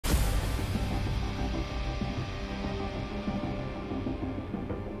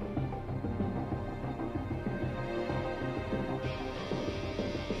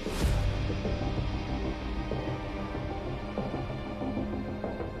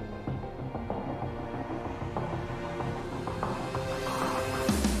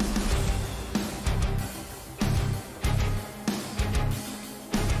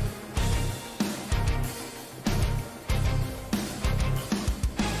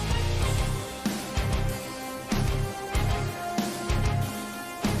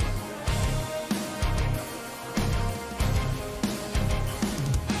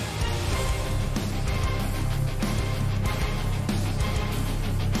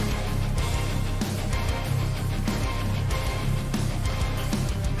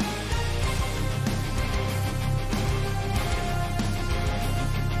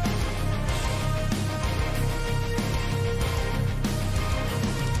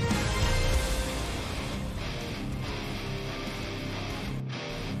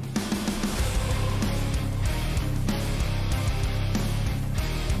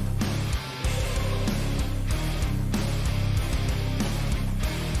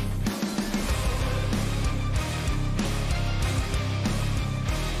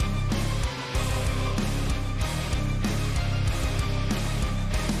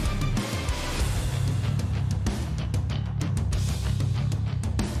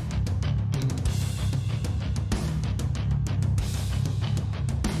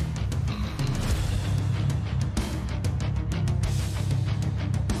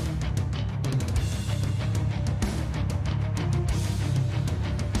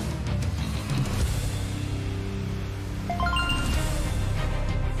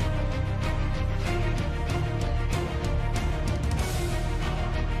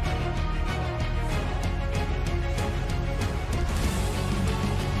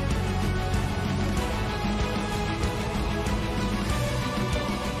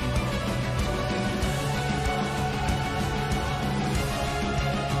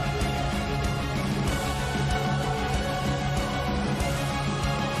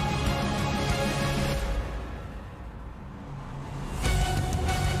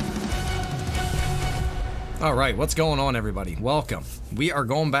All right, what's going on, everybody? Welcome. We are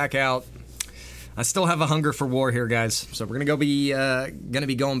going back out. I still have a hunger for war here, guys. So we're gonna be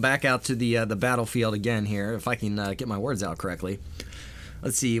going back out to the battlefield again here, if I can get my words out correctly.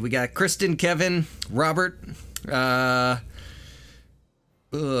 Let's see. We got Kristen, Kevin, Robert,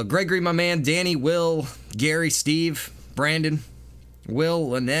 Gregory, my man, Danny, Will, Gary, Steve, Brandon, Will,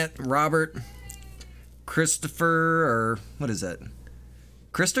 Lynette, Robert, Christopher, or what is that?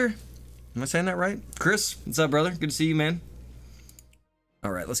 Krister? Am I saying that right? Chris, what's up, brother? Good to see you, man.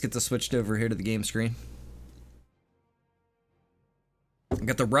 All right, let's get this switched over here to the game screen. I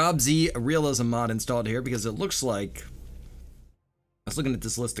got the Rob Z realism mod installed here because it looks like I was looking at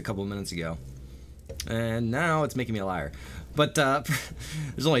this list a couple of minutes ago, and now it's making me a liar. But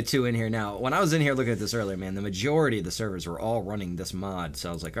there's only 2 in here now. When I was in here looking at this earlier, man, the majority of the servers were all running this mod. So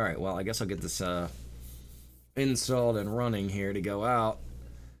I was like, all right, well, I guess I'll get this installed and running here to go out.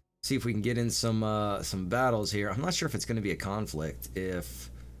 See if we can get in some battles here. I'm not sure if it's going to be a conflict if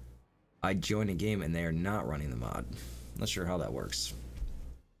I join a game and they are not running the mod. I'm not sure how that works.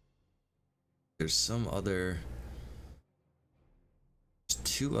 There's some other... There's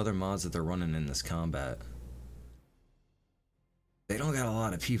 2 other mods that they're running in this combat. They don't got a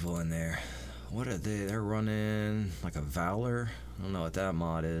lot of people in there. What are they? They're running like a Valor. I don't know what that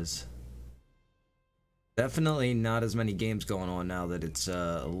mod is. Definitely not as many games going on now that it's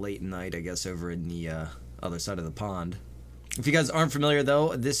late night, I guess, over in the other side of the pond. If you guys aren't familiar,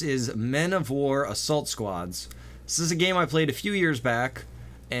 though, this is Men of War Assault Squads. This is a game I played a few years back,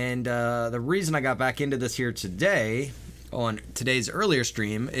 and the reason I got back into this here today, on today's earlier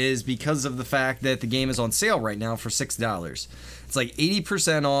stream, is because of the fact that the game is on sale right now for $6. It's like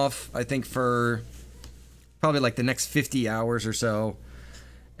 80% off, I think, for probably like the next 50 hours or so.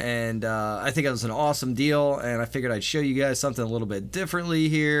 And I think it was an awesome deal, and I figured I'd show you guys something a little bit differently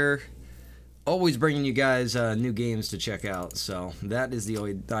here. Always bringing you guys new games to check out, so that is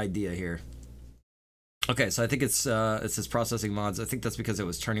the idea here. Okay, so I think it's this processing mods. I think that's because it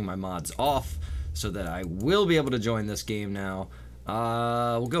was turning my mods off, so that I will be able to join this game now.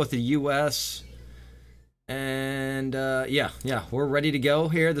 We'll go with the US, and yeah, we're ready to go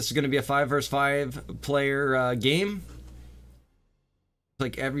here. This is going to be a 5 versus 5 player game.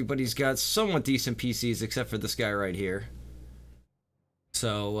 Like everybody's got somewhat decent PCs except for this guy right here.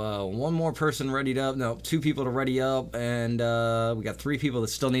 So 1 more person readied up. No, 2 people to ready up, and we got 3 people that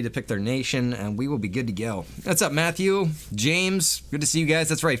still need to pick their nation, and we will be good to go. What's up, Matthew, James? Good to see you guys.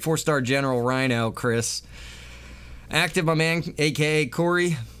 That's right, 4-star General Rhino, Chris, Active, my man, aka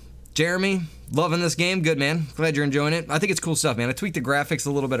Corey, Jeremy. Loving this game. Good, man. Glad you're enjoying it. I think it's cool stuff, man. I tweaked the graphics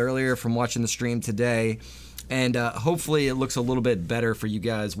a little bit earlier from watching the stream today. And hopefully it looks a little bit better for you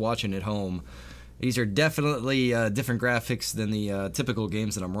guys watching at home. These are definitely different graphics than the typical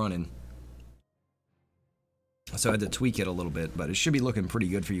games that I'm running. So I had to tweak it a little bit, but it should be looking pretty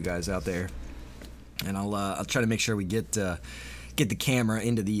good for you guys out there. And I'll try to make sure we get the camera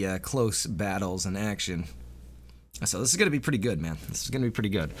into the close battles and action. So this is going to be pretty good, man. This is going to be pretty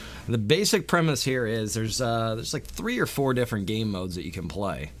good. The basic premise here is there's like 3 or 4 different game modes that you can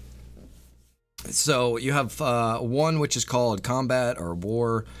play. So you have one which is called combat or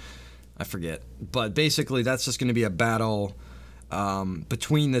war, I forget, but basically that's just going to be a battle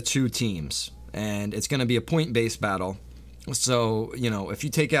between the 2 teams, and it's going to be a point-based battle. So, you know, if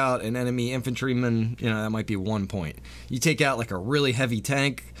you take out an enemy infantryman, you know, that might be 1 point. You take out like a really heavy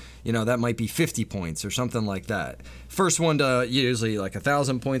tank, you know, that might be 50 points or something like that. First one to usually like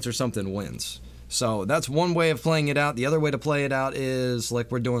 1,000 points or something wins. So that's one way of playing it out. The other way to play it out is like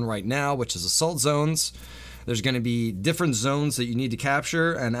we're doing right now, which is assault zones. There's going to be different zones that you need to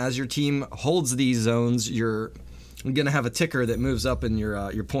capture, and as your team holds these zones, you're going to have a ticker that moves up in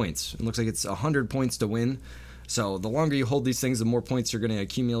your points. It looks like it's 100 points to win. So the longer you hold these things, the more points you're going to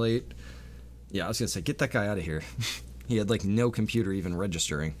accumulate. Yeah, I was going to say, get that guy out of here. He had like no computer even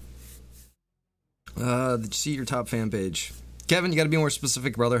registering. Did you see your top fan page? Kevin, you got to be more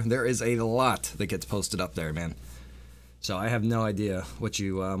specific, brother. There is a lot that gets posted up there, man. So I have no idea what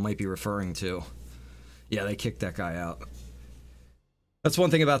you might be referring to. Yeah, they kicked that guy out. That's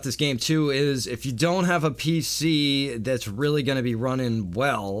one thing about this game, too, is if you don't have a PC that's really going to be running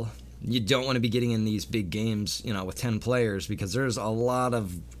well, you don't want to be getting in these big games, you know, with 10 players, because there's a lot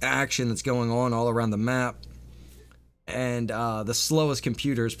of action that's going on all around the map. And the slowest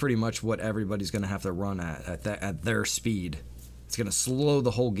computer is pretty much what everybody's going to have to run at their speed. It's going to slow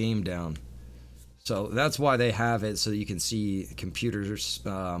the whole game down. So that's why they have it, so you can see computers'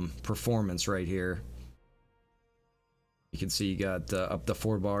 performance right here. You can see you got up to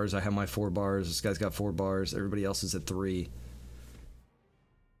 4 bars. I have my 4 bars. This guy's got 4 bars. Everybody else is at 3.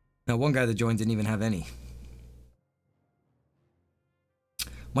 Now, one guy that joined didn't even have any.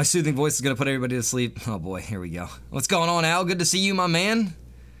 My soothing voice is gonna put everybody to sleep. Oh boy, here we go. What's going on, Al? Good to see you, my man.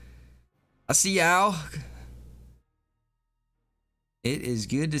 I see you, Al. It is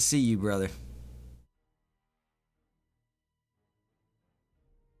good to see you, brother.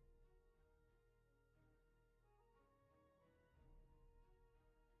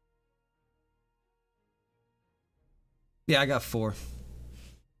 Yeah, I got 4.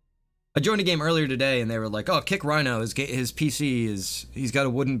 I joined a game earlier today, and they were like, "Oh, kick Rhino. His PC he's got a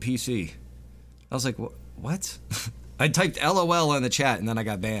wooden PC." I was like, "What?" I typed LOL in the chat, and then I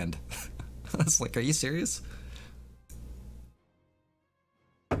got banned. I was like, "Are you serious?"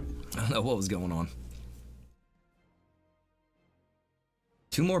 I don't know what was going on.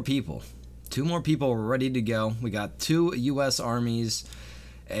 2 more people. 2 more people ready to go. We got 2 U.S. armies,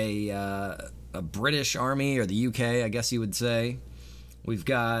 a British army, or the UK, I guess you would say. We've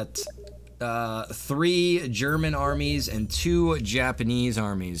got 3 German armies and 2 Japanese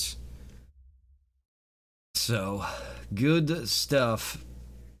armies. So, good stuff.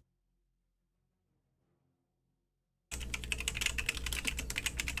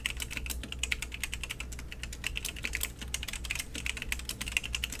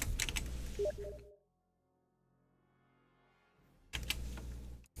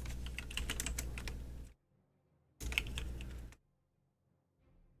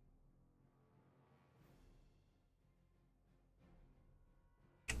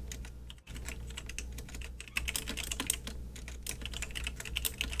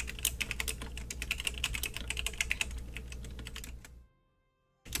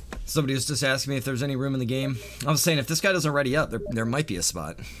 Somebody was just asking me if there's any room in the game. I was saying if this guy doesn't ready up, there might be a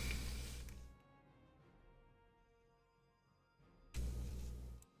spot.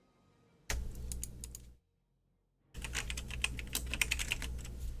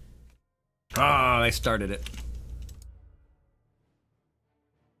 Ah, I started it.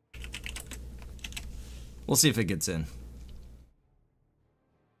 We'll see if it gets in.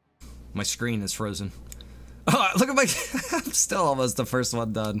 My screen is frozen. Oh, look at my... I'm still almost the first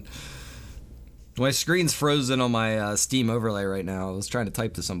one done. My screen's frozen on my Steam overlay right now. I was trying to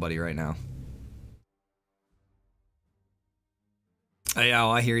type to somebody right now. Hey, Al,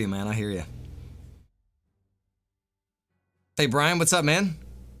 I hear you, man. I hear you. Hey, Brian, what's up, man?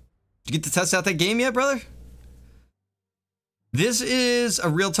 Did you get to test out that game yet, brother? This is a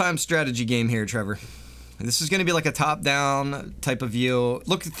real-time strategy game here, Trevor. This is going to be like a top-down type of view.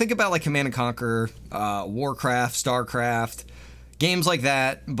 Look, think about like Command & Conquer, Warcraft, StarCraft, games like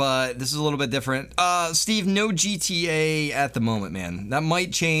that, but this is a little bit different. Steve, no GTA at the moment, man. That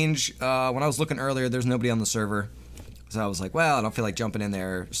might change. When I was looking earlier, there's nobody on the server. So I was like, well, I don't feel like jumping in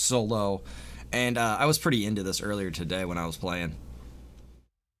there solo. And I was pretty into this earlier today when I was playing.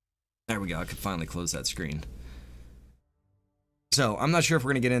 There we go. I could finally close that screen. So I'm not sure if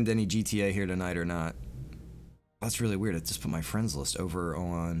we're going to get into any GTA here tonight or not. That's really weird. I just put my friends list over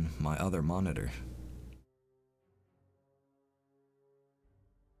on my other monitor.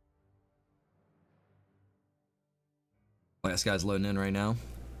 Oh, this guy's loading in right now.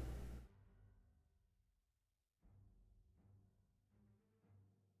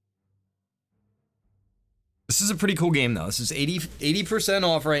 This is a pretty cool game, though. This is 80%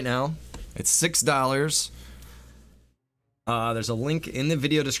 off right now. It's $6. There's a link in the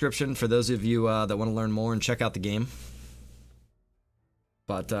video description for those of you that want to learn more and check out the game.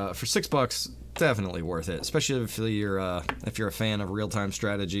 But for $6, definitely worth it, especially if you're a fan of real-time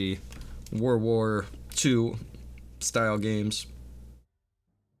strategy, World War II style games.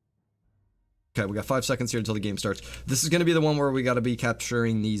 Okay, we got 5 seconds here until the game starts. This is going to be the one where we got to be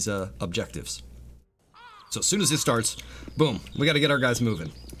capturing these objectives. So as soon as it starts, boom, we got to get our guys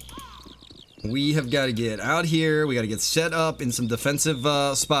moving. We have got to get out here. We got to get set up in some defensive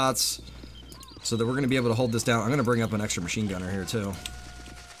spots so that we're going to be able to hold this down. I'm going to bring up an extra machine gunner here, too.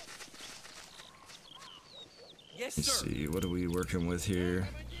 Yes, sir. Let's see, what are we working with here?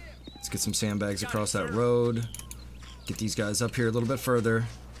 Let's get some sandbags across that road. Get these guys up here a little bit further.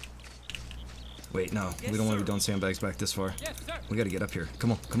 Wait, no, we don't want to be doing sandbags back this far. We got to get up here.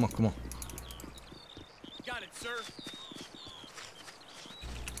 Come on, come on, come on. Got it, sir.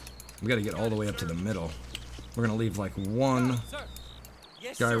 We got to get all the way up to the middle. We're going to leave like one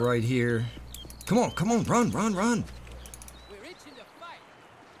guy right here. Come on, come on, run, run, run.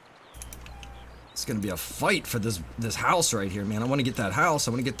 It's going to be a fight for this house right here, man. I want to get that house.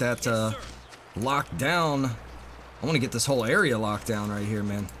 I want to get that locked down. I want to get this whole area locked down right here,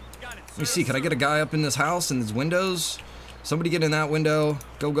 man. Let me see, can I get a guy up in this house in these windows? Somebody get in that window.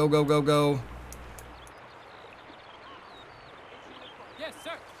 Go, go, go, go, go.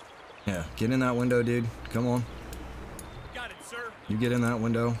 Yeah, get in that window, dude. Come on. Got it, sir. You get in that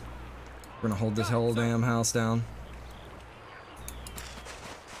window. We're gonna hold this whole damn house down.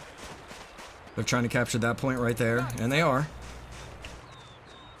 They're trying to capture that point right there, and they are.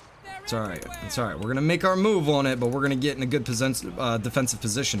 It's alright. It's alright. We're gonna make our move on it, but we're gonna get in a good defensive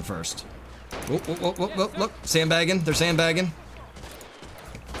position first. Oh, look. Sandbagging. They're sandbagging.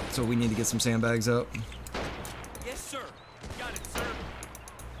 So we need to get some sandbags up. Yes, sir. Got it, sir.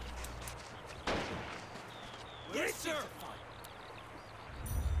 Yes, sir.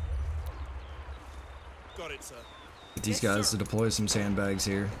 Got it, sir. Get these guys to deploy some sandbags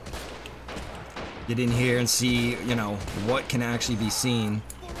here. Get in here and see, you know, what can actually be seen.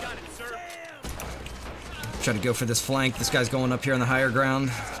 Got it, sir. Try to go for this flank. This guy's going up here on the higher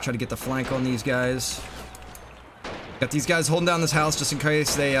ground. Try to get the flank on these guys. Got these guys holding down this house just in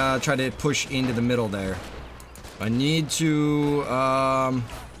case they try to push into the middle there. I need to, I'll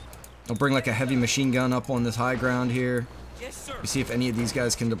bring like a heavy machine gun up on this high ground here. Yes, sir. You see if any of these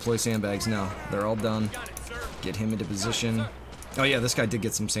guys can deploy sandbags. No, they're all done. Got it, sir. Get him into position. Oh yeah, this guy did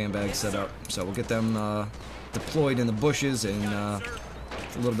get some sandbags set up. So we'll get them deployed in the bushes and a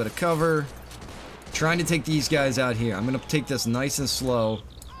little bit of cover. Trying to take these guys out here. I'm going to take this nice and slow.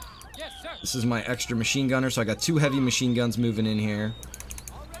 Yes, sir. This is my extra machine gunner, so I got 2 heavy machine guns moving in here.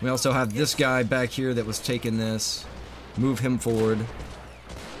 We also have this guy back here that was taking this. Move him forward.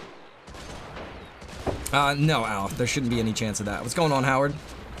 No, Al. There shouldn't be any chance of that. What's going on, Howard?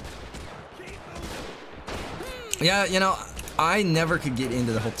 Yeah, you know, I never could get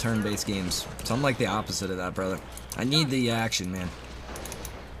into the whole turn-based games. So I'm like the opposite of that, brother. I need the action, man.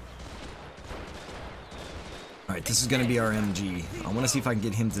 Alright, this is going to be our MG. I want to see if I can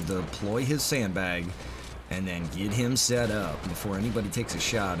get him to deploy his sandbag and then get him set up before anybody takes a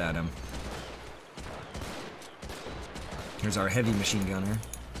shot at him. Here's our heavy machine gunner.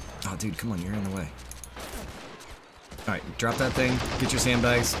 Oh, dude, come on, you're in the way. Alright, drop that thing. Get your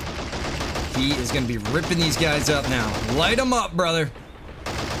sandbags. He is going to be ripping these guys up now. Light them up, brother.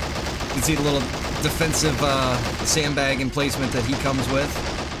 You can see the little defensive sandbag emplacement that he comes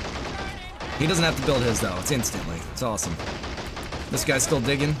with. He doesn't have to build his, though. It's instantly. It's awesome. This guy's still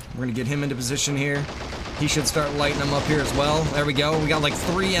digging. We're going to get him into position here. He should start lighting them up here as well. There we go. We got like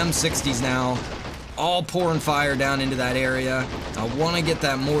 3 M60s now. All pouring fire down into that area. I want to get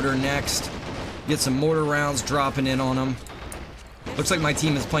that mortar next. Get some mortar rounds dropping in on them. Looks like my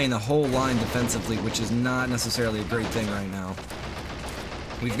team is playing the whole line defensively, which is not necessarily a great thing right now.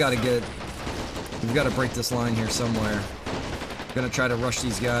 We've got to break this line here somewhere. Gonna try to rush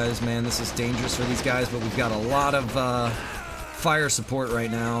these guys, man. This is dangerous for these guys, but we've got a lot of fire support right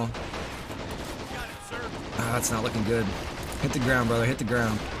now. It's not looking good. Hit the ground, brother. Hit the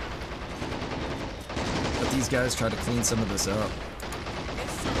ground. Let these guys try to clean some of this up.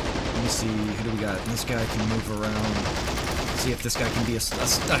 Let me see. Who do we got? This guy can move around. See if this guy can be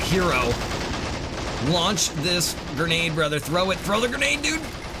a hero. Launch this grenade, brother. Throw it. Throw the grenade, dude.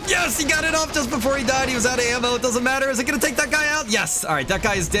 Yes, he got it off just before he died. He was out of ammo. It doesn't matter. Is it going to take that guy out? Yes. All right, that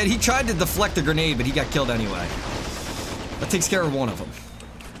guy is dead. He tried to deflect the grenade, but he got killed anyway. That takes care of one of them.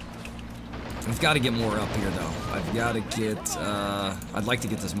 I've got to get more up here, though. I've got to get... I'd like to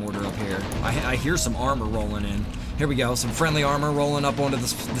get this mortar up here. I hear some armor rolling in. Here we go. Some friendly armor rolling up onto the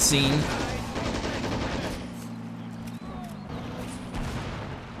scene.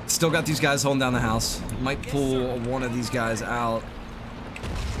 Still got these guys holding down the house. Might pull one of these guys out.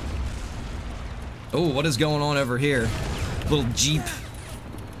 Oh, what is going on over here? Little Jeep.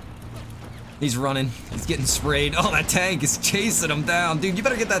 He's running. He's getting sprayed. Oh, that tank is chasing him down. Dude, you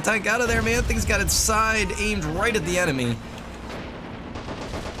better get that tank out of there, man. That thing's got its side aimed right at the enemy.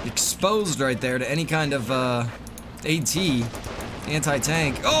 Exposed right there to any kind of AT.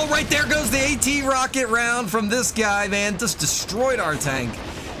 Anti-tank. Oh, right there goes the AT rocket round from this guy, man. Just destroyed our tank.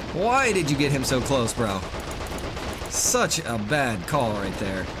 Why did you get him so close, bro? Such a bad call right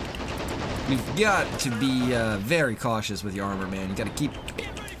there. You've got to be very cautious with your armor, man. You got to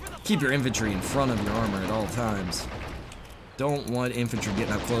keep your infantry in front of your armor at all times. Don't want infantry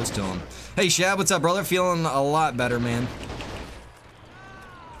getting up close to them. Hey, Shab, what's up, brother? Feeling a lot better, man.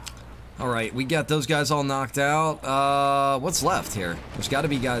 All right, we got those guys all knocked out. What's left here? There's got to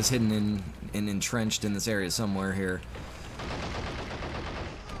be guys hidden in and entrenched in this area somewhere here.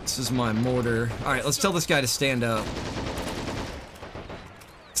 This is my mortar. All right, let's tell this guy to stand up.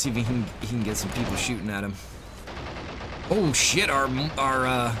 See if he can get some people shooting at him. Oh shit, our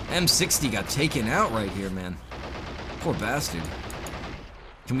M60 got taken out right here, man. Poor bastard.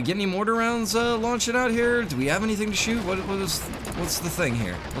 Can we get any mortar rounds launching out here? Do we have anything to shoot? What's the thing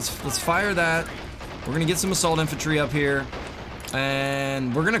here? Let's fire that. We're gonna get some assault infantry up here,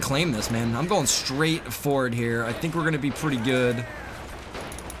 and we're gonna claim this, man. I'm going straight forward here. I think we're gonna be pretty good.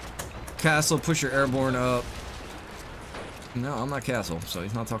 Castle, push your airborne up. No, I'm not Castle, so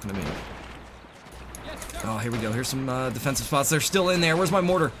he's not talking to me. Oh, here we go. Here's some defensive spots. They're still in there. Where's my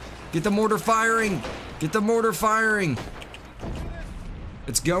mortar? Get the mortar firing! Get the mortar firing!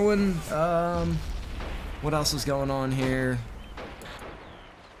 It's going, what else is going on here?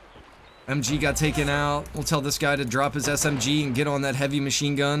 MG got taken out. We'll tell this guy to drop his SMG and get on that heavy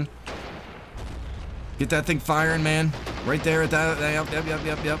machine gun. Get that thing firing, man. Right there at that.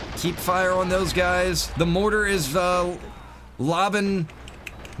 Yep. Keep fire on those guys. The mortar is lobbing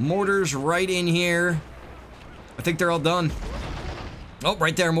mortars right in here. I think they're all done. Oh,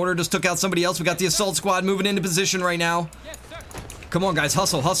 right there. Mortar just took out somebody else. We got the assault squad moving into position right now. Come on, guys.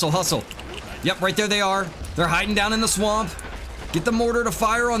 Hustle, hustle, hustle. Yep, right there they are. They're hiding down in the swamp. Get the mortar to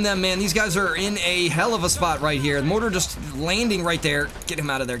fire on them, man. These guys are in a hell of a spot right here. The mortar just landing right there. Get him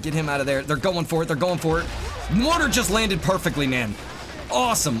out of there. Get him out of there. They're going for it. They're going for it. Mortar just landed perfectly, man.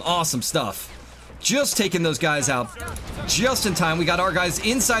 Awesome, awesome stuff. Just taking those guys out just in time. We got our guys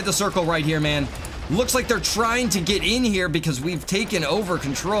inside the circle right here, man. Looks like they're trying to get in here because we've taken over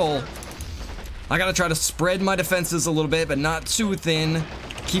control. I gotta try to spread my defenses a little bit, but not too thin.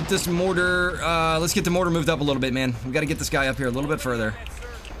 Keep this mortar, let's get the mortar moved up a little bit, man. We gotta get this guy up here a little bit further.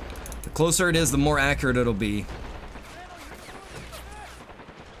 The closer it is, the more accurate it'll be.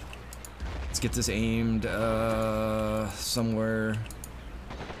 Let's get this aimed, somewhere.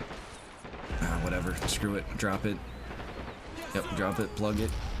 Whatever, screw it, drop it. Yep, drop it, plug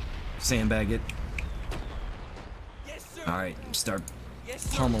it, sandbag it. Alright, start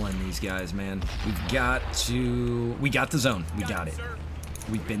pummeling these guys, man. We got the zone, we got it.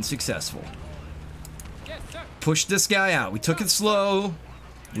 We've been successful. Pushed this guy out. We took it slow.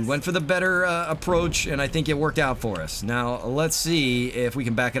 We went for the better approach, and I think it worked out for us. Now, let's see if we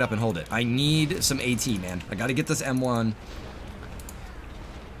can back it up and hold it. I need some AT, man. I gotta get this M1.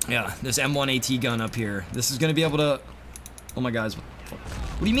 Yeah, this M1 AT gun up here. This is gonna be able to... Oh my guys.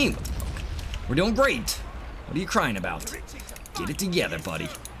 What do you mean? We're doing great. What are you crying about? Get it together, buddy.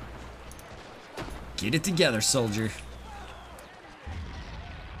 Get it together, soldier.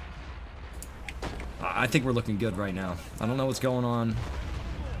 I think we're looking good right now. I don't know what's going on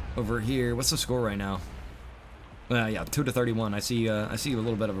over here. What's the score right now? Yeah, 2-31. I see a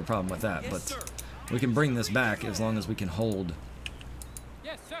little bit of a problem with that, but we can bring this back as long as we can hold.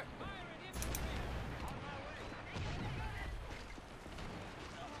 Yes, sir.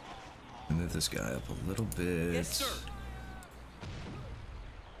 Move this guy up a little bit. Yes, sir.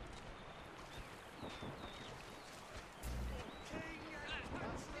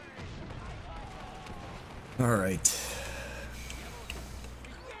 All right.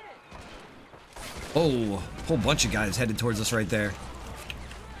 Oh, a whole bunch of guys headed towards us right there.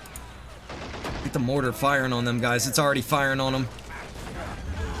 Get the mortar firing on them, guys. It's already firing on them.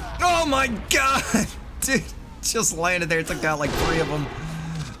 Oh my god! Dude, just landed there. Took out like 3 of them.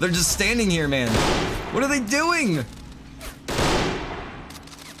 They're just standing here, man. What are they doing?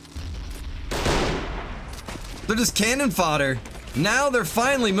 They're just cannon fodder. Now they're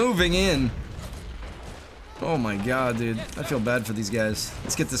finally moving in. Oh my god, dude. I feel bad for these guys.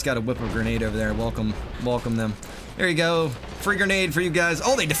 Let's get this guy to whip a grenade over there. Welcome them. There you go. Free grenade for you guys.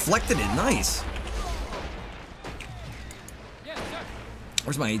 Oh, they deflected it. Nice.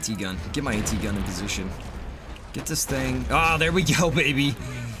 Where's my AT gun? Get my AT gun in position. Get this thing. Ah, oh, there we go, baby.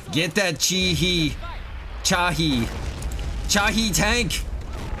 Get that Chahi tank.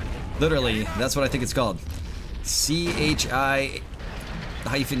 Literally, that's what I think it's called. CHI-HE.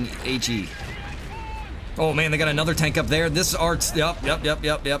 Oh man, they got another tank up there. This art's, yep.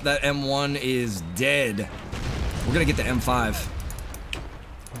 That M1 is dead. We're gonna get the M5.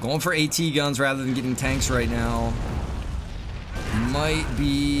 Going for AT guns rather than getting tanks right now. Might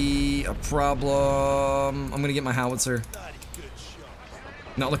be a problem. I'm gonna get my howitzer.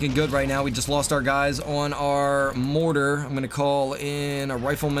 Not looking good right now. We just lost our guys on our mortar. I'm gonna call in a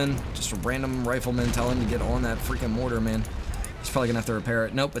rifleman, just a random rifleman, tell him to get on that freaking mortar, man. He's probably gonna have to repair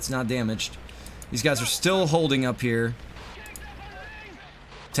it. Nope, it's not damaged. These guys are still holding up here.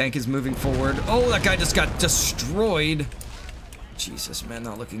 Tank is moving forward. Oh, that guy just got destroyed. Jesus, man,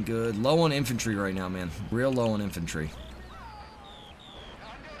 not looking good. Low on infantry right now, man. Real low on infantry.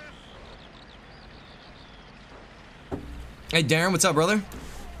 Hey, Darren, what's up, brother?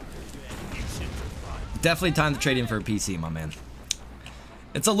 Definitely time to trade in for a PC, my man.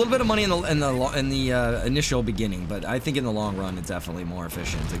 It's a little bit of money in the initial beginning, but I think in the long run, it's definitely more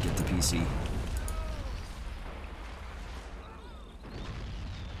efficient to get the PC.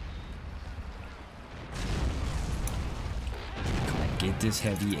 Come on, get this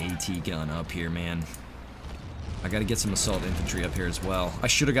heavy AT gun up here, man. I gotta get some assault infantry up here as well. I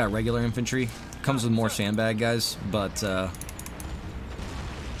should have got regular infantry. Comes with more sandbag guys, but oh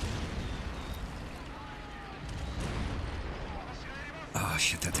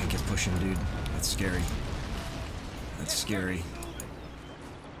shit, that tank is pushing, dude. That's scary. That's scary.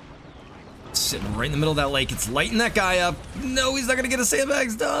 Sitting right in the middle of that lake. It's lighting that guy up. No, he's not gonna get his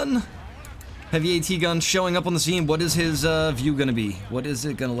sandbags done. Heavy AT gun showing up on the scene. What is his view gonna be? What is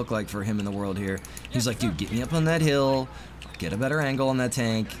it gonna look like for him in the world here? He's like, dude, get me up on that hill. Get a better angle on that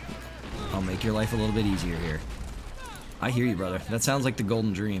tank. I'll make your life a little bit easier here. I hear you, brother. That sounds like the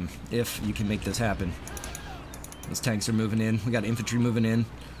golden dream, if you can make this happen. Those tanks are moving in. We got infantry moving in.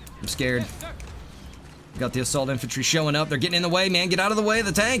 I'm scared. We got the assault infantry showing up. They're getting in the way, man. Get out of the way of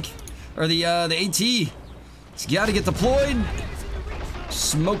the tank. Or the AT. It's gotta get deployed.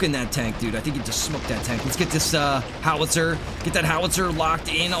 Smoking that tank, dude. I think you just smoked that tank. Let's get this howitzer. Get that howitzer locked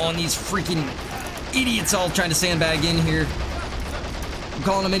in on these freaking idiots all trying to sandbag in here. I'm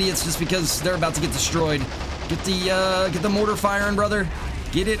calling them idiots just because they're about to get destroyed. Get the mortar firing, brother.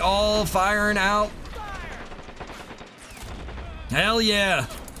 Get it all firing out. Hell yeah.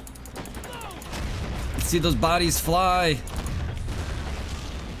 Let's see those bodies fly.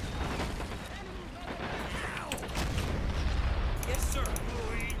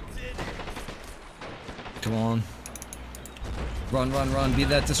 Come on. Run, run, run. Be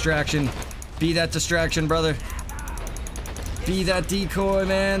that distraction. Be that distraction, brother. Be that decoy,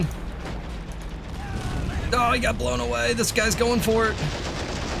 man. Oh, he got blown away. This guy's going for it.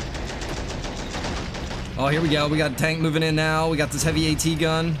 Oh, here we go. We got a tank moving in now. We got this heavy AT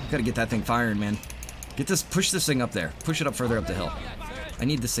gun. Gotta get that thing firing, man. Get this, push this thing up there. Push it up further up the hill. I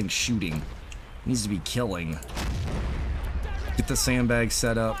need this thing shooting. It needs to be killing. Get the sandbag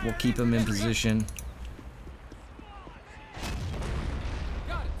set up. We'll keep him in position.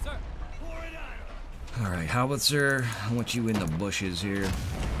 Alright, howitzer, I want you in the bushes here.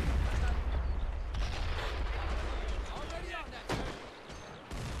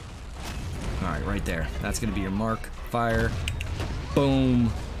 Alright, right there. That's gonna be your mark. Fire.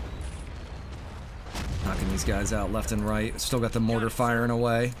 Boom. Knocking these guys out left and right. Still got the mortar firing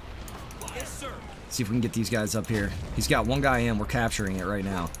away. See if we can get these guys up here. He's got one guy in. We're capturing it right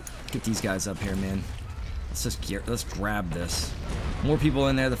now. Get these guys up here, man. Let's grab this. More people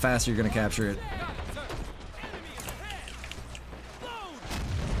in there, the faster you're gonna capture it.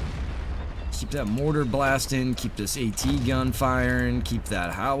 Keep that mortar blasting, keep this AT gun firing, keep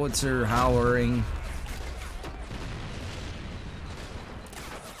that howitzer howering.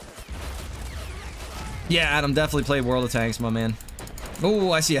 Yeah, Adam, definitely play World of Tanks, my man.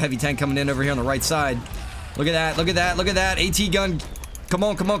 Oh, I see a heavy tank coming in over here on the right side. Look at that, look at that, look at that. AT gun. Come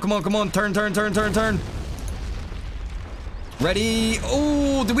on, come on, come on, come on. Turn, turn, turn, turn, turn. Ready?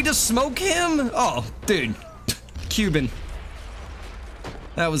 Oh, did we just smoke him? Oh, dude. Cuban.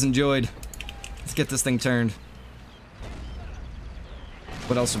 That was enjoyed. Let's get this thing turned.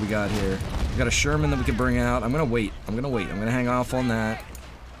 What else do we got here? We got a Sherman that we could bring out. I'm gonna wait. I'm gonna wait. I'm gonna hang off on that.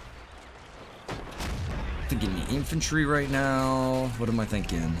 Thinking the infantry right now. What am I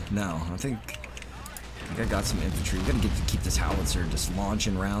thinking? No, I think I got some infantry. We gotta keep this howitzer just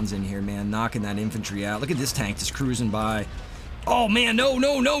launching rounds in here, man. Knocking that infantry out. Look at this tank just cruising by. Oh man, no,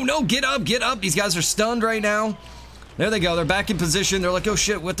 no, no, no! Get up, get up! These guys are stunned right now. There they go. They're back in position. They're like, oh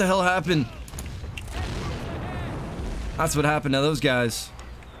shit, what the hell happened? That's what happened to those guys.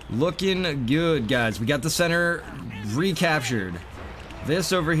 Looking good, guys. We got the center recaptured.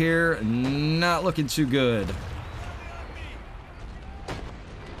 This over here, not looking too good.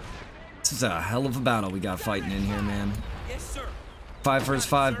 This is a hell of a battle we got fighting in here, man. Yes, sir. 5 vs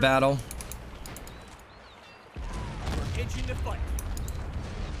 5 battle. We're itching to fight.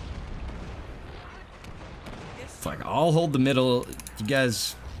 Fuck, I'll hold the middle. You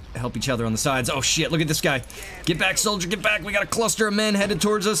guys help each other on the sides. Oh shit, look at this guy. Get back, soldier, get back. We got a cluster of men headed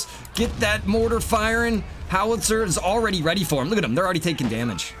towards us. Get that mortar firing. Howitzer is already ready for him. Look at him, they're already taking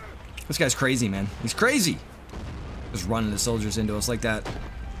damage. This guy's crazy, man. He's crazy. Just running the soldiers into us like that.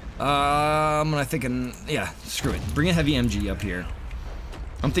 I'm thinking, yeah, screw it. Bring a heavy MG up here.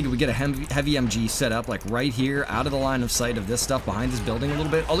 I'm thinking we get a heavy MG set up like right here, out of the line of sight of this stuff behind this building a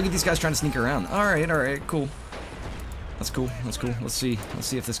little bit. Oh, look at these guys trying to sneak around. All right, cool. That's cool, that's cool. Let's see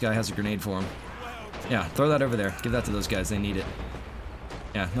if this guy has a grenade for him. Yeah, throw that over there. Give that to those guys, they need it.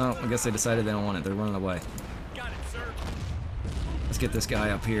 Yeah, no, I guess they decided they don't want it. They're running away. Got it, sir. Let's get this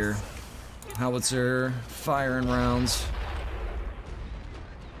guy up here. Howitzer, firing rounds.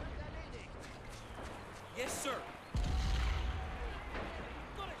 Yes, sir.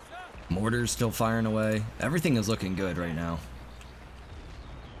 Mortar's still firing away. Everything is looking good right now.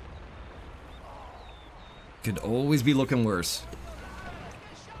 Could always be looking worse.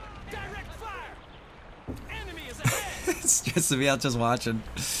 Direct fire. Enemy is ahead. It's just to be out just watching.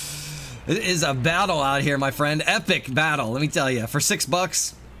 It is a battle out here, my friend. Epic battle, let me tell you. For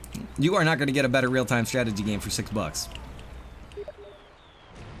 $6, you are not going to get a better real-time strategy game for $6.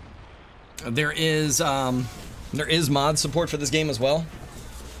 There is mod support for this game as well.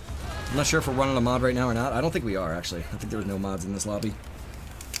 I'm not sure if we're running a mod right now or not. I don't think we are, actually. I think there was no mods in this lobby.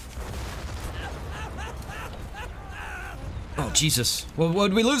 Oh, Jesus. What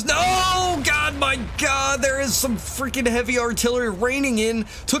did we lose? No! God, my God! There is some freaking heavy artillery raining in.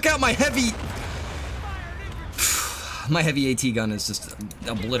 Took out my heavy... My heavy AT gun is just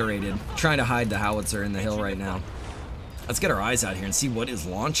obliterated. Trying to hide the howitzer in the hill right now. Let's get our eyes out here and see what is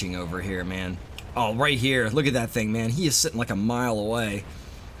launching over here, man. Oh, right here. Look at that thing, man. He is sitting like a mile away.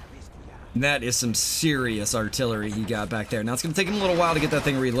 That is some serious artillery he got back there. Now, it's going to take him a little while to get that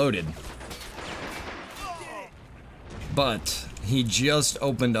thing reloaded. But he just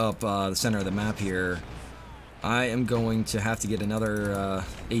opened up the center of the map here. I am going to have to get another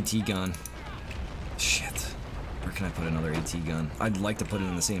AT gun. Shit. Where can I put another AT gun? I'd like to put it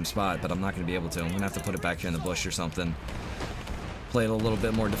in the same spot, but I'm not going to be able to. I'm going to have to put it back here in the bush or something. Play it a little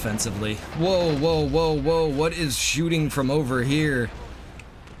bit more defensively. Whoa, whoa, whoa, whoa. What is shooting from over here?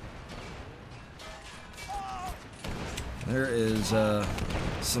 There is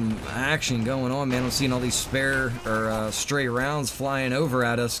some action going on, man. I'm seeing all these stray rounds flying over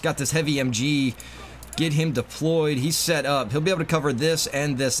at us. Got this heavy MG. Get him deployed. He's set up. He'll be able to cover this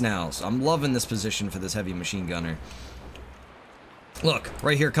and this now. So I'm loving this position for this heavy machine gunner. Look,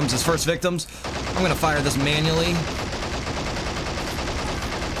 right here comes his first victims. I'm going to fire this manually.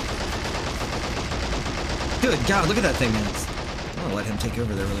 Good God, look at that thing, man. I'm going to let him take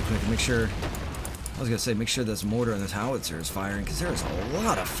over there really quick and make sure... I was going to say, make sure this mortar and this howitzer is firing, because there's a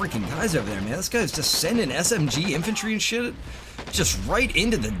lot of freaking guys over there, man. This guy's just sending SMG infantry and shit just right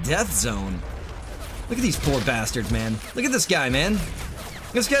into the death zone. Look at these poor bastards, man. Look at this guy, man.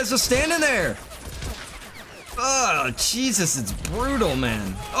 This guy's just standing there. Oh, Jesus, it's brutal,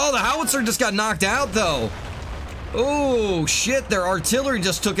 man. Oh, the howitzer just got knocked out, though. Oh, shit, their artillery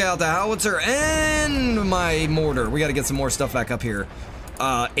just took out the howitzer and my mortar. We got to get some more stuff back up here.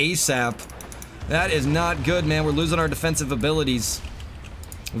 ASAP. That is not good, man. We're losing our defensive abilities.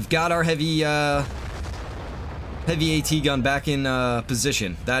 We've got our heavy AT gun back in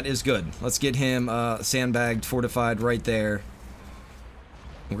position. That is good. Let's get him sandbagged, fortified right there.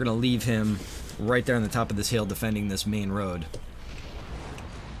 We're going to leave him right there on the top of this hill defending this main road.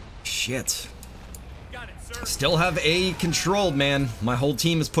 Shit. Got it, sir. Still have A controlled, man. My whole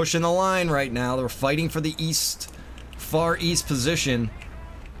team is pushing the line right now. They're fighting for the east, far east position.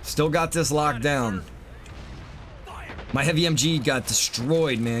 Still got this locked down. My heavy MG got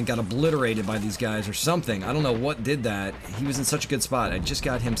destroyed, man. Got obliterated by these guys or something. I don't know what did that. He was in such a good spot. I just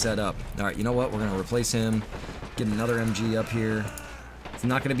got him set up. Alright, you know what? We're going to replace him. Get another MG up here. It's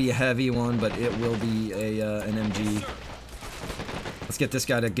not going to be a heavy one, but it will be an MG. Let's get this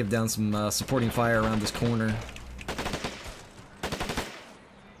guy to give down some supporting fire around this corner.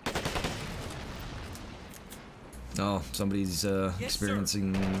 Oh, somebody's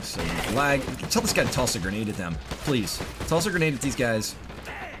experiencing some lag. Tell this guy to toss a grenade at them. Please. Toss a grenade at these guys.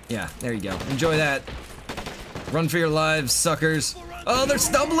 Yeah, there you go. Enjoy that. Run for your lives, suckers. Oh, they're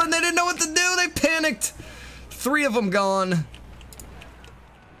stumbling. They didn't know what to do. They panicked. 3 of them gone.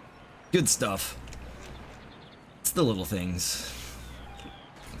 Good stuff. It's the little things.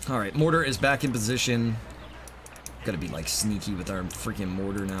 Alright, mortar is back in position. Gotta be like sneaky with our freaking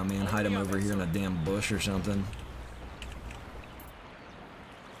mortar now, man. Hide him over here in a damn bush or something.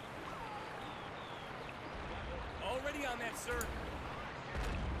 Already on that, sir.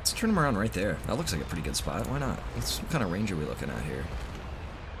 Let's turn him around right there. That looks like a pretty good spot. Why not? What kind of range are we looking at here?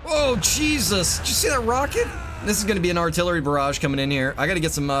 Oh, Jesus! Did you see that rocket? This is going to be an artillery barrage coming in here. I got to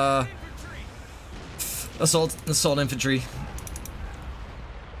get some assault infantry.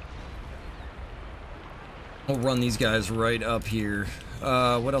 We'll run these guys right up here.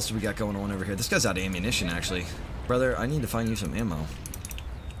 What else do we got going on over here? This guy's out of ammunition, actually. Brother, I need to find you some ammo.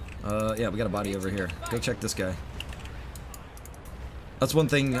 Yeah, we got a body over here. Go check this guy. That's one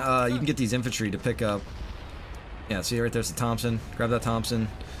thing, you can get these infantry to pick up. Yeah, see right there's the Thompson. Grab that Thompson.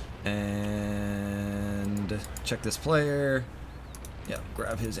 And check this player. Yeah,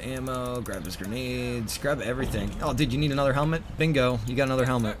 grab his ammo, grab his grenades, grab everything. Oh, dude, you need another helmet? Bingo, you got another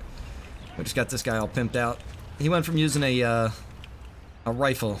helmet. We just got this guy all pimped out. He went from using a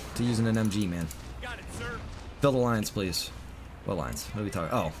rifle to using an MG, man. Got it, sir. Fill the lines, please. What lines? What are we talking?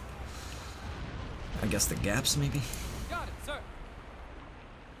 Oh. I guess the gaps, maybe? Got it, sir.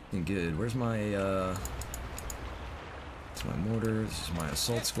 Good. Where's my, That's my mortar. This is my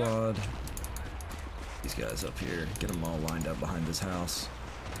assault squad. These guys up here. Get them all lined up behind this house.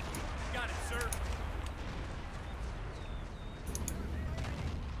 Got it, sir.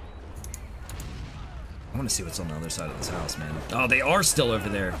 I want to see what's on the other side of this house, man. Oh, they are still over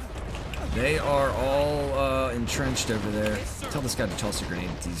there. They are all entrenched over there. Tell this guy to toss a grenade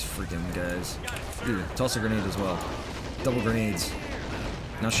at these freaking guys. Dude, toss a grenade as well. Double grenades.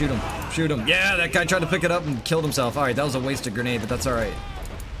 Now shoot him. Shoot him. Yeah, that guy tried to pick it up and killed himself. Alright, that was a wasted grenade, but that's alright.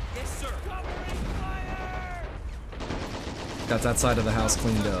 Yes, sir. Got that side of the house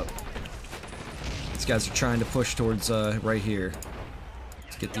cleaned up. These guys are trying to push towards right here.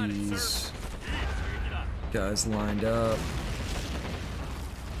 Let's get these guys lined up.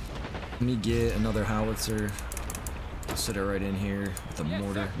 Let me get another howitzer. Sit it right in here with a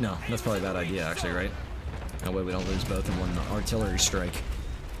mortar. No, that's probably a bad idea, actually, right? That way we don't lose both in one artillery strike.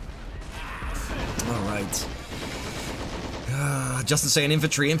 Alright. Justin saying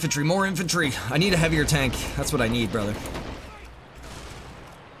infantry, infantry, more infantry. I need a heavier tank. That's what I need, brother.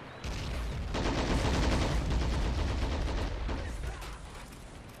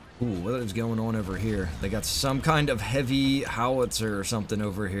 Ooh, what is going on over here? They got some kind of heavy howitzer or something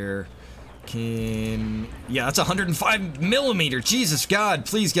over here. Yeah, that's 105 millimeter. Jesus God,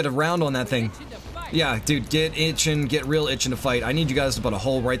 please get a round on that thing. Yeah, dude, get itching, get real itching to fight. I need you guys to put a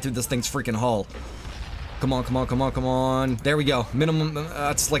hole right through this thing's freaking hull. Come on, come on, come on, come on. There we go. Minimum,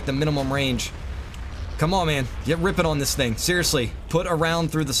 that's like the minimum range. Come on, man. Get ripping on this thing. Seriously, put a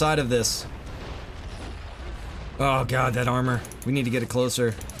round through the side of this. Oh God, that armor. We need to get it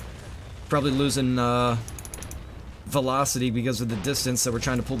closer. Probably losing, velocity because of the distance that we're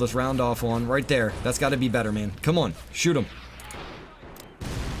trying to pull this round off on. Right there. That's got to be better, man. Come on. Shoot him.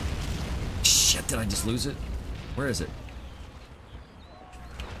 Shit, did I just lose it? Where is it?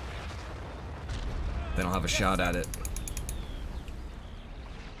 They don't have a shot at it.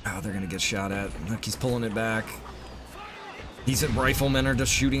 Oh, they're going to get shot at. Look, he's pulling it back. These riflemen are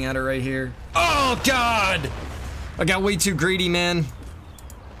just shooting at it right here. Oh, God! I got way too greedy, man.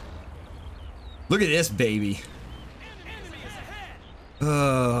 Look at this, baby.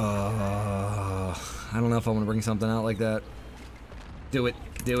 I don't know if I want to bring something out like that. Do it.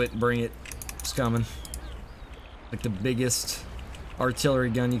 Do it. Bring it. It's coming. Like the biggest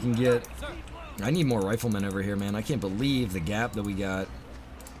artillery gun you can get. I need more riflemen over here, man. I can't believe the gap that we got.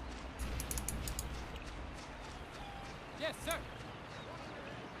 Yes, sir.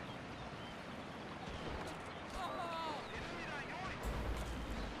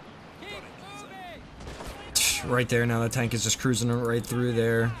 Right there, now the tank is just cruising right through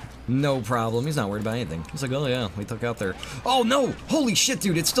there. No problem. He's not worried about anything. He's like, oh yeah, we took out there. Oh no! Holy shit,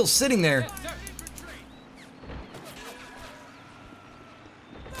 dude, it's still sitting there.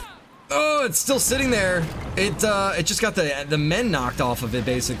 Oh, it's still sitting there. It just got the men knocked off of it,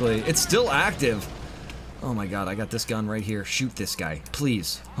 basically. It's still active. Oh my God, I got this gun right here. Shoot this guy,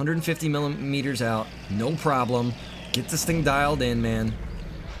 please. 150 millimeters out, no problem. Get this thing dialed in, man.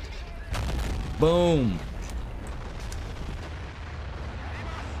 Boom.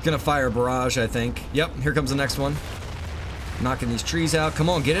 Gonna fire a barrage, I think. Yep, here comes the next one. Knocking these trees out. Come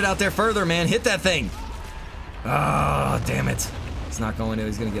on, get it out there further, man. Hit that thing. Ah, oh, damn it. It's not going to.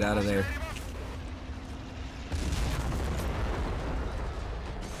 He's gonna get out of there.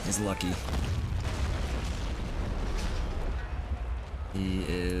 He's lucky. He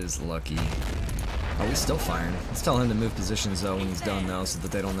is lucky. Oh, he's still firing. Let's tell him to move positions, though, when he's done, though, so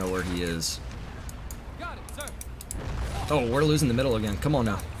that they don't know where he is. Got it, sir. Oh, we're losing the middle again. Come on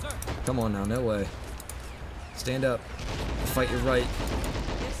now. Come on now. No way. Stand up. Fight your right.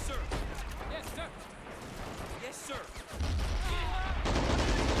 Yes, sir. Yes, sir. Yes, sir.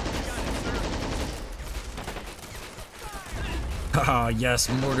 Haha, yes,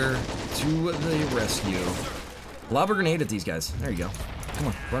 mortar to the rescue. Lob a grenade at these guys. There you go. Come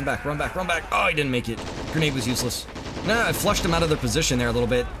on, run back, run back, run back. Oh, he didn't make it. Grenade was useless. Nah, I flushed him out of their position there a little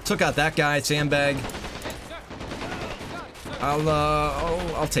bit. Took out that guy, sandbag.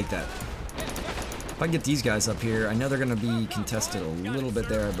 I'll take that. If I can get these guys up here, I know they're gonna be contested a little bit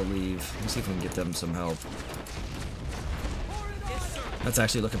there, I believe. Let's see if we can get them some help. That's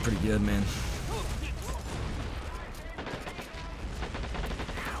actually looking pretty good, man.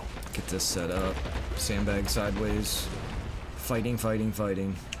 Get this set up. Sandbag sideways. Fighting, fighting,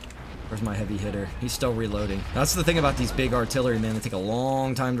 fighting. Where's my heavy hitter? He's still reloading. That's the thing about these big artillery, man. They take a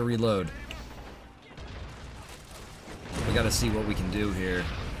long time to reload. We gotta see what we can do here.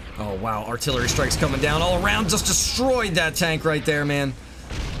 Oh, wow. Artillery strikes coming down all around. Just destroyed that tank right there, man.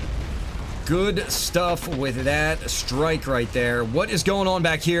 Good stuff with that strike right there. What is going on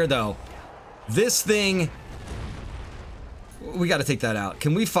back here, though? This thing We got to take that out.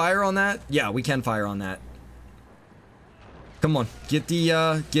 Can we fire on that? Yeah, we can fire on that. Come on, get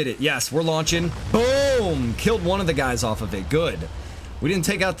the, get it. Yes, we're launching. Boom! Killed one of the guys off of it. Good. We didn't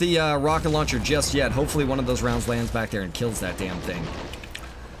take out the rocket launcher just yet. Hopefully one of those rounds lands back there and kills that damn thing.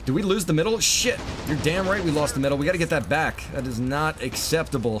 Did we lose the middle? Shit! You're damn right we lost the middle. We got to get that back. That is not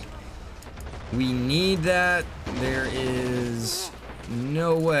acceptable. We need that. There is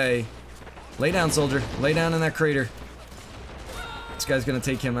no way. Lay down, soldier. Lay down in that crater. This guy's gonna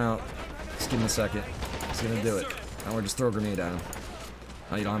take him out. Just give him a second. He's gonna do it. Now we'll just throw a grenade at him.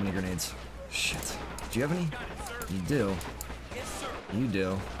 Oh, you don't have any grenades. Shit. Do you have any? You do. You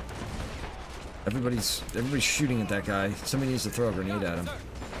do. Everybody's shooting at that guy. Somebody needs to throw a grenade at him.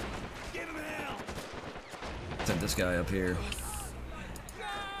 Send this guy up here.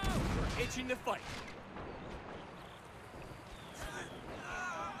 Itching to fight.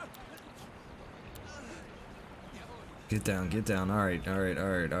 Get down, get down. Alright, alright,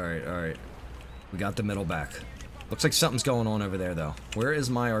 alright, alright, alright. We got the middle back. Looks like something's going on over there, though. Where is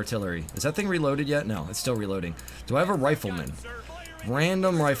my artillery? Is that thing reloaded yet? No, it's still reloading. Do I have a rifleman?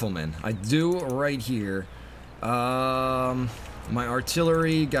 Random rifleman. I do right here. My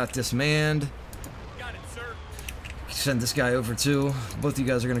artillery got dismanned. Got it, sir. Send this guy over, too. Both of you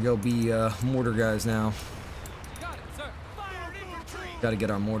guys are gonna go be, mortar guys now. Got it, sir. Fire infantry. Gotta get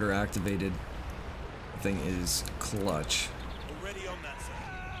our mortar activated. Thing is clutch. We're ready on that side.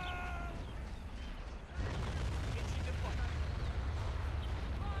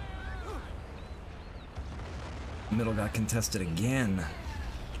 Middle got contested again.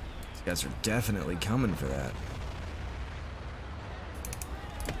 These guys are definitely coming for that.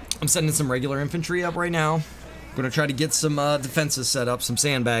 I'm sending some regular infantry up right now. Gonna try to get some defenses set up, some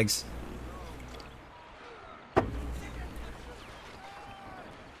sandbags.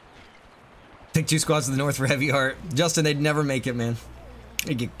 Take 2 squads to the north for heavy heart. Justin, they'd never make it, man.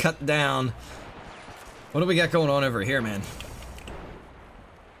 They get cut down. What do we got going on over here, man?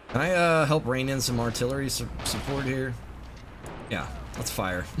 Can I help rein in some artillery support here? Yeah, let's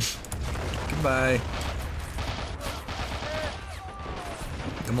fire. Goodbye.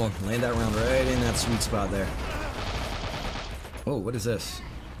 Come on, land that round right in that sweet spot there. Oh, what is this?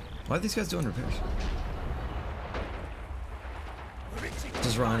 Why are these guys doing repairs?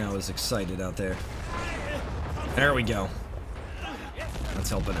 This Rhino is excited out there. There we go. That's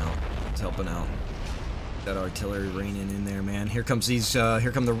helping out. That's helping out. That artillery raining in there, man. Here comes these.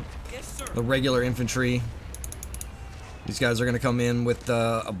 Here come the regular infantry. These guys are gonna come in with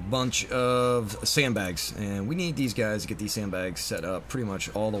a bunch of sandbags, and we need these guys to get these sandbags set up pretty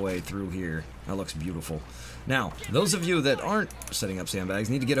much all the way through here. That looks beautiful. Now, those of you that aren't setting up sandbags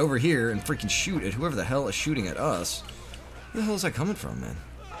need to get over here and freaking shoot at whoever the hell is shooting at us. Where the hell is that coming from, man?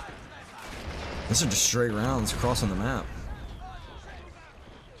 These are just straight rounds across on the map.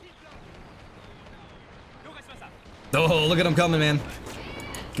 Oh, look at them coming, man.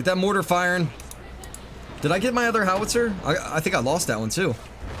 Get that mortar firing. Did I get my other howitzer? I think I lost that one, too.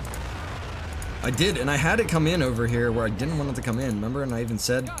 I did, and I had it come in over here where I didn't want it to come in, remember? And I even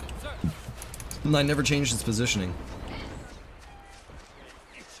said... And I never changed its positioning.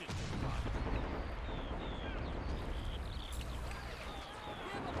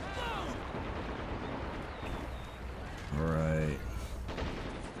 Alright.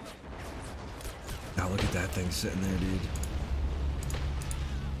 Now look at that thing sitting there, dude.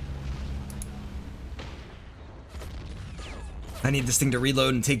 I need this thing to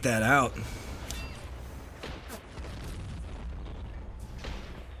reload and take that out.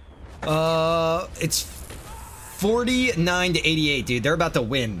 It's 49 to 88, dude. They're about to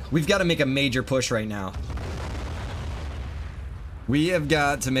win. We've got to make a major push right now. We have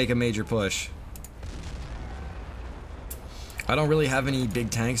got to make a major push. I don't really have any big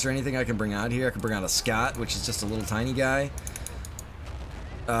tanks or anything I can bring out here. I can bring out a Scott, which is just a little tiny guy.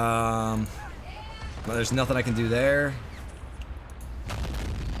 But there's nothing I can do there.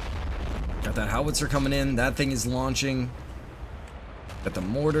 Got that howitzer coming in. That thing is launching. Got the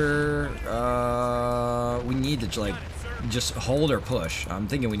mortar. We need to, like, just hold or push. I'm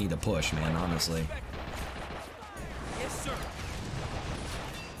thinking we need to push, man, honestly. Yes, sir.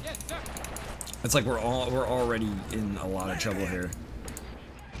 Yes, sir. It's like we're already in a lot of trouble here.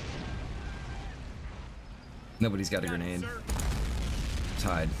 Nobody's got a grenade.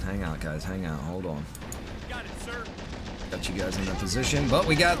 Tied. Hang out, guys. Hang out. Hold on. Got it, sir. Got you guys in that position, but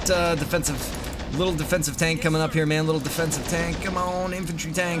we got little defensive tank coming up here, man. Little defensive tank. Come on,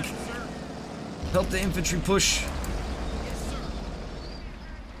 infantry tank. Help the infantry push.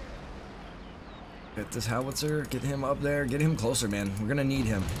 Get this howitzer. Get him up there. Get him closer, man. We're gonna need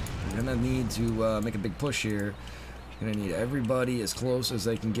him. We're gonna need to make a big push here. Gonna need everybody as close as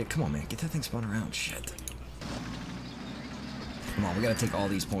they can get. Come on, man. Get that thing spun around. Shit. Come on, we gotta take all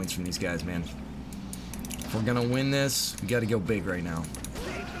these points from these guys, man. If we're gonna win this, we gotta go big right now.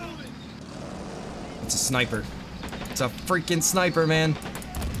 It's a sniper. It's a freaking sniper, man.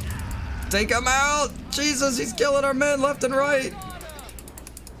 Take him out! Jesus, he's killing our men left and right.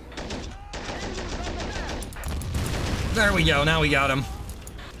 There we go, now we got him.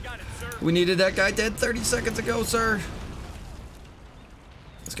 We needed that guy dead 30 seconds ago, sir.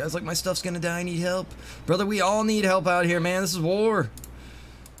 This guy's like, my stuff's gonna die, I need help. Brother, we all need help out here, man. This is war.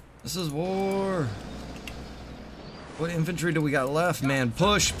 This is war. What infantry do we got left, man?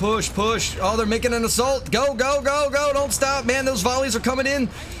 Push, push, push. Oh, they're making an assault. Go, go, go, go. Don't stop, man. Those volleys are coming in.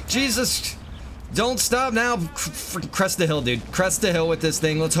 Jesus. Don't stop now. Crest the hill, dude. Crest the hill with this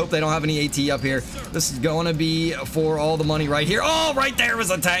thing. Let's hope they don't have any AT up here. This is going to be for all the money right here. Oh, right there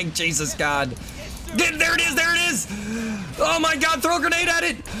was a tank. Jesus, God. There it is. There it is. Oh, my God. Throw a grenade at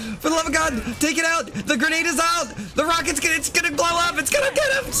it. For the love of God. Take it out. The grenade is out. The rocket's going to blow up. It's going to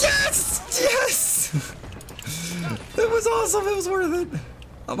get him. Yes. Yes. It was awesome. It was worth it.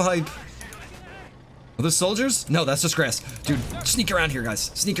 I'm hype. Are those soldiers? No, that's just grass. Dude, sneak around here,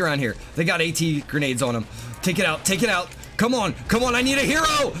 guys. Sneak around here. They got AT grenades on them. Take it out. Take it out. Come on. Come on. I need a hero.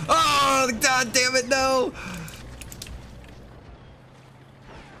 Oh, God damn it. No.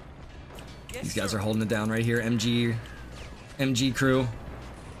 These guys are holding it down right here. MG crew.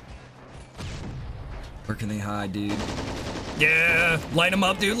 Where can they hide, dude? Yeah, light them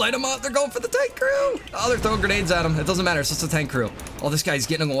up, dude. Light them up. They're going for the tank crew. Oh, they're throwing grenades at them. It doesn't matter. It's just a tank crew. Oh, this guy's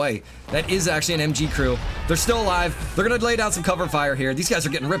getting away. That is actually an MG crew. They're still alive. They're going to lay down some cover fire here. These guys are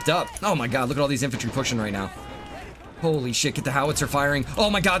getting ripped up. Oh, my God. Look at all these infantry pushing right now. Holy shit. Get the howitzer firing. Oh,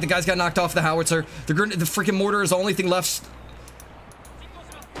 my God. The guys got knocked off the howitzer. The freaking mortar is the only thing left.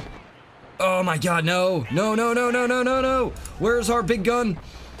 Oh, my God. No. No, no, no, no, no, no, no. Where's our big gun?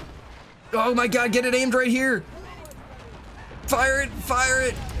 Oh, my God. Get it aimed right here. Fire it! Fire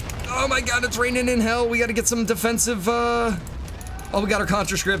it! Oh my God, it's raining in hell. We gotta get some defensive, Oh, we got our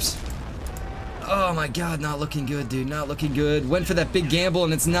conscripts. Oh my God, not looking good, dude. Not looking good. Went for that big gamble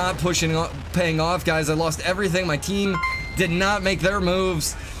and it's not paying off, guys. I lost everything. My team did not make their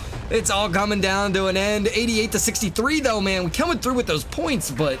moves. It's all coming down to an end. 88 to 63, though, man. We're coming through with those points,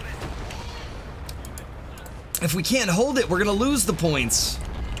 but if we can't hold it, we're gonna lose the points.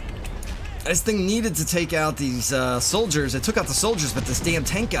 This thing needed to take out these soldiers. It took out the soldiers, but this damn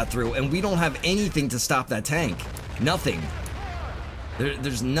tank got through, and we don't have anything to stop that tank. Nothing.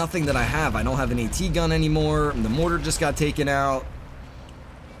 There's nothing that I have. I don't have an AT gun anymore. The mortar just got taken out.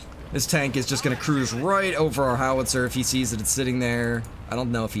 This tank is just going to cruise right over our howitzer if he sees that it's sitting there. I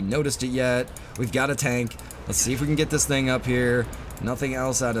don't know if he noticed it yet. We've got a tank. Let's see if we can get this thing up here. Nothing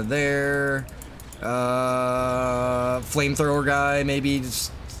else out of there. Flamethrower guy, maybe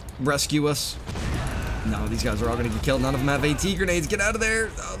just rescue us. No, these guys are all gonna get killed. None of them have AT grenades. Get out of there.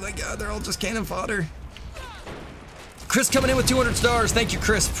 Oh my God, they're all just cannon fodder. Chris coming in with 200 stars. Thank you,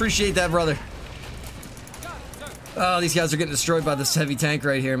 Chris. Appreciate that, brother. Oh, these guys are getting destroyed by this heavy tank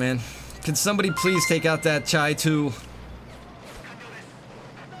right here, man. Can somebody please take out that Chai 2?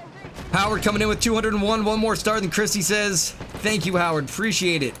 Howard coming in with 201. One more star than Chris, he says. Thank you, Howard.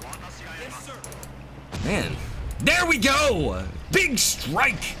 Appreciate it. Man. There we go! Big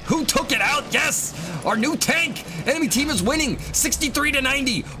strike! Who took it out? Yes! Our new tank! Enemy team is winning! 63 to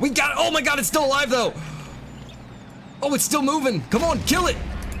 90! We got it! Oh my God, it's still alive though! Oh, it's still moving! Come on, kill it!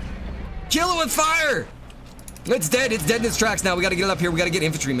 Kill it with fire! It's dead. It's dead in its tracks now. We gotta get it up here. We gotta get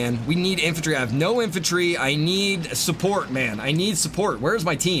infantry, man. We need infantry. I have no infantry. I need support, man. I need support. Where's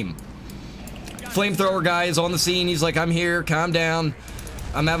my team? Flamethrower guy is on the scene. He's like, I'm here. Calm down.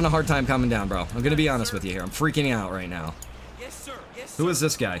 I'm having a hard time calming down, bro. I'm gonna be honest with you here. I'm freaking out right now. Yes, sir. Yes, sir. Who is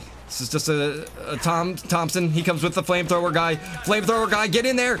this guy? This is just a Thompson. He comes with the flamethrower guy. Flamethrower guy, get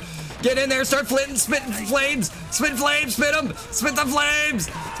in there. Get in there. Start spitting flames. Spit flames. Spit them. Spit the flames.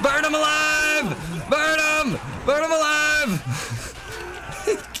 Burn them alive. Burn them. Burn them alive.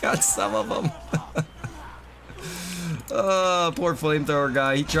 Got some of them. Oh, poor flamethrower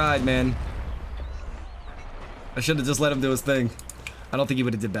guy. He tried, man. I should have just let him do his thing. I don't think he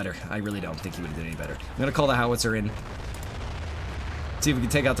would have did better. I really don't think he would have did any better. I'm gonna call the howitzer in. See if we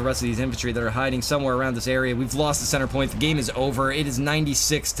can take out the rest of these infantry that are hiding somewhere around this area. We've lost the center point. The game is over. It is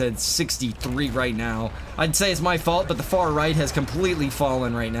 96 to 63 right now. I'd say it's my fault, but the far right has completely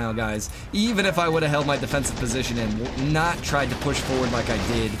fallen right now, guys. Even if I would have held my defensive position and not tried to push forward like I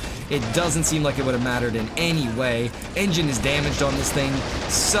did, it doesn't seem like it would have mattered in any way. Engine is damaged on this thing.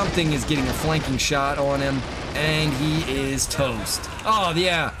 Something is getting a flanking shot on him, and he is toast. Oh,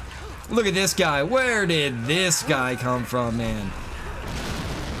 yeah. Look at this guy. Where did this guy come from, man?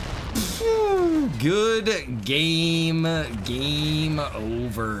 Good game. Game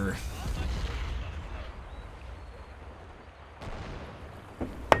over.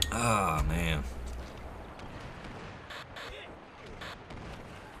 Ah, man.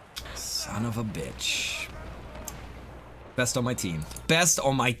 Son of a bitch. Best on my team. Best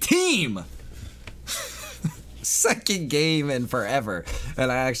on my team! Second game in forever.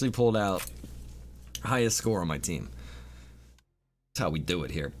 And I actually pulled out highest score on my team. That's how we do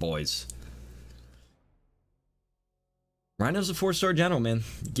it here, boys. Rhino's a 4-star general, man.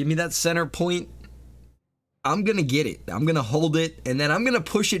 Give me that center point. I'm gonna get it. I'm gonna hold it, and then I'm gonna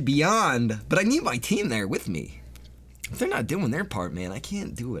push it beyond. But I need my team there with me. If they're not doing their part, man, I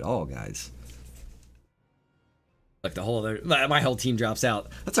can't do it all, guys. Like the whole other, my whole team drops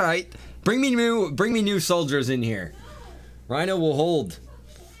out. That's all right. Bring me new soldiers in here. Rhino will hold.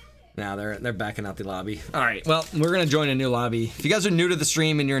 Now they're backing out the lobby. All right, well, we're gonna join a new lobby. If you guys are new to the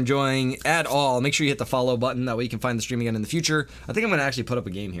stream and you're enjoying at all, make sure you hit the follow button. That way you can find the stream again in the future. I think I'm gonna actually put up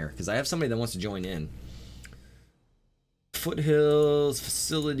a game here because I have somebody that wants to join in. Foothills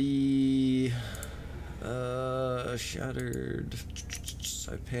facility. Shattered.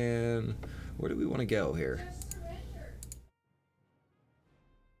 Saipan. Where do we want to go here?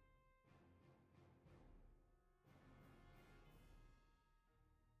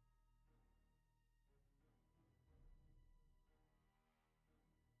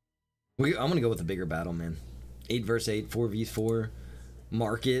 I'm gonna go with a bigger battle, man. 8 versus 8, 4v4,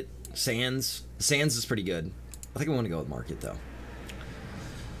 Market, Sands. Sands is pretty good. I think I want to go with Market though.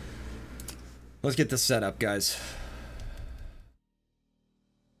 Let's get this set up, guys.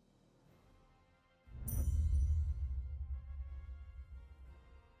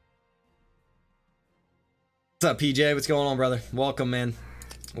 What's up, PJ? What's going on, brother? Welcome, man.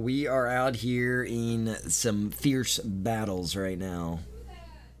 We are out here in some fierce battles right now.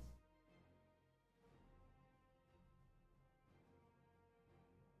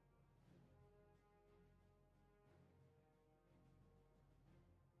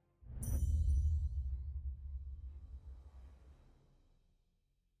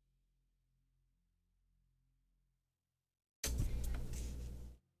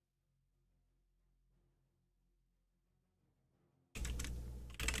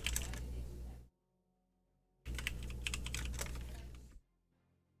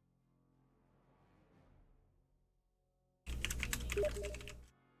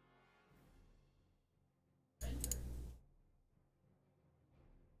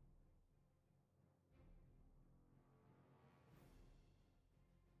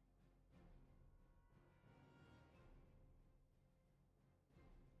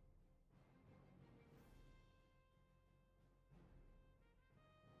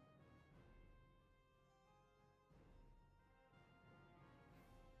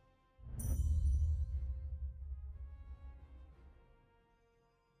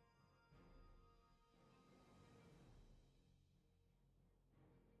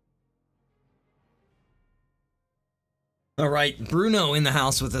 All right, Bruno in the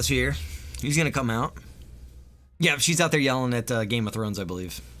house with us here. He's gonna come out. Yeah, she's out there yelling at Game of Thrones, I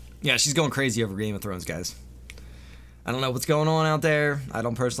believe. Yeah, she's going crazy over Game of Thrones, guys. I don't know what's going on out there. I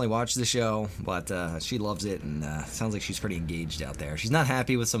don't personally watch the show, but she loves it, and sounds like she's pretty engaged out there. She's not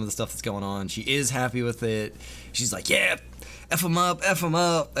happy with some of the stuff that's going on. She is happy with it. She's like, yeah, F them up, F them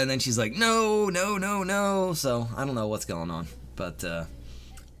up. And then she's like, no, no, no, no. So I don't know what's going on, but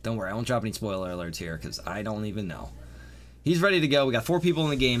don't worry. I won't drop any spoiler alerts here because I don't even know. He's ready to go. We got 4 people in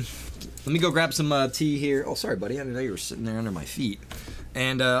the game. Let me go grab some tea here. Oh, sorry, buddy. I didn't know you were sitting there under my feet.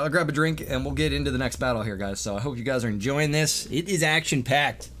 And I'll grab a drink, and we'll get into the next battle here, guys. So I hope you guys are enjoying this. It is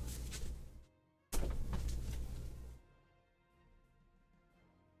action-packed.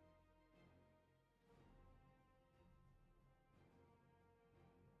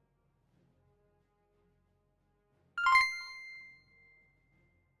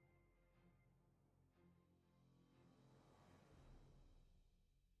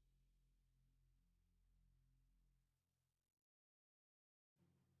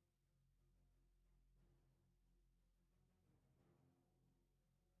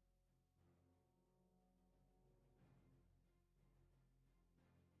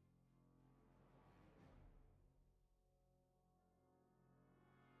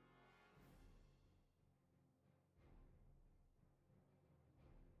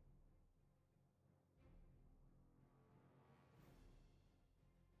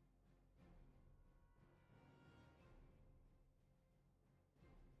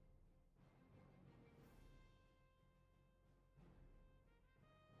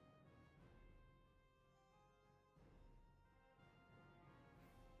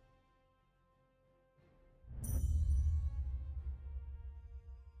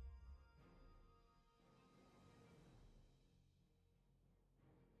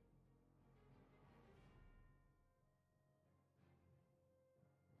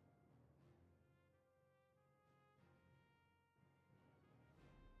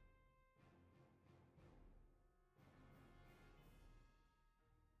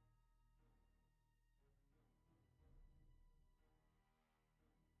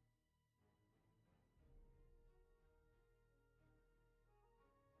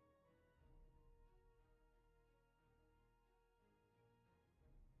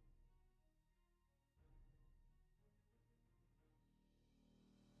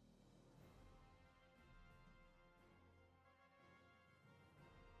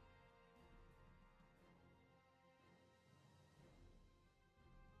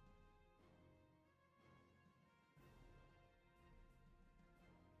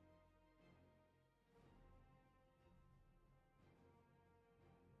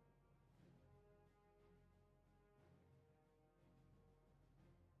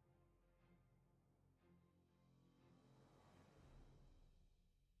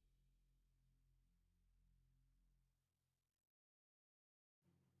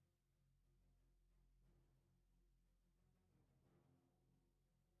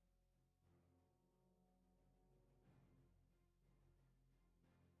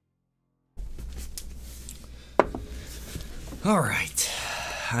 All right,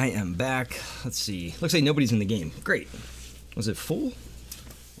 I am back. Let's see. Looks like nobody's in the game. Great. Was it full?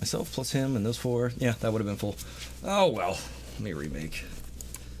 Myself plus him and those 4. Yeah, that would have been full. Oh well. Let me remake.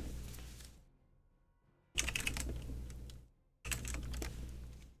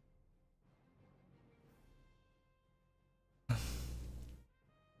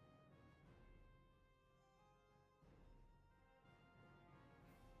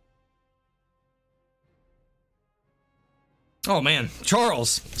 Oh man,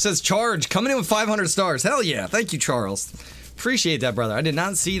 Charles says charge coming in with 500 stars. Hell yeah, thank you, Charles. Appreciate that, brother. I did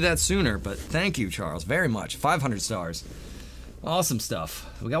not see that sooner, but thank you, Charles, very much. 500 stars. Awesome stuff.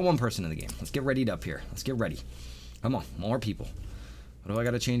 We got 1 person in the game. Let's get readied up here. Let's get ready. Come on, more people. What do I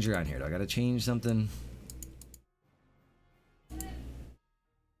got to change around here? Do I got to change something?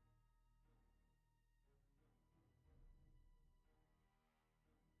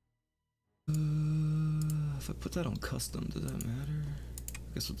 If I put that on custom, does that matter?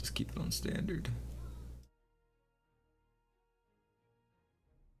 I guess we'll just keep it on standard.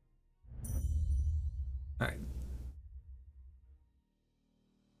 Alright.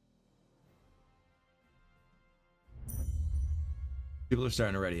 People are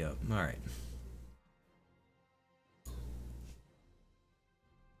starting to ready up. Alright.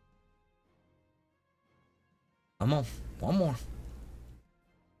 Come on. 1 more.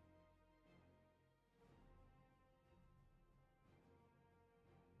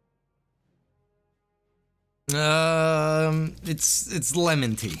 It's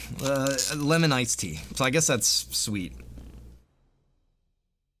lemon tea, lemon iced tea. So I guess that's sweet.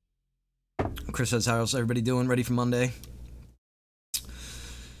 Chris says, how's everybody doing? Ready for Monday?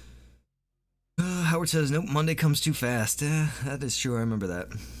 Howard says, nope, Monday comes too fast. That is true, I remember that.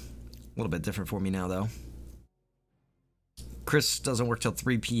 A little bit different for me now, though. Chris doesn't work till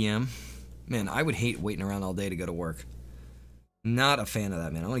 3 p.m. Man, I would hate waiting around all day to go to work. Not a fan of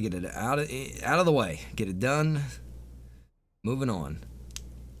that, man. I want to get it out of the way. Get it done. Moving on.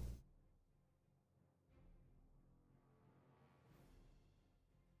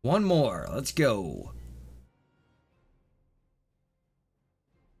 One more. Let's go.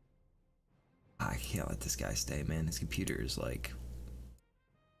 I can't let this guy stay, man. His computer is like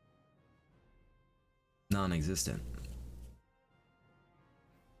non-existent.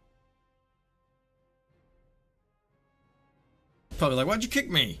 Probably like, why'd you kick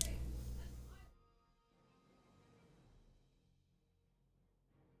me?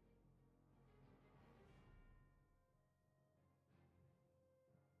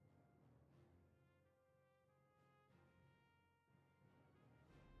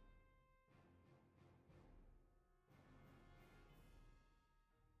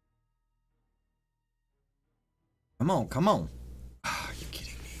 Come on, come on. Oh, are you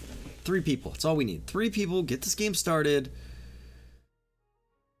kidding me? 3 people. That's all we need. 3 people. Get this game started.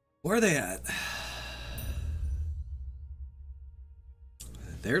 Where are they at?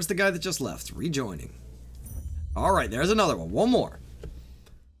 There's the guy that just left. Rejoining. All right, there's another one. 1 more.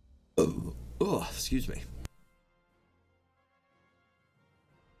 Oh, excuse me.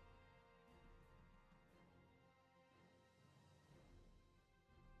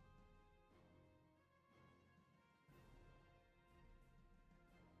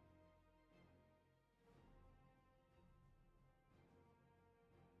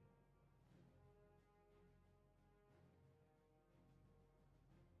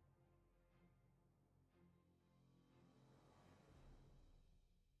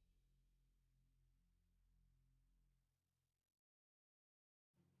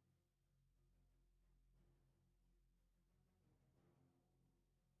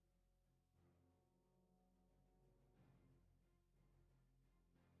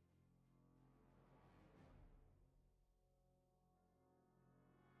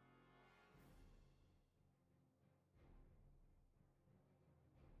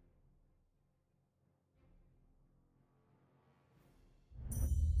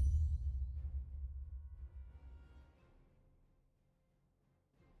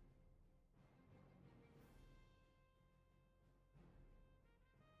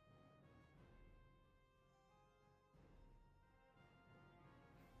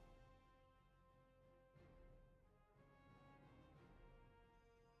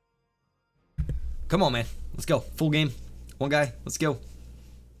 Come on, man. Let's go. Full game. 1 guy. Let's go.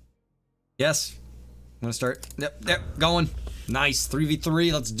 Yes. I'm gonna start. Yep, going. Nice.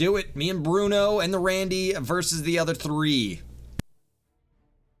 3v3. Let's do it. Me and Bruno and the Randy versus the other 3.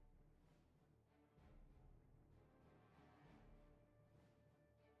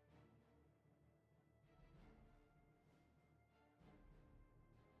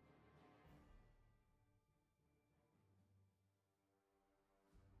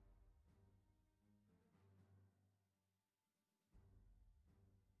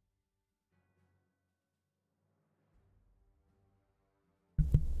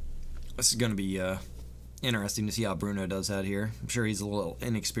 This is going to be interesting to see how Bruno does that here. I'm sure he's a little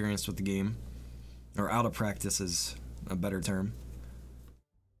inexperienced with the game. Or out of practice is a better term.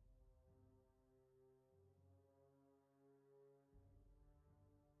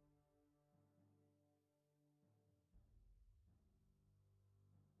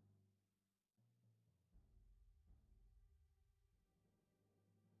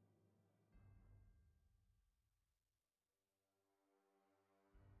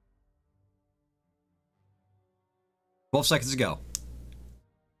 "12 seconds to go."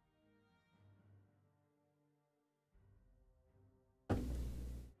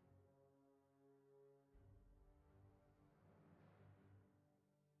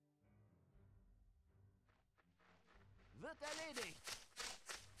 Wird erledigt.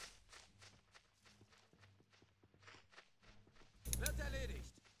 Wird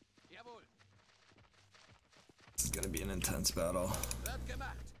erledigt. Jawohl. This is gonna be an intense battle. Wird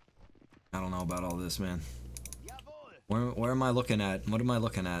gemacht. I don't know about all this, man. Jawohl. Where am I looking at? What am I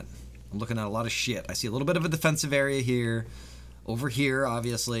looking at? I'm looking at a lot of shit. I see a little bit of a defensive area here. Over here,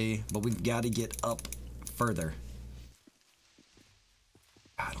 obviously. But we've got to get up further.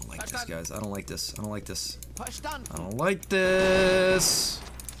 I don't like this, guys. I don't like this. I don't like this. Verstanden. I don't like this.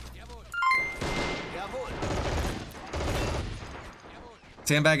 Jawohl. Jawohl. Jawohl.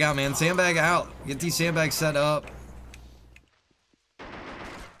 Sandbag out, man. Sandbag out. Get these sandbags set up.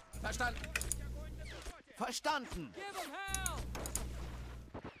 Verstanden. Verstanden.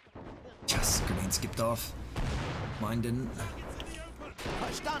 Yes, grenade skipped off. Mine didn't.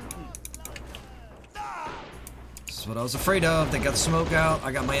 Verstanden. This is what I was afraid of. They got smoke out.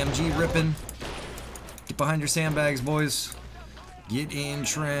 I got my MG ripping. Get behind your sandbags, boys. Get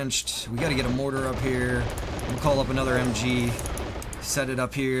entrenched. We got to get a mortar up here. I'm gonna call up another MG. Set it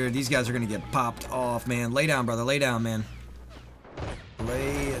up here. These guys are gonna get popped off, man. Lay down, brother. Lay down, man.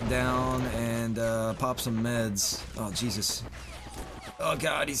 Lay down and pop some meds. Oh, Jesus. Oh,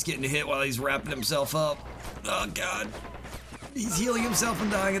 God. He's getting hit while he's wrapping himself up. Oh, God. He's healing himself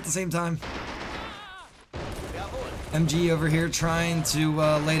and dying at the same time. MG over here trying to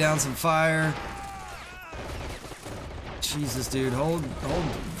lay down some fire. Jesus, dude. Hold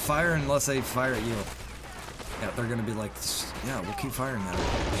fire unless they fire at you. Yeah, they're gonna be like, yeah, we'll keep firing at them.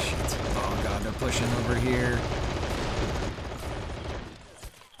 Shit. Oh, God. They're pushing over here.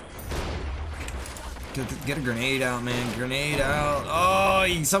 Get a grenade out, man. Grenade out.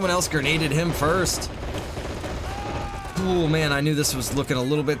 Oh, someone else grenaded him first. Oh, man, I knew this was looking a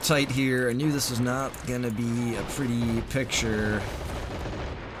little bit tight here. I knew this was not going to be a pretty picture.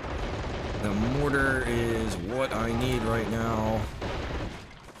 The mortar is what I need right now.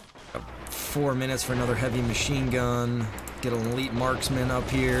 4 minutes for another heavy machine gun. Get an elite marksman up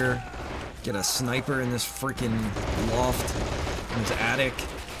here. Get a sniper in this freaking loft. In this attic.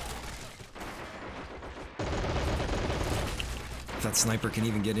 If that sniper can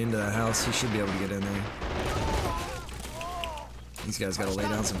even get into that house, he should be able to get in there. These guys gotta lay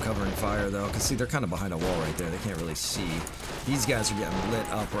down some covering fire, though, because, see, they're kind of behind a wall right there. They can't really see. These guys are getting lit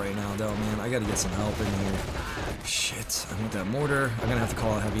up right now, though, man. I gotta get some help in here. Shit, I need that mortar. I'm gonna have to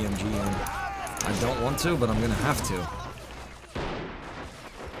call a heavy MG in. I don't want to, but I'm gonna have to.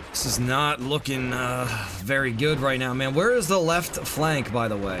 This is not looking very good right now, man. Where is the left flank, by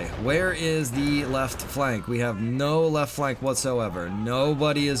the way? Where is the left flank? We have no left flank whatsoever.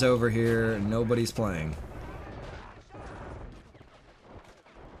 Nobody is over here. Nobody's playing.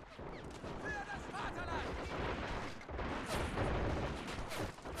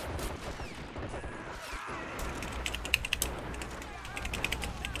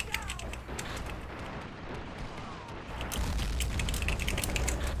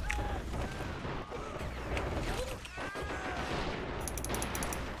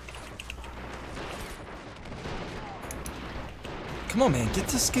 Come on, man, get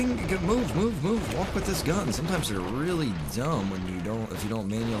this thing, move, walk with this gun. Sometimes they're really dumb when if you don't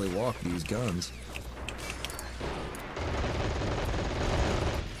manually walk these guns.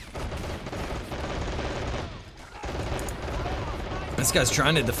 This guy's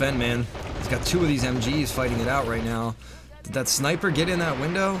trying to defend, man. He's got 2 of these MGs fighting it out right now. Did that sniper get in that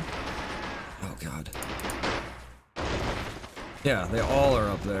window? Oh, God. Yeah, they all are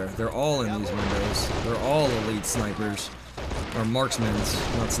up there. They're all in these windows. They're all elite snipers. Or marksmen,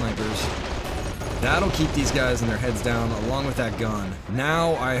 not snipers. That'll keep these guys and their heads down along with that gun.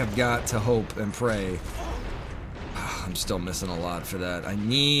 Now I have got to hope and pray. I'm still missing a lot for that. I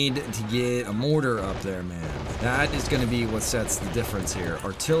need to get a mortar up there, man. That is going to be what sets the difference here.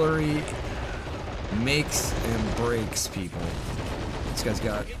 Artillery makes and breaks people. This guy's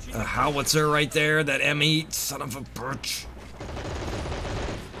got a howitzer right there, that M8, son of a bitch.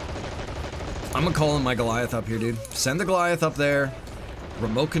 I'm gonna call in my Goliath up here, dude. Send the Goliath up there.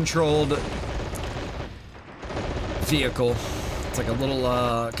 Remote-controlled vehicle. It's like a little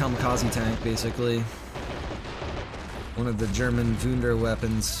kamikaze tank, basically. One of the German Wunder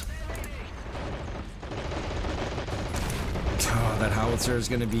weapons. Oh, that howitzer is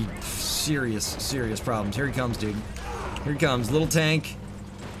gonna be serious problems. Here he comes, dude. Here he comes. Little tank.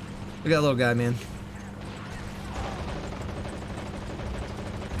 Look at that little guy, man.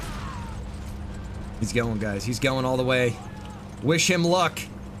 He's going, guys. He's going all the way. Wish him luck.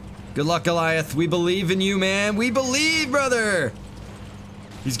 Good luck, Goliath. We believe in you, man. We believe, brother.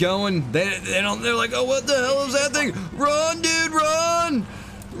 He's going. They're like, oh, what the hell is that thing? Run, dude, run.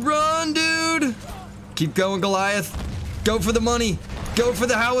 Run, dude. Keep going, Goliath. Go for the money. Go for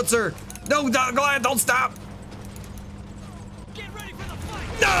the howitzer. No, Goliath, don't stop. Get ready for the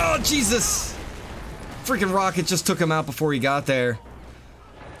fight. No, Jesus. Freaking rocket just took him out before he got there.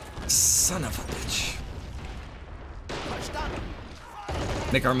 Son of a bitch.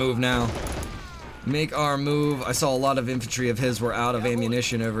 Make our move now. Make our move. I saw a lot of infantry of his were out of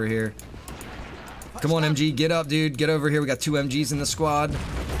ammunition over here. Come on, MG. Get up, dude. Get over here. We got 2 MGs in the squad.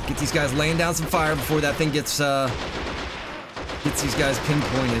 Get these guys laying down some fire before that thing gets these guys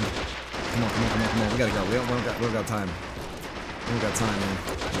pinpointed. Come on. We gotta go. We don't got time. We don't got time, man.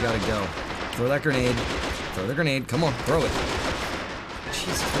 We gotta go. Throw that grenade. Throw the grenade. Come on, throw it.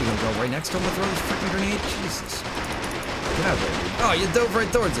 Jesus, what are you gonna go right next to him and throw this freaking grenade? Jesus. Get out of there, dude. Oh, you dove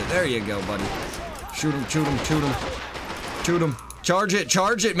right towards it. There you go, buddy. Shoot him, shoot him, shoot him. Shoot him.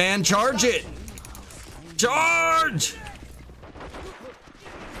 Charge it, man. Charge it. Charge!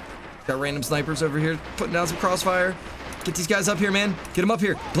 Got random snipers over here putting down some crossfire. Get these guys up here, man. Get them up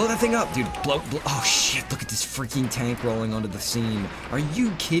here. Blow that thing up, dude. Blow. Oh, shit. Look at this freaking tank rolling onto the scene. Are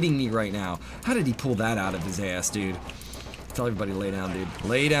you kidding me right now? How did he pull that out of his ass, dude? Tell everybody lay down, dude.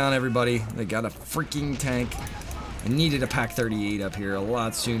 Lay down, everybody. They got a freaking tank. I needed a Pack 38 up here a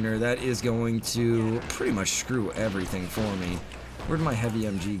lot sooner. That is going to pretty much screw everything for me. Where'd my heavy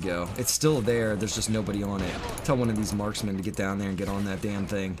MG go? It's still there. There's just nobody on it. Tell one of these marksmen to get down there and get on that damn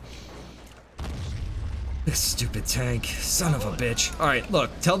thing. This stupid tank. Son of a bitch. Alright,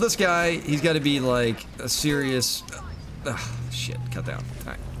 look. Tell this guy he's got to be like a serious... shit. Cut down.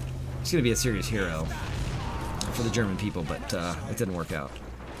 Alright. He's going to be a serious hero for the German people, but it didn't work out.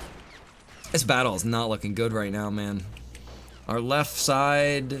 This battle is not looking good right now, man. Our left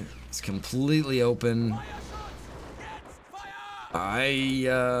side is completely open. I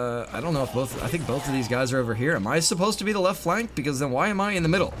don't know if I think both of these guys are over here. Am I supposed to be the left flank? Because then why am I in the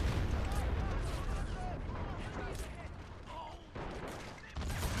middle?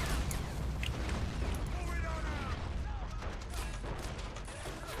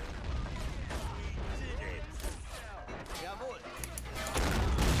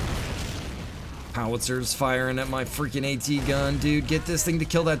 Howitzers firing at my freaking AT gun. Dude, get this thing to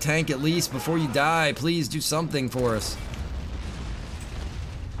kill that tank at least before you die. Please do something for us.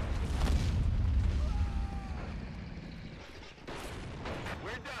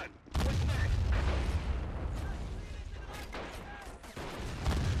 We're done. What's next?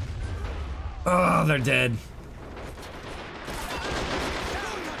 Oh, they're dead.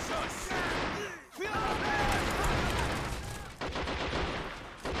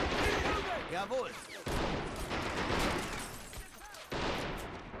 Jawohl.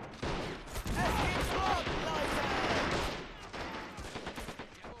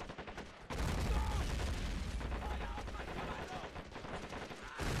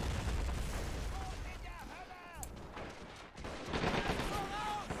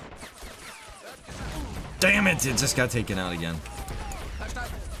 Damn it, it just got taken out again.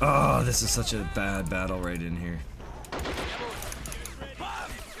 Oh, this is such a bad battle right in here.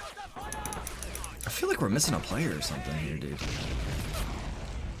 I feel like we're missing a player or something here, dude.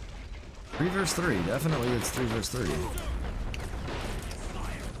 3 versus 3. Definitely it's 3 versus 3.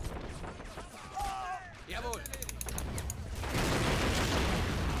 Jawohl.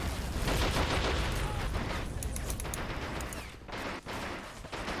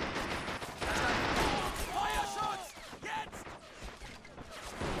 Feuerschutz! Jetzt!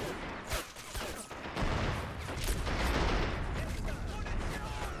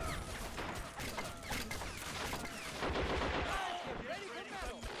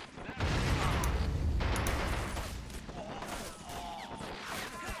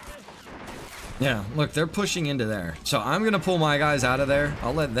 Yeah, look, they're pushing into there. So I'm gonna pull my guys out of there.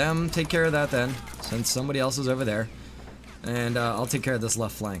 I'll let them take care of that then, since somebody else is over there. And I'll take care of this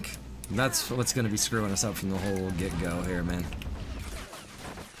left flank. That's what's gonna be screwing us up from the whole get-go here, man.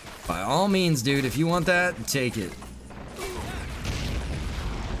 By all means, dude, if you want that, take it.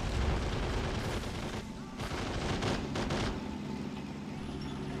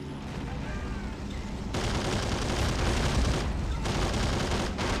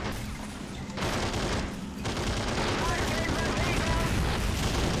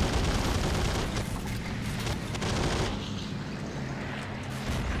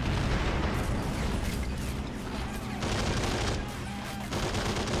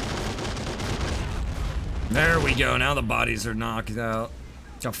 There we go. Now the bodies are knocked out.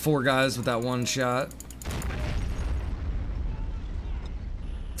 Got 4 guys with that one shot.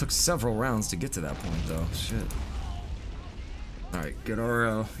 Took several rounds to get to that point, though. Shit. Alright, get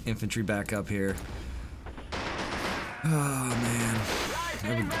our infantry back up here. Oh, man.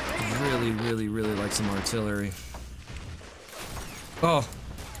 I would really like some artillery. Oh,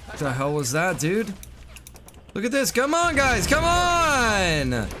 what the hell was that, dude? Look at this. Come on, guys. Come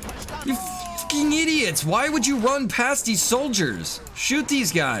on! You fucking idiots. Why would you run past these soldiers? Shoot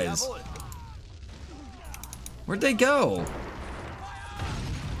these guys. Where'd they go?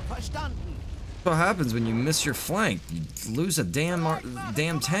 What happens when you miss your flank? You lose a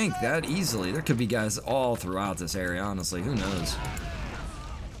damn tank that easily. There could be guys all throughout this area, honestly. Who knows?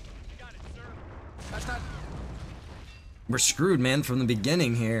 We're screwed, man, from the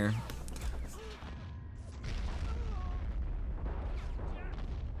beginning here.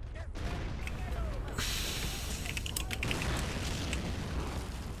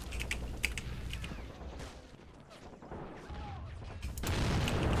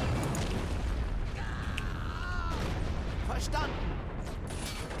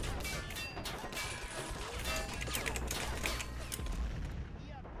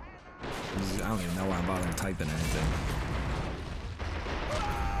 I don't even know why I'm bothering typing anything.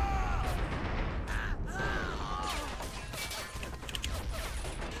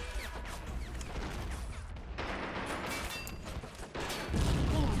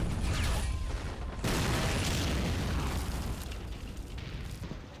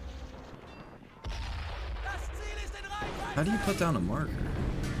 How do you put down a marker?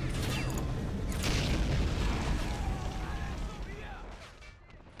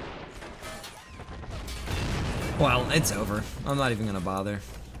 Well, it's over. I'm not even gonna bother.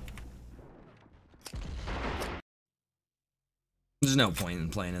 There's no point in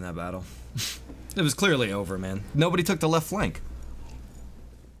playing in that battle. It was clearly over, man. Nobody took the left flank.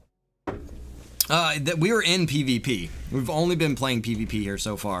 We were in PvP. We've only been playing PvP here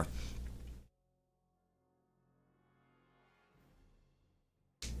so far.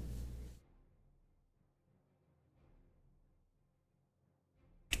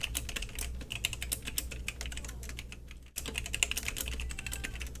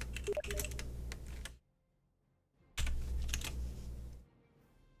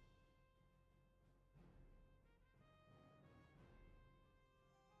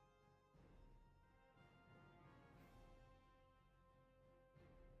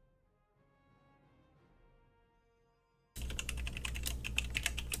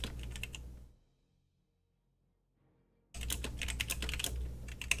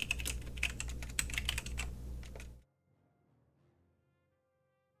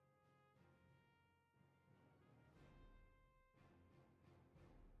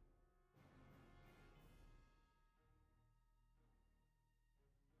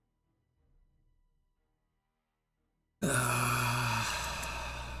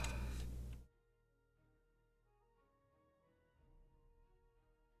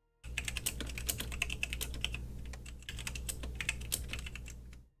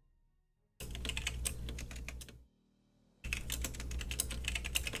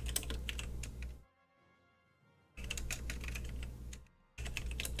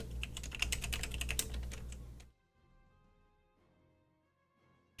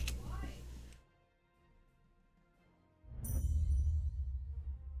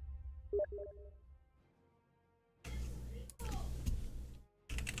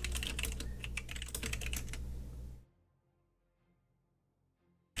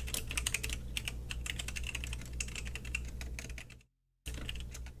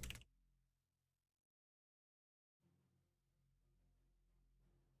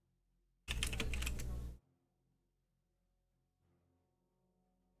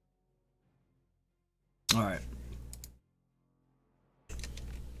 All right.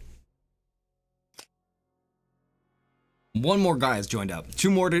 One more guy has joined up. 2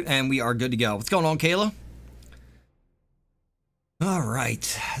 more and we are good to go. What's going on, Kayla? All right.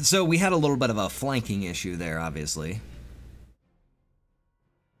 So we had a little bit of a flanking issue there, obviously.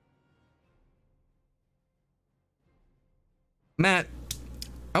 Matt,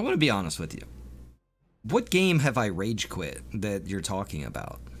 I want to be honest with you. What game have I rage quit that you're talking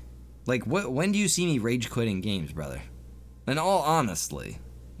about? Like, when do you see me rage quitting games, brother? In all honesty,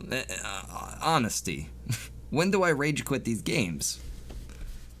 when do I rage quit these games?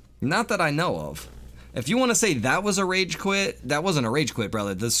 Not that I know of. If you want to say that was a rage quit, that wasn't a rage quit,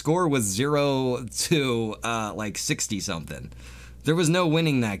 brother. The score was 0 to like 60 something. There was no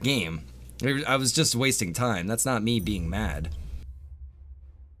winning that game. I was just wasting time. That's not me being mad.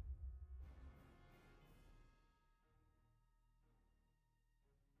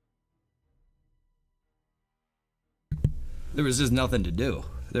 There was just nothing to do.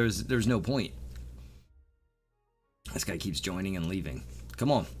 There's no point. This guy keeps joining and leaving. Come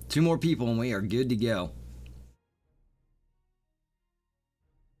on, 2 more people and we are good to go.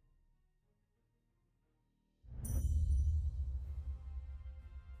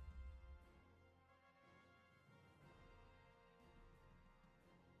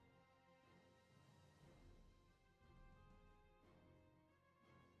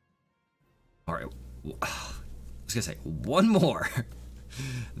 All right, I was gonna say 1 more.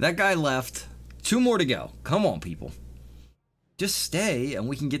 That guy left. 2 more to go. Come on, people. Just stay and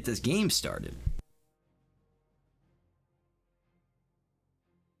we can get this game started.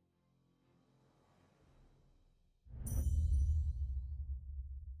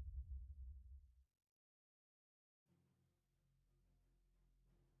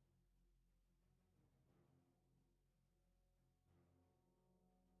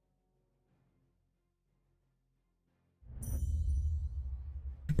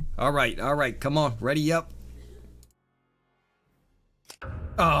 All right, come on, ready up.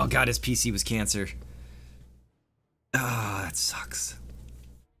 Oh god, his PC was cancer. Ah, that sucks.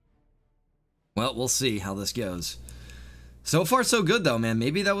 Well, we'll see how this goes. So far, so good though, man.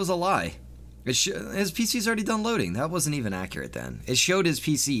 Maybe that was a lie. His PC's already done loading. That wasn't even accurate then. It showed his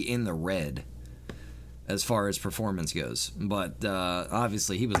PC in the red as far as performance goes. But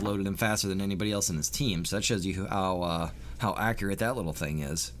obviously, he was loaded in faster than anybody else in his team. So that shows you how accurate that little thing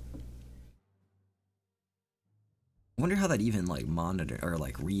is. I wonder how that even like monitor or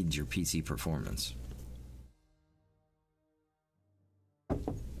like reads your PC performance.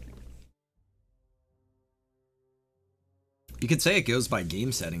 You could say it goes by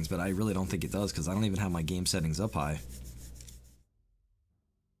game settings, but I really don't think it does because I don't even have my game settings up high.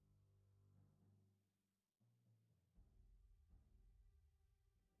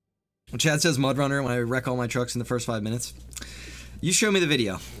 Chad says Mudrunner when I wreck all my trucks in the first 5 minutes. You show me the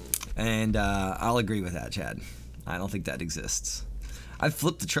video, and I'll agree with that, Chad. I don't think that exists. I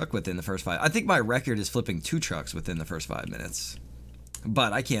flipped the truck within the first 5. I think my record is flipping 2 trucks within the first 5 minutes.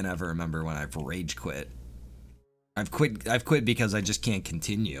 But I can't ever remember when I've rage quit. I've quit because I just can't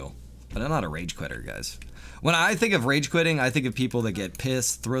continue. But I'm not a rage quitter, guys. When I think of rage quitting, I think of people that get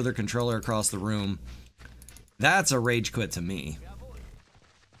pissed, throw their controller across the room. That's a rage quit to me.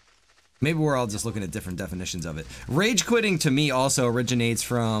 Maybe we're all just looking at different definitions of it. Rage quitting to me also originates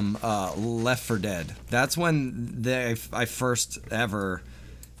from Left 4 Dead. That's when I first ever,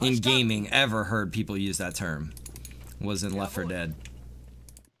 in gaming, ever heard people use that term. Was in Left 4 Dead.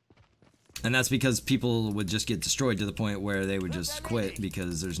 And that's because people would just get destroyed to the point where they would just quit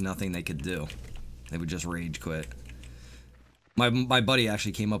because there's nothing they could do. They would just rage quit. My buddy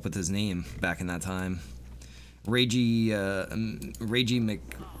actually came up with his name back in that time. Ragey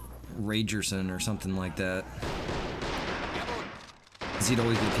McRagerson or something like that. Because he'd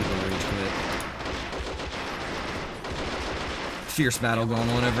always get people to rage quit. Fierce battle going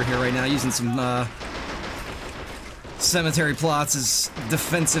on over here right now, using some cemetery plots as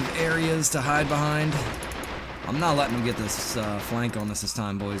defensive areas to hide behind. I'm not letting them get this flank on us this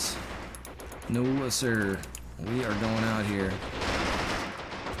time, boys. No, sir. We are going out here.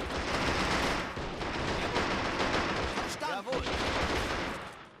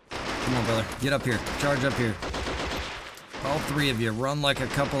 Come on, brother. Get up here. Charge up here. All 3 of you. Run like a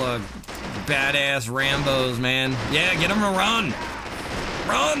couple of badass Rambos, man. Yeah, get them to run.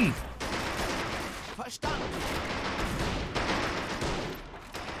 Run!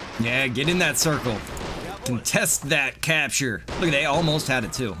 Yeah, get in that circle. Contest that capture. Look, they almost had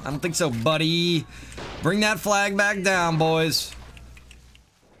it too. I don't think so, buddy. Bring that flag back down, boys.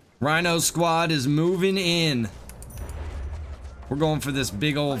 Rhino squad is moving in. We're going for this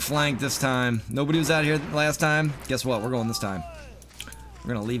big old flank this time. Nobody was out here last time. Guess what? We're going this time.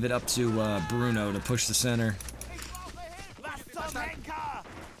 We're gonna leave it up to Bruno to push the center.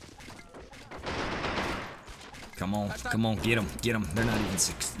 Come on, get them, get them. They're not even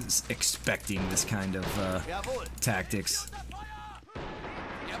expecting this kind of tactics.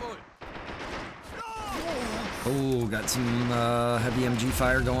 Oh, got some heavy MG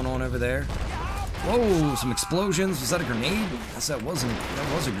fire going on over there. Whoa, some explosions. Was that a grenade? Yes, that was a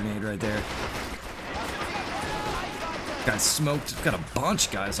grenade right there. Got smoked. Got a bunch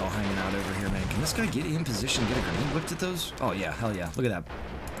of guys all hanging out over here, man. Can this guy get in position, get a grenade whipped at those? Oh yeah, hell yeah. Look at that.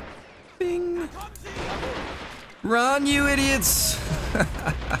 Bing. Run, you idiots!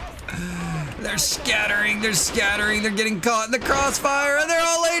 They're scattering, they're getting caught in the crossfire, and they're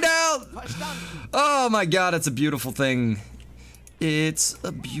all laid out! Oh my god, it's a beautiful thing. It's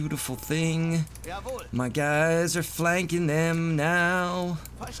a beautiful thing. My guys are flanking them now.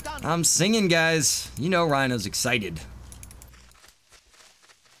 I'm singing, guys. You know Rhino's excited.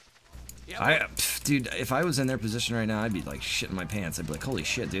 Dude, if I was in their position right now, I'd be like shitting my pants. I'd be like, holy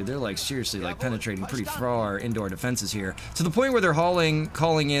shit, dude. They're like seriously like penetrating pretty far into our defenses here. To the point where they're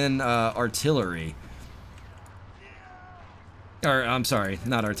calling in artillery. Or, I'm sorry,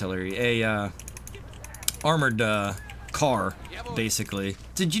 not artillery. A armored car, basically.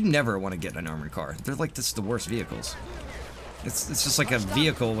 Dude, you never want to get an armored car. They're like just the worst vehicles. It's just like a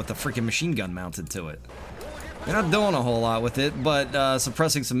vehicle with a freaking machine gun mounted to it. You're not doing a whole lot with it, but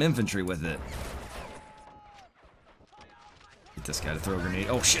suppressing some infantry with it. Get this guy to throw a grenade.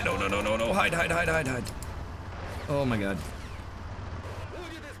 Oh shit, no, no, no, no, no. Hide, hide, hide, hide, hide. Oh my god.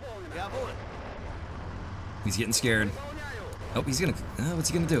 He's getting scared. Oh, he's gonna... what's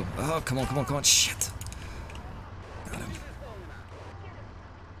he gonna do? Oh, come on, come on, come on. Shit. Got him.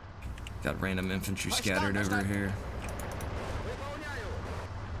 Got random infantry scattered over here.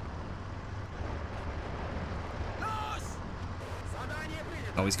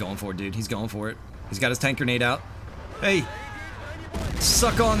 Oh, he's going for it, dude. He's going for it. He's got his tank grenade out. Hey!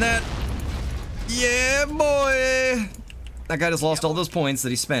 Suck on that! Yeah, boy! That guy just lost all those points that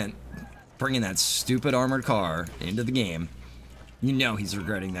he spent bringing that stupid armored car into the game. You know he's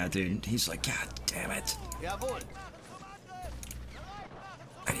regretting that, dude. He's like, God damn it.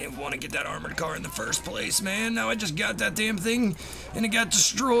 I didn't want to get that armored car in the first place, man. Now I just got that damn thing, and it got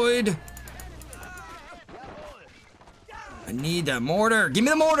destroyed. I need that mortar. Give me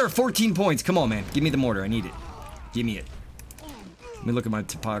the mortar. 14 points. Come on, man. Give me the mortar. I need it. Give me it. Let me look at my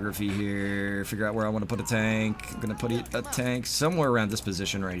topography here. Figure out where I want to put a tank. I'm going to put a tank somewhere around this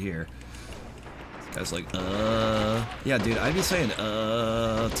position right here. This guy's like, yeah, dude, I'd be saying, too.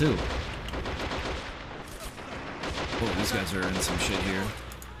 Oh, these guys are in some shit here.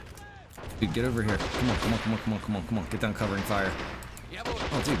 Dude, get over here. Come on, come on, come on, come on, come on, come on. Get down covering fire.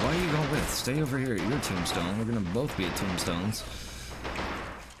 Oh, dude, why are you going with? Stay over here at your tombstone. We're gonna both be at tombstones.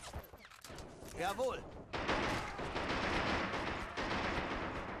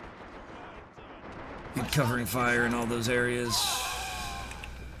 Good covering fire in all those areas.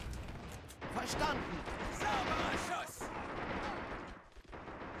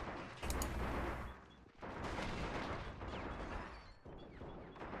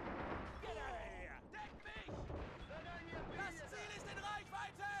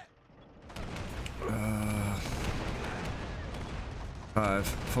 Five,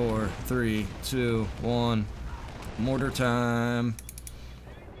 four, three, two, one. Mortar time.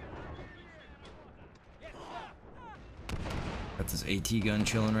 Got this AT gun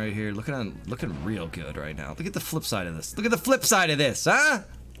chilling right here. Looking real good right now. Look at the flip side of this. Look at the flip side of this, huh?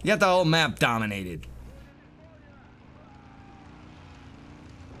 You got the whole map dominated.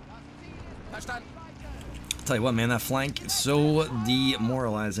 Tell you what, man, that flank is so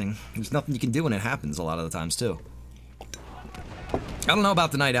demoralizing. There's nothing you can do when it happens a lot of the times, too. I don't know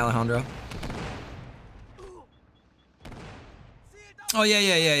about tonight, Alejandro. Oh,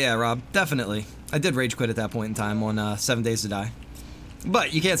 yeah, Rob. Definitely. I did rage quit at that point in time on 7 Days to Die.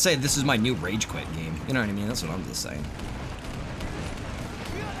 But you can't say this is my new rage quit game. You know what I mean? That's what I'm just saying.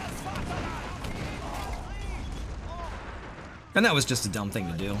 And that was just a dumb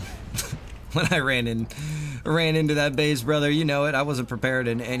thing to do. When I ran into that base, brother, you know it. I wasn't prepared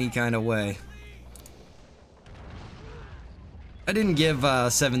in any kind of way. I didn't give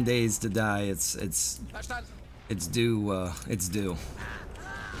 7 Days to Die. It's due. It's due.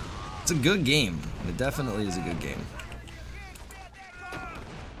 It's a good game. It definitely is a good game.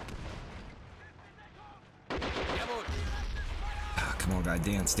 Ah, come on, guy,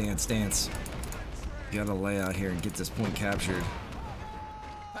 dance, dance, dance. You gotta lay out here and get this point captured.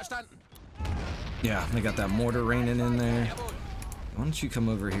 Yeah, they got that mortar raining in there. Why don't you come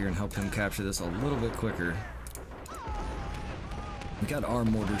over here and help him capture this a little bit quicker? We got our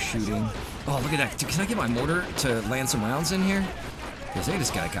mortar shooting. Oh, look at that. Dude, can I get my mortar to land some rounds in here? Because hey,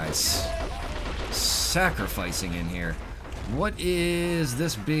 this guy's sacrificing in here. What is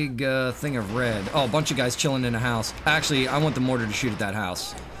this big thing of red? Oh, a bunch of guys chilling in a house. Actually, I want the mortar to shoot at that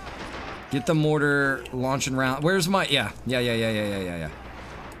house. Get the mortar launching round. Where's my... Yeah.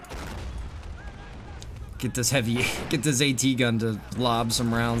 Get this AT gun to lob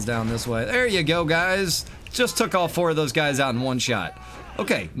some rounds down this way. There you go, guys. Just took all 4 of those guys out in one shot.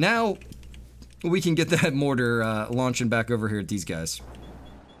 Okay, now we can get that mortar launching back over here at these guys.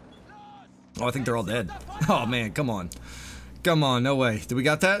 Oh, I think they're all dead. Oh, man, come on. Come on, no way. Did we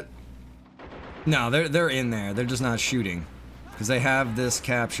got that? No, they're in there. They're just not shooting. Because they have this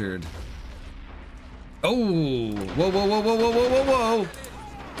captured. Oh! Whoa, whoa, whoa, whoa, whoa, whoa, whoa, whoa!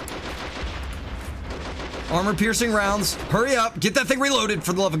 Armor-piercing rounds. Hurry up. Get that thing reloaded,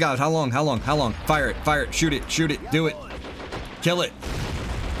 for the love of God. How long? How long? How long? Fire it. Fire it. Shoot it. Shoot it. Do it. Kill it.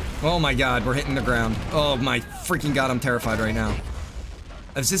 Oh my god, we're hitting the ground. Oh my freaking god, I'm terrified right now.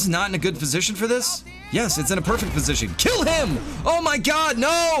 Is this not in a good position for this? Yes, it's in a perfect position. Kill him! Oh my god,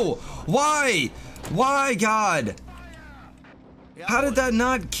 no! Why? Why, God? How did that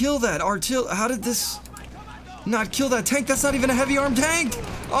not kill that how did this not kill that tank? That's not even a heavy armed tank!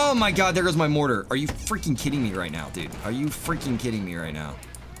 Oh my god, there goes my mortar. Are you freaking kidding me right now, dude? Are you freaking kidding me right now?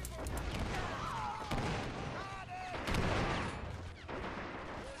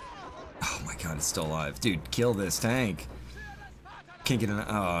 Oh my god, it's still alive. Dude, kill this tank. Can't get in.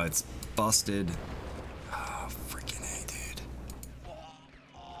 Oh, it's busted. Oh, freaking A, dude.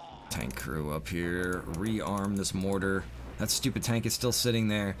 Tank crew up here. Rearm this mortar. That stupid tank is still sitting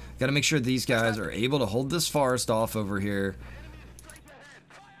there. Gotta make sure these guys are able to hold this forest off over here.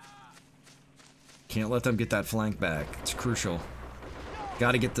 Can't let them get that flank back. It's crucial.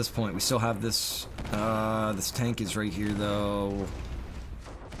 Gotta get this point. We still have this. This tank is right here, though.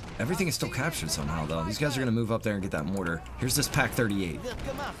 Everything is still captured somehow, though. These guys are gonna move up there and get that mortar. Here's this Pack 38.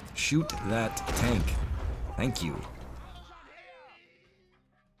 Shoot that tank. Thank you.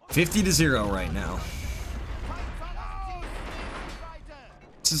 50-0 right now.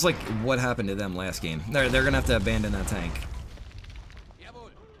 This is like what happened to them last game. They're gonna have to abandon that tank.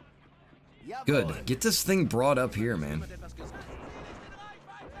 Good. Get this thing brought up here, man.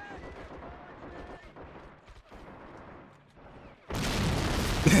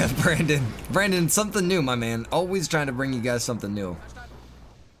 Brandon, something new, my man. Always trying to bring you guys something new.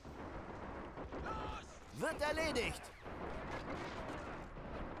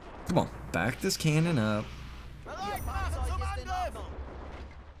 Come on, back this cannon up.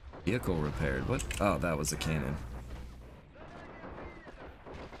 Vehicle repaired. What? Oh, that was the cannon.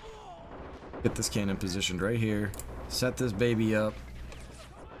 Get this cannon positioned right here. Set this baby up.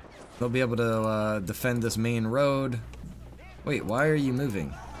 They'll be able to defend this main road. Wait, why are you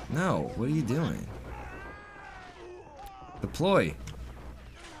moving? No, what are you doing? Deploy.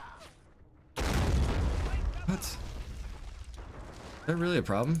 What? Is that really a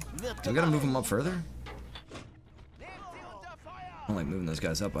problem? Do I gotta move them up further? I don't like moving those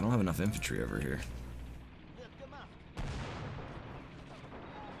guys up. I don't have enough infantry over here.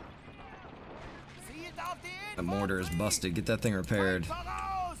 The mortar is busted. Get that thing repaired.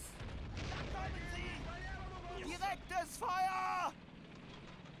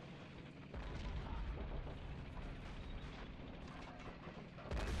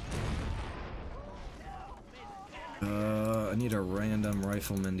 I need a random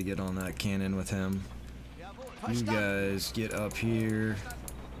rifleman to get on that cannon with him. You guys get up here.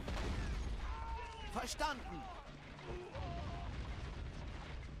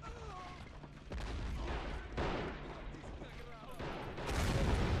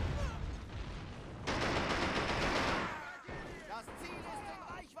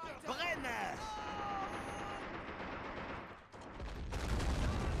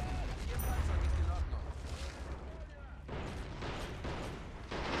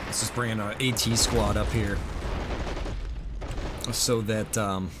 Let's just bring in our AT squad up here so that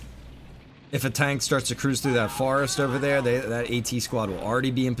if a tank starts to cruise through that forest over there, that AT squad will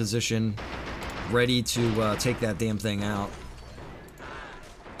already be in position, ready to take that damn thing out.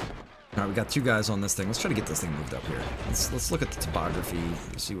 Alright, we got two guys on this thing. Let's try to get this thing moved up here. Let's look at the topography,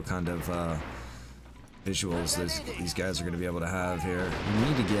 see what kind of visuals these guys are going to be able to have here. We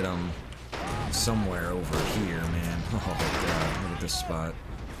need to get them somewhere over here, man. Oh god, look at this spot.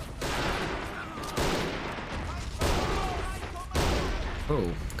 Oh,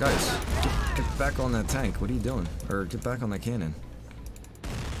 guys, get back on that tank. What are you doing? Or get back on that cannon.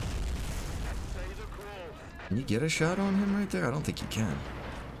 Can you get a shot on him right there? I don't think you can.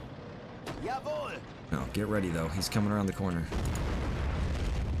 No, get ready though. He's coming around the corner.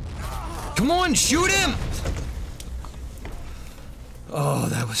 Come on, shoot him! Oh,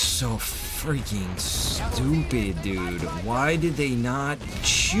 that was so freaking stupid, dude. Why did they not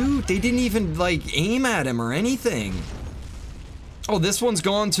shoot? They didn't even, like, aim at him or anything. Oh, this one's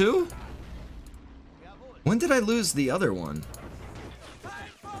gone too? When did I lose the other one?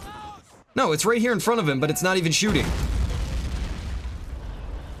 No, it's right here in front of him, but it's not even shooting.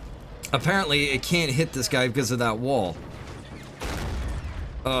 Apparently, it can't hit this guy because of that wall.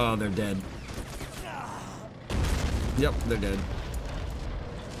 Oh, they're dead. Yep, they're dead.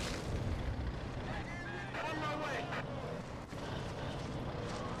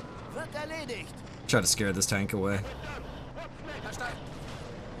 Try to scare this tank away.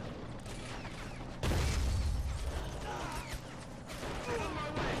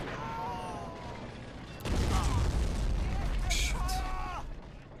 Shit.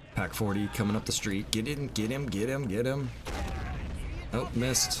 Pack 40 coming up the street. Get in, get him, get him, get him. Oh, Nope,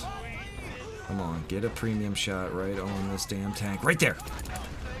 missed. Come on, get a premium shot right on this damn tank. Right there!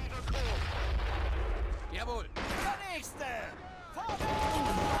 Jawohl.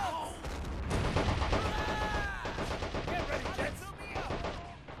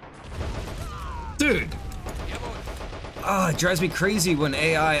 Dude! Ah, it drives me crazy when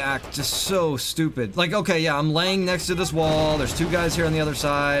AI act just so stupid. Like, okay, yeah, I'm laying next to this wall. There's two guys here on the other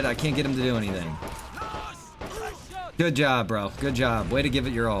side. I can't get him to do anything. Good job, bro. Good job. Way to give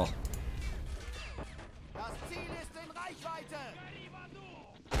it your all.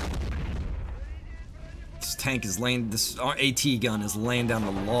 This tank is laying, this AT gun is laying down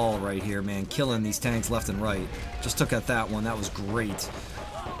the law right here, man. Killing these tanks left and right. Just took out that one. That was great.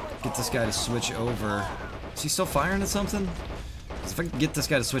 Get this guy to switch over. Is he still firing at something? If I can get this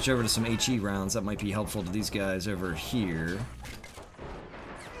guy to switch over to some HE rounds, that might be helpful to these guys over here.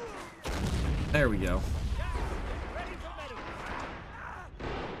 There we go.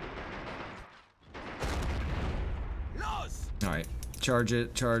 Alright. Charge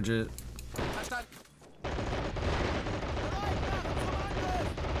it, charge it.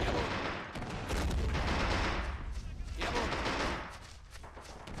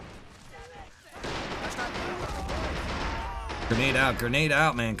 Grenade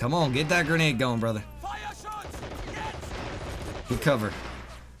out, man. Come on, get that grenade going, brother. Good cover.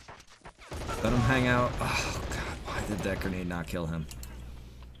 Let him hang out. Oh, God, why did that grenade not kill him?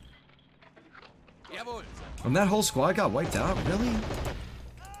 And that whole squad got wiped out? Really?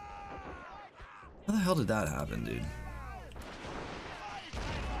 How the hell did that happen, dude?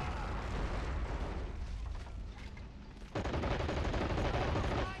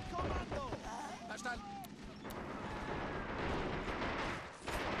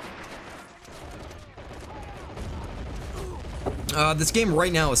 This game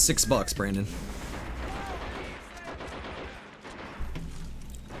right now is $6, Brandon.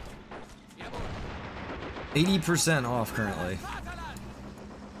 80% off currently.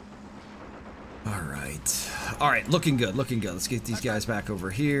 Alright, looking good, looking good. Let's get these guys back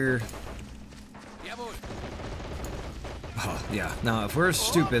over here. Oh, yeah. Now, if we're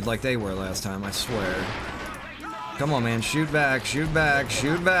stupid like they were last time, I swear. Come on, man. Shoot back, shoot back,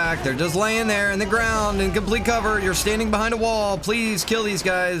 shoot back. They're just laying there in the ground in complete cover. You're standing behind a wall. Please kill these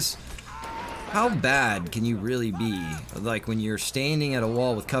guys. How bad can you really be? Like when you're standing at a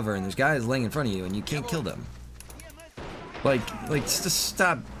wall with cover and there's guys laying in front of you and you can't kill them. Like just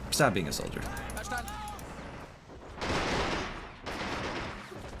stop being a soldier.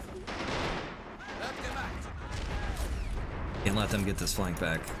 And let them get this flank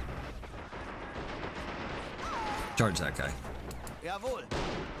back. Charge that guy. Jawohl.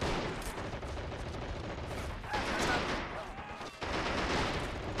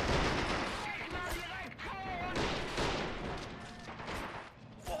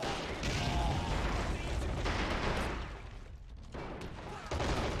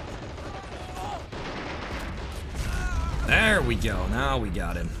 There we go. Now we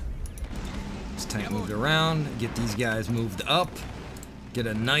got him. This tank moved around. Get these guys moved up. Get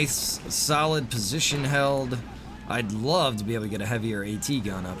a nice, solid position held. I'd love to be able to get a heavier AT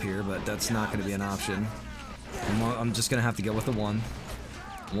gun up here, but that's not going to be an option. I'm just going to have to go with the one.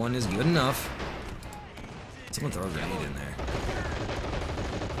 One is good enough. Someone throw a grenade in there.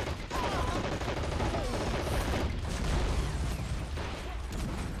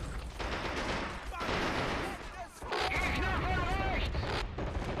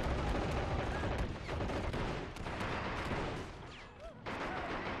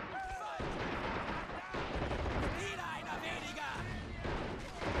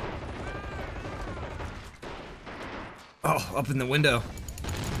 Oh, up in the window.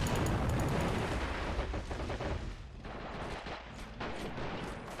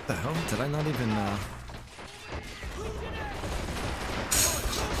 What the hell? Did I not even,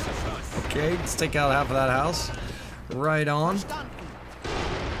 Okay, let's take out half of that house. Right on.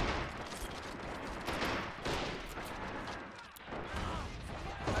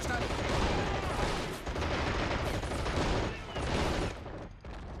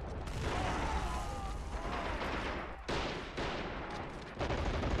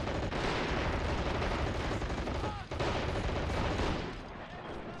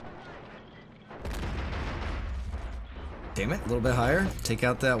 Damn it, a little bit higher. Take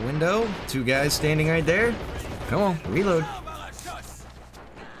out that window. Two guys standing right there. Come on, reload.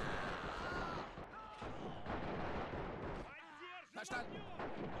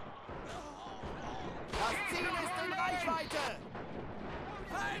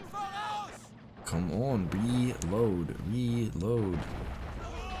 Come on, reload, reload.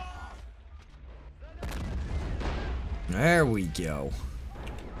 There we go.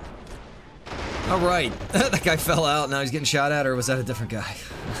 Alright, that guy fell out, now he's getting shot at, or was that a different guy?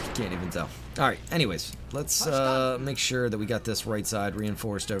 I can't even tell. Alright, anyways, let's make sure that we got this right side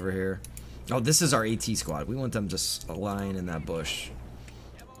reinforced over here. Oh, this is our AT squad. We want them just lying in that bush.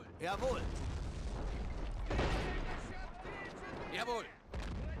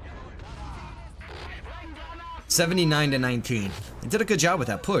 79 to 19. They did a good job with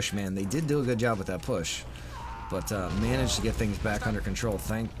that push, man. They did do a good job with that push. But managed to get things back under control,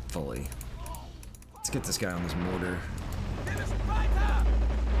 thankfully. Let's get this guy on this mortar.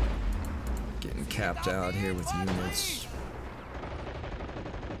 Getting capped out here with units.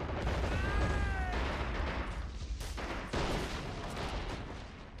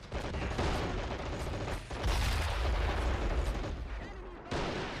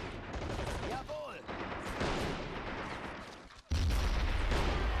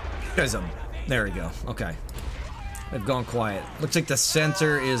 Guys, there we go. Okay. They've gone quiet. Looks like the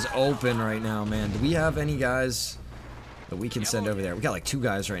center is open right now, man. Do we have any guys that we can send over there? We got like 2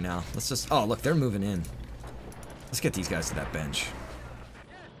 guys right now. Let's just... Oh, look, they're moving in. Let's get these guys to that bench.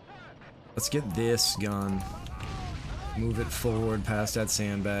 Let's get this gun. Move it forward past that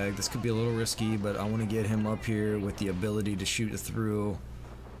sandbag. This could be a little risky, but I want to get him up here with the ability to shoot through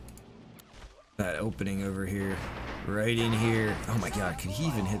that opening over here. Right in here. Oh my god, could he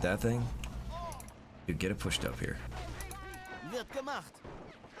even hit that thing? Dude, get it pushed up here.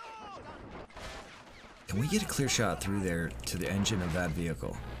 Can we get a clear shot through there to the engine of that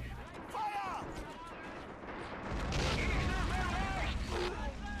vehicle?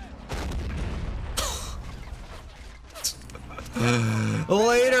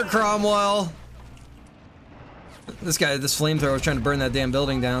 Later, Cromwell! This guy, this flamethrower was trying to burn that damn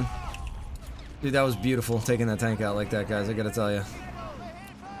building down. Dude, that was beautiful, taking that tank out like that, guys, I gotta tell you.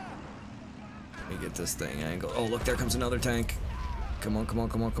 Let me get this thing angled. Oh, look, there comes another tank. Come on, come on,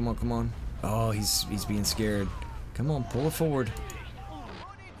 come on, come on, come on. Oh, he's being scared. Come on, pull it forward.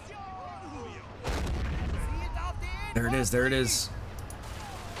 There it is, there it is.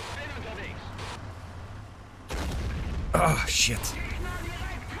 Oh, shit.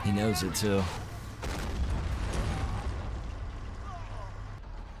 He knows it, too.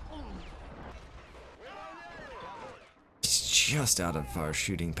 Just out of our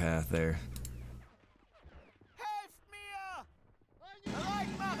shooting path there.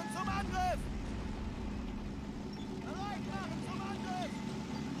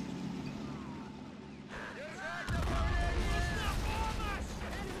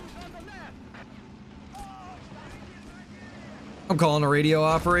 I'm calling a radio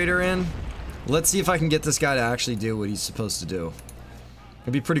operator in. Let's see if I can get this guy to actually do what he's supposed to do.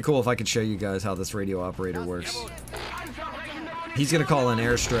 It'd be pretty cool if I could show you guys how this radio operator works. He's gonna call in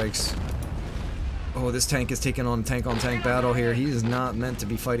airstrikes. Oh, this tank is taking on tank battle here. He is not meant to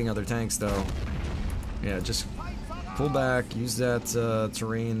be fighting other tanks, though. Yeah, just pull back. Use that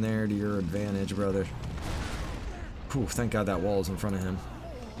terrain there to your advantage, brother. Whew, thank God that wall is in front of him.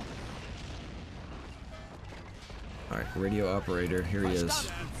 Alright, radio operator. Here he is.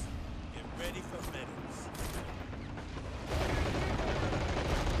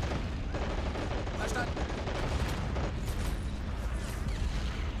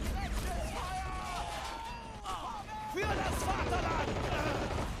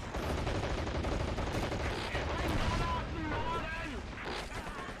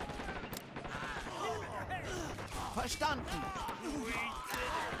 Verstanden.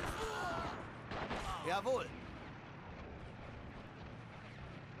 Jawohl.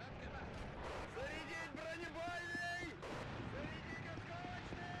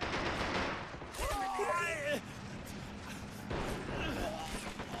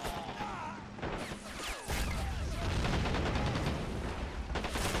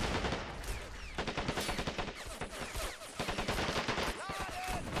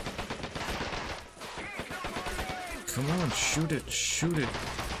 Come on, shoot it, shoot it.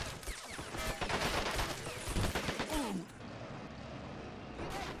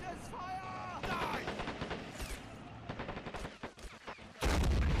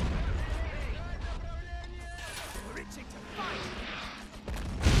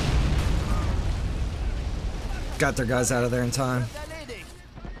 Got their guys out of there in time.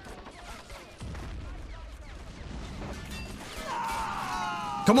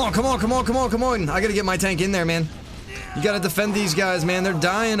 Come on, come on, come on, come on, come on. I gotta get my tank in there, man. You gotta defend these guys, man. They're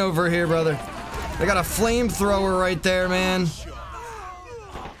dying over here, brother. They got a flamethrower right there, man.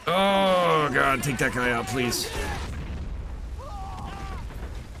 Oh, God. Take that guy out, please.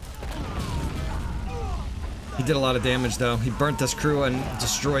 He did a lot of damage, though. He burnt this crew and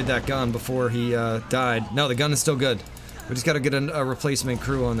destroyed that gun before he died. No, the gun is still good. We just gotta get a replacement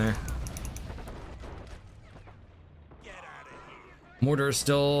crew on there. Mortar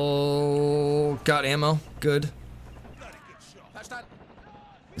still got ammo. Good.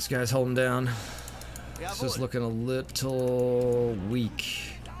 This guy's holding down. This is looking a little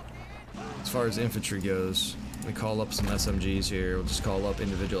weak as far as infantry goes. Let me call up some SMGs here. We'll just call up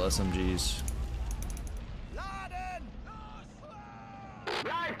individual SMGs.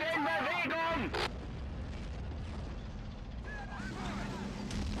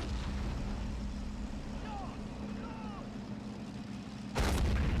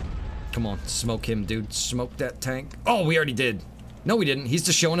 Come on, smoke him, dude. Smoke that tank. Oh, we already did. No, we didn't. He's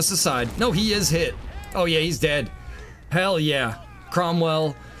just showing us the side. No, he is hit. Oh, yeah, he's dead. Hell yeah.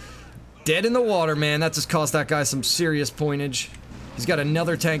 Cromwell. Dead in the water, man. That just cost that guy some serious pointage. He's got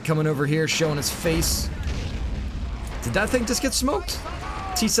another tank coming over here showing his face. Did that thing just get smoked?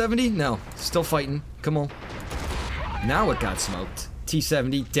 T-70? No. Still fighting. Come on. Now it got smoked.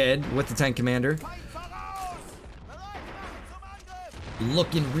 T-70 dead with the tank commander.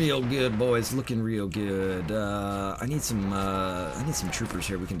 Looking real good, boys. Looking real good. I need some troopers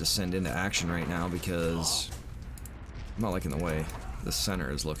here we can just send into action right now because I'm not liking the way the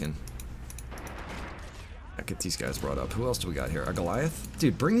center is looking. Get these guys brought up. Who else do we got here? A Goliath?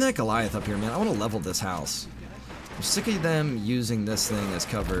 Dude, bring that Goliath up here, man. I want to level this house. I'm sick of them using this thing as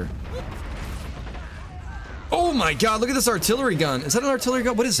cover. Oh my god, look at this artillery gun. Is that an artillery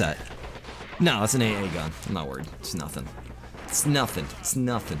gun? What is that? No, that's an AA gun. I'm not worried. It's nothing. It's nothing. It's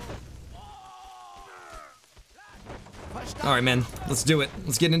nothing. Alright, man. Let's do it.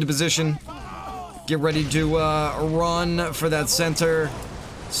 Let's get into position. Get ready to run for that center.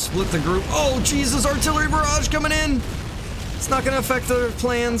 Split the group. Oh, Jesus! Artillery barrage coming in! It's not going to affect their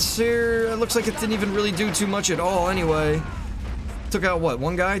plans here. It looks like it didn't even really do too much at all anyway. Took out, what,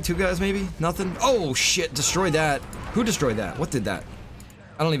 one guy? Two guys, maybe? Nothing? Oh, shit. Destroyed that. Who destroyed that? What did that?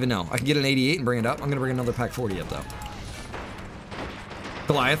 I don't even know. I can get an 88 and bring it up. I'm going to bring another Pack 40 up, though.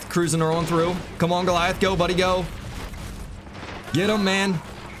 Goliath, cruising her on through. Come on, Goliath. Go, buddy, go. Get him, man.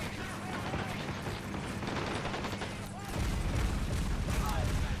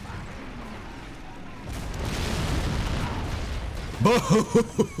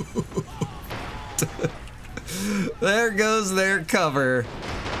 There goes their cover.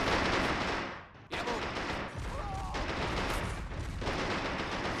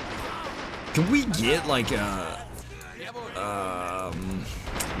 Can we get like a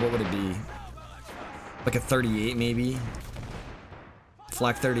what would it be? Like a 38 maybe?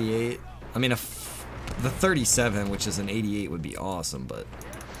 Flak 38. I mean the 37, which is an 88, would be awesome, but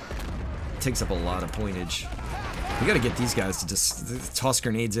it takes up a lot of pointage. We gotta get these guys to just toss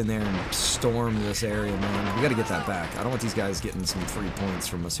grenades in there and storm this area, man. We gotta get that back. I don't want these guys getting some free points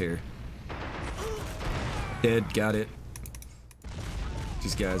from us here. Dead, got it.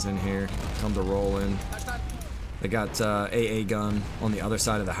 These guys in here, come to roll in. They got AA gun on the other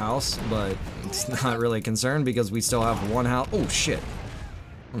side of the house, but it's not really a concern because we still have one house. Oh shit!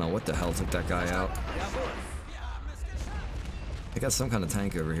 I don't know what the hell took that guy out. I got some kind of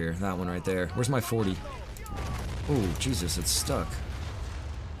tank over here. That one right there. Where's my 40? Oh, Jesus, it's stuck.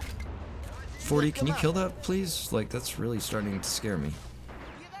 40, can you kill that, please? Like, that's really starting to scare me.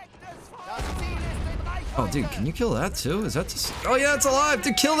 Oh, dude, can you kill that, too? Is that just... Oh, yeah, it's alive!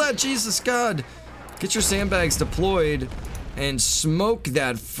 Dude, kill that, Jesus, God! Get your sandbags deployed and smoke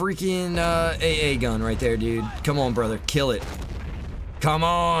that freaking AA gun right there, dude. Come on, brother, kill it. Come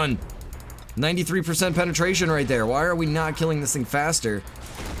on! 93% penetration right there. Why are we not killing this thing faster?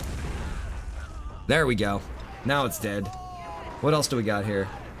 There we go. Now it's dead. What else do we got here?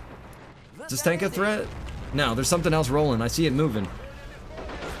 Is this tank a threat? No, there's something else rolling. I see it moving.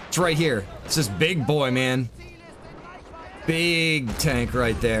 It's right here. It's this big boy, man. Big tank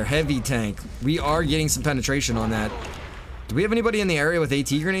right there. Heavy tank. We are getting some penetration on that. Do we have anybody in the area with AT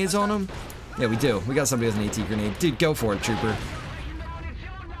grenades on them? Yeah, we do. We got somebody with an AT grenade. Dude, go for it, trooper.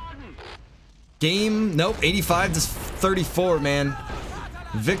 Game, nope, 85 to 34, man.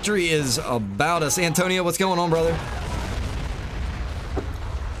 Victory is about us. Antonio, what's going on, brother?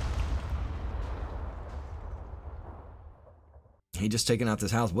 He just taking out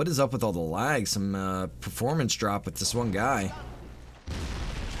this house. What is up with all the lag? Some performance drop with this one guy.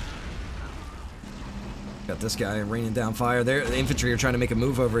 Got this guy raining down fire there. The infantry are trying to make a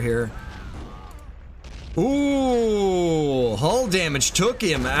move over here. Ooh, hull damage took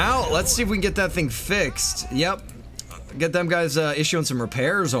him out. Let's see if we can get that thing fixed. Yep. Get them guys issuing some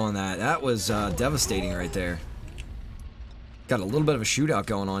repairs on that. That was devastating right there. Got a little bit of a shootout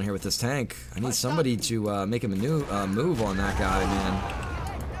going on here with this tank. I need somebody to make him a new move on that guy, man.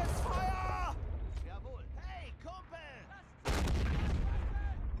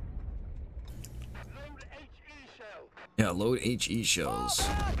 Yeah, load HE shells.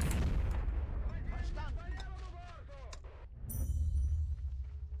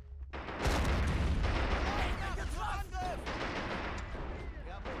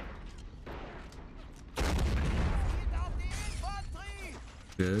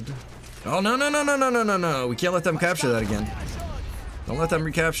 Good. Oh, no, no, no, no, no, no, no, no. We can't let them capture that again. Don't let them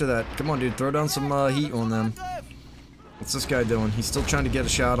recapture that. Come on, dude. Throw down some heat on them. What's this guy doing? He's still trying to get a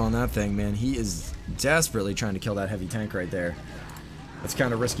shot on that thing, man. He is desperately trying to kill that heavy tank right there. That's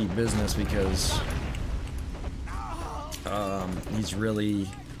kind of risky business because he's really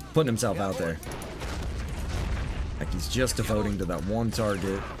putting himself out there. Like he's just devoting to that one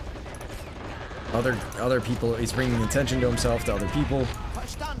target. Other people, he's bringing attention to himself to other people.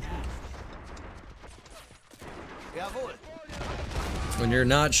 When you're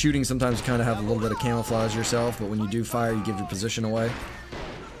not shooting, sometimes you kind of have a little bit of camouflage yourself, but when you do fire, you give your position away.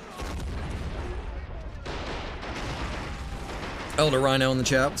 Elder Rhino in the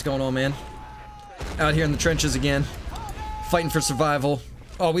chat. What's going on, man? Out here in the trenches again. Fighting for survival.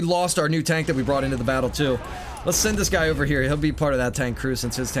 Oh, we lost our new tank that we brought into the battle, too. Let's send this guy over here. He'll be part of that tank crew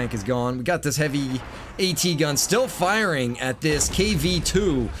since his tank is gone. We got this heavy AT gun still firing at this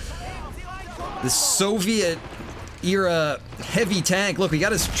KV-2. This Soviet-era heavy tank. Look, we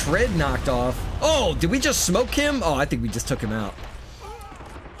got his tread knocked off. Oh, did we just smoke him? Oh, I think we just took him out.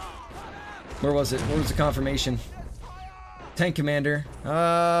 Where was it? Where was the confirmation? Tank commander.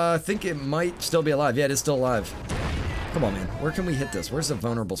 I think it might still be alive. Yeah, it is still alive. Come on, man. Where can we hit this? Where's the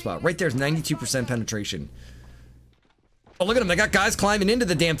vulnerable spot? Right there's 92% penetration. Oh, look at them. They got guys climbing into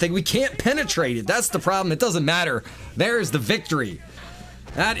the damn thing. We can't penetrate it. That's the problem. It doesn't matter. There's the victory.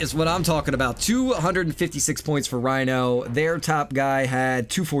 That is what I'm talking about. 256 points for Rhino. Their top guy had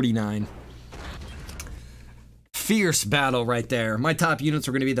 249. Fierce battle right there. My top units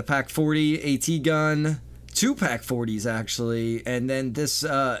were going to be the Pack 40 AT gun. 2 Pack 40s, actually. And then this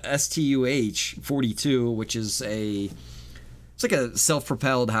STUH 42, which is it's like a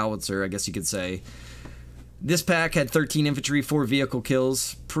self-propelled howitzer, I guess you could say. This pack had 13 infantry, 4 vehicle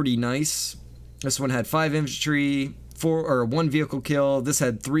kills. Pretty nice. This one had 5 infantry, 1 vehicle kill. This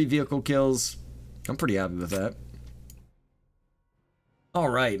had 3 vehicle kills. I'm pretty happy with that. All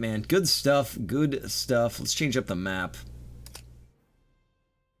right, man. Good stuff. Good stuff. Let's change up the map.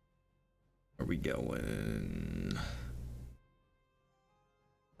 Where are we going?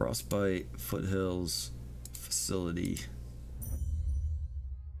 Frostbite, foothills, facility.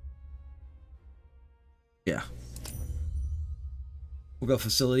 Yeah. We'll go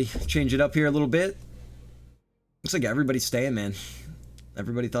facility. Change it up here a little bit. Looks like everybody's staying, man.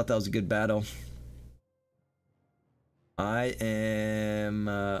 Everybody thought that was a good battle. I am...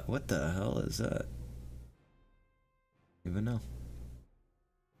 what the hell is that? I don't even know.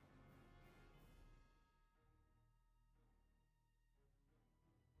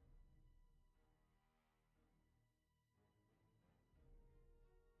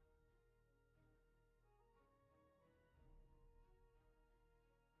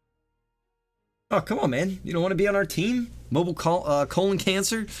 Oh, come on, man. You don't want to be on our team? Mobile colon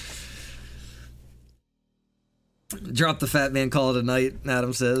cancer? Drop the fat man, call it a night,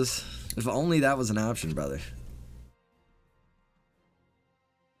 Adam says. If only that was an option, brother.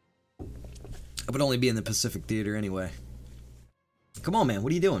 I would only be in the Pacific Theater anyway. Come on, man.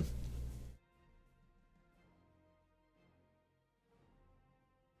 What are you doing?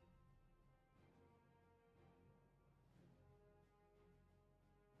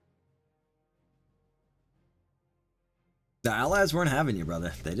 The Allies weren't having you,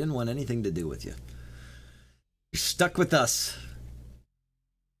 brother. They didn't want anything to do with you. You're stuck with us.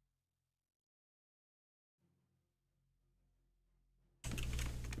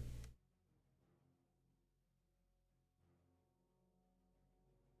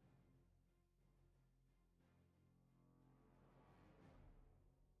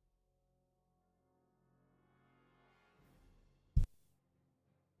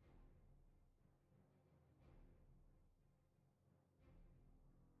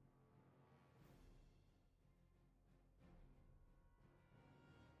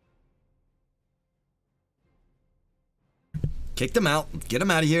 Kick them out. Get them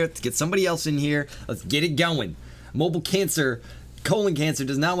out of here. Let's get somebody else in here. Let's get it going. Mobile cancer, colon cancer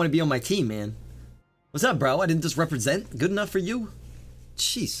does not want to be on my team, man. What's up, bro? I didn't just represent. Good enough for you?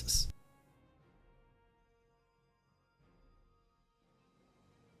 Jesus.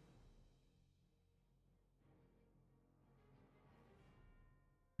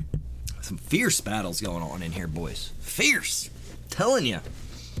 Some fierce battles going on in here, boys. Fierce. I'm telling you.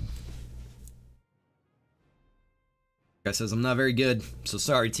 Guy says, I'm not very good, so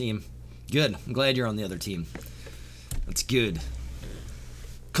sorry, team. Good. I'm glad you're on the other team. That's good.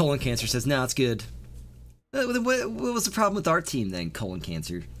 Colon Cancer says, "No, it's good." What was the problem with our team then, Colon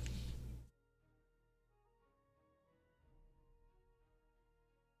Cancer?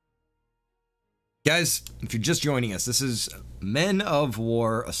 Guys, if you're just joining us, this is Men of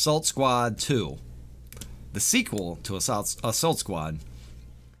War Assault Squad 2. The sequel to Assault Squad.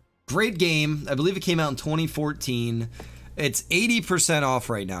 Great game. I believe it came out in 2014. It's 80% off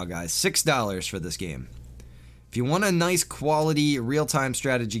right now, guys. $6 for this game. If you want a nice quality real-time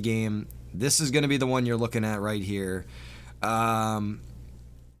strategy game, this is going to be the one you're looking at right here. You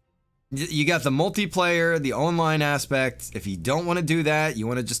got the multiplayer, the online aspect. If you don't want to do that, you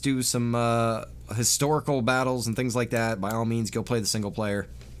want to just do some historical battles and things like that, by all means, go play the single player.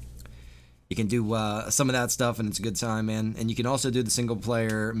 You can do some of that stuff, and it's a good time, man. And you can also do the single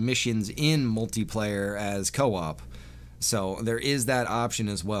player missions in multiplayer as co-op. So there is that option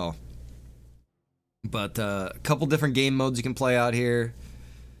as well. But a couple different game modes you can play out here.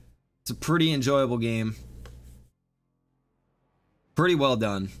 It's a pretty enjoyable game. Pretty well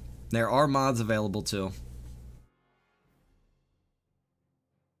done. There are mods available too.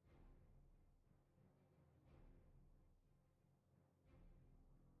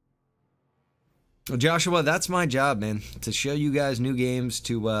 Well, Joshua, that's my job, man. To show you guys new games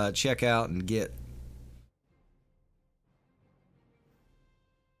to check out and get.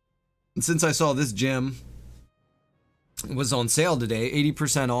 And since I saw this gem was on sale today,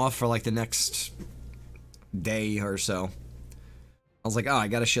 80% off for like the next day or so, I was like, oh, I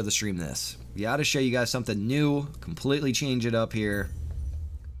gotta show the stream this. Gotta show you guys something new, completely change it up here.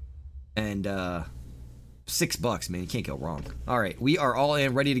 And $6, man, you can't go wrong. Alright, we are all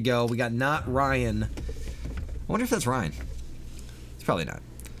in, ready to go. We got not Ryan. I wonder if that's Ryan. It's probably not.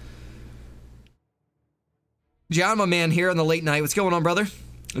 John, my man, here on the late night. What's going on, brother?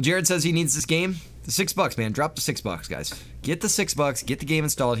 Jared says he needs this game. The $6, man. Drop the $6, guys. Get the $6. Get the game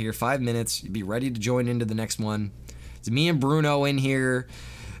installed here. 5 minutes. You'll be ready to join into the next one. It's me and Bruno in here.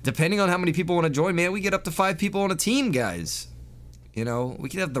 Depending on how many people want to join, man, we get up to 5 people on a team, guys. You know, we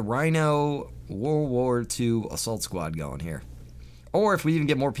could have the Rhino World War II Assault Squad going here. Or if we even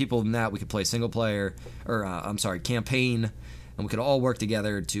get more people than that, we could play single player, or I'm sorry, campaign, and we could all work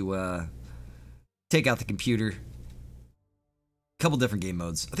together to take out the computer. Couple different game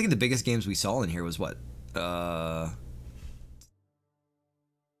modes. I think the biggest games we saw in here was what? What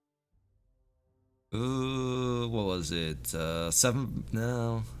was it? 7?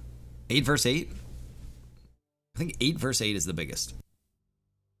 No. 8 versus 8? I think 8 versus 8 is the biggest.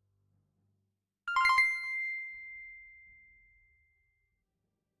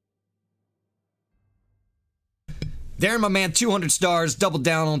 Darren, my man, 200 stars. Double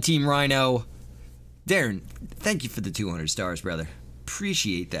down on Team Rhino. Darren, thank you for the 200 stars, brother.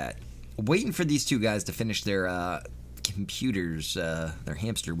 Appreciate that. Waiting for these two guys to finish their computers, their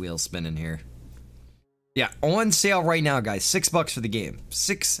hamster wheels spinning here. Yeah, on sale right now, guys. $6 for the game.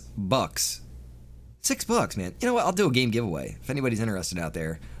 $6. $6, man. You know what? I'll do a game giveaway. If anybody's interested out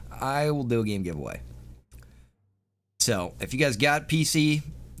there, I will do a game giveaway. So, if you guys got PC,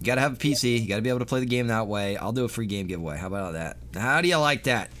 you gotta have a PC. You gotta be able to play the game that way. I'll do a free game giveaway. How about that? How do you like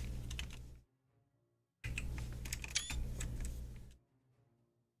that?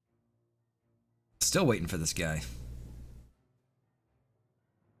 Still waiting for this guy.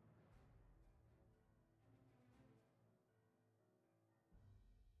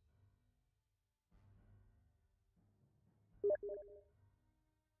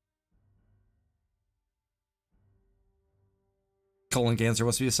 Colon Cancer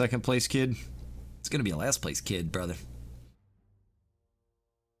wants to be a second place kid. It's gonna be a last place kid, brother.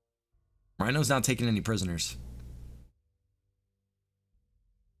 Rhino's not taking any prisoners.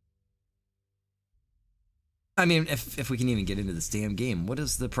 I mean, if we can even get into this damn game, what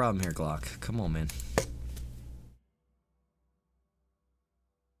is the problem here, Glock? Come on, man.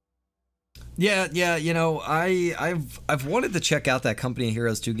 Yeah, you know, I've wanted to check out that Company of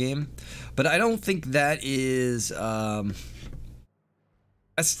Heroes 2 game, but I don't think that is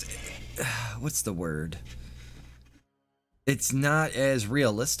what's the word? It's not as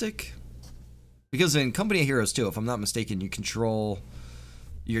realistic. Because in Company of Heroes 2, if I'm not mistaken, you control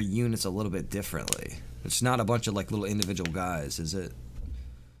your units a little bit differently. It's not a bunch of like little individual guys, is it?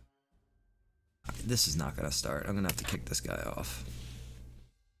 This is not gonna start. I'm gonna have to kick this guy off.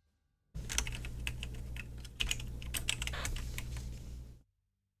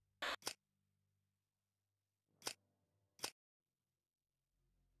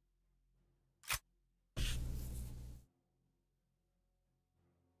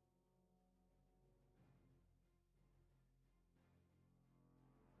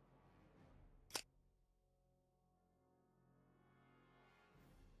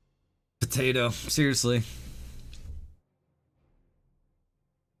 potato. Seriously.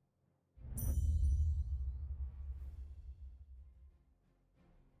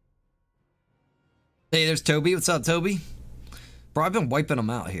 Hey, there's Toby. What's up, Toby? Bro, I've been wiping them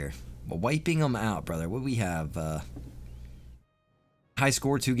out here. Wiping them out, brother. What do we have? High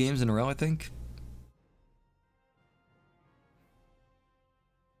score 2 games in a row, I think.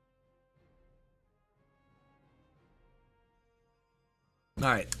 All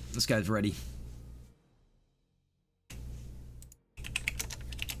right, this guy's ready.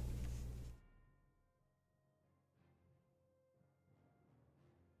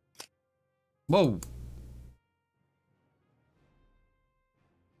 Whoa.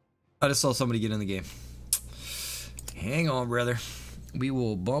 I just saw somebody get in the game. Hang on, brother. We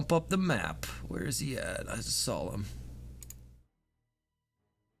will bump up the map. Where is he at? I just saw him.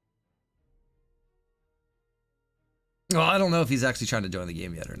 Well, I don't know if he's actually trying to join the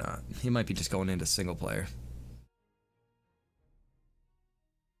game yet or not. He might be just going into single player.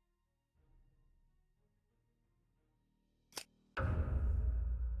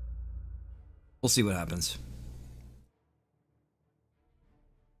 We'll see what happens.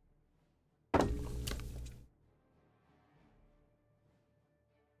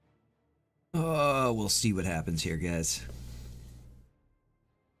 We'll see what happens here, guys.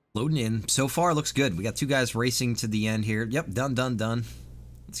 Loading in. So far, looks good. We got 2 guys racing to the end here. Yep, done, done, done.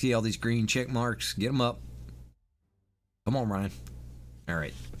 Let's see all these green check marks. Get them up. Come on, Ryan. All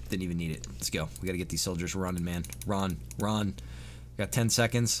right. Didn't even need it. Let's go. We got to get these soldiers running, man. Run, run. Got 10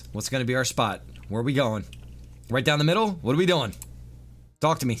 seconds. What's going to be our spot? Where are we going? Right down the middle? What are we doing?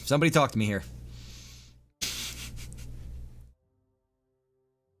 Talk to me. Somebody talk to me here.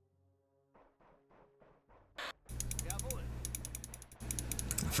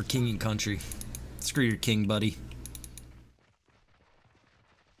 For king and country. Screw your king, buddy.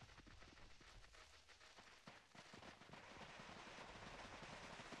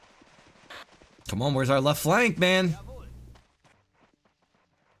 Come on, where's our left flank, man?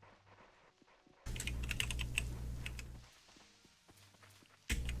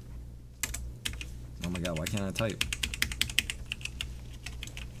 Oh my god, why can't I type?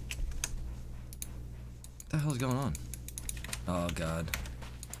 What the hell's going on? Oh god.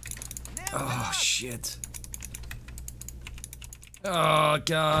 Oh shit. Oh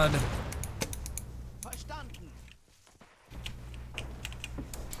god. Verstanden.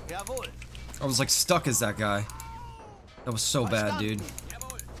 Jawohl. I was like stuck as that guy. That was so bad, dude.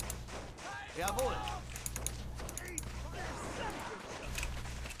 Jawohl.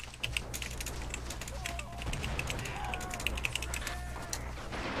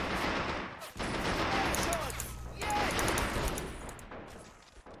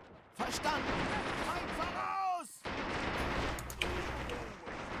 Verstanden. Feind voraus.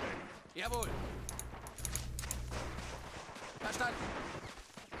 Jawohl. Verstanden.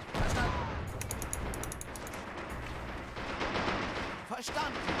 Verstanden.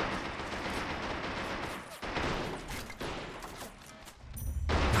 Verstanden.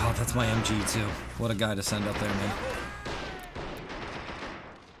 Oh, that's my MG too. What a guy to send up there, man.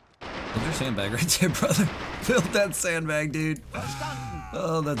 Build your sandbag right there, brother. Build that sandbag, dude.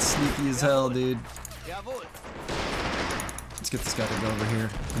 Oh, that's sneaky as hell, dude. Jawohl. Let's get this guy to go over here.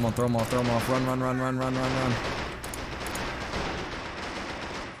 Come on, throw him off, throw him off. Run, run, run, run, run, run, run.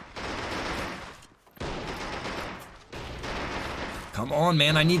 Come on,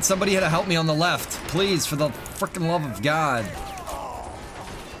 man. I need somebody to help me on the left. Please, for the freaking love of God.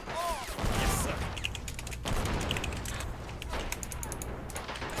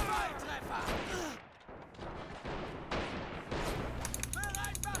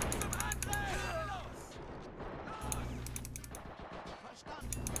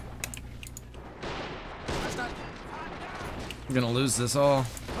 We're gonna lose this all.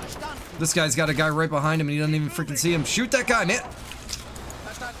 This guy's got a guy right behind him and he doesn't even freaking see him. Shoot that guy, man!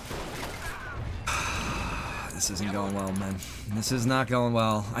 This isn't going well, man. This is not going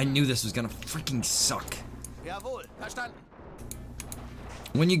well. I knew this was gonna freaking suck. Jawohl. Verstanden.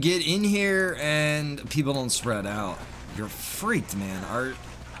 When you get in here and people don't spread out, you're freaked, man.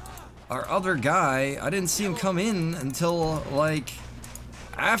 Our other guy, I didn't see him come in until, like,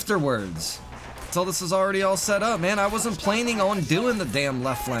 afterwards. Until this was already all set up, man. I wasn't planning on doing the damn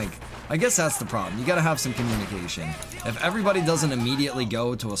left flank. I guess that's the problem. You gotta have some communication. If everybody doesn't immediately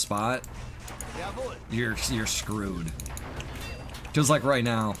go to a spot, you're screwed. Just like right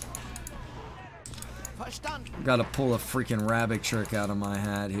now. Gotta pull a freaking rabbit trick out of my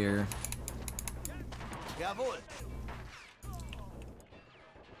hat here. Jawohl.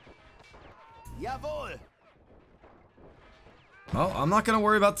 Jawohl. Well, I'm not gonna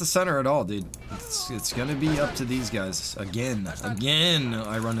worry about the center at all, dude. It's gonna be up to these guys. Again,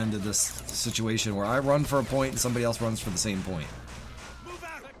 I run into this situation where I run for a point and somebody else runs for the same point.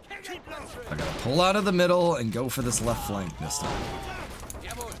 I gotta pull out of the middle and go for this left flank this time.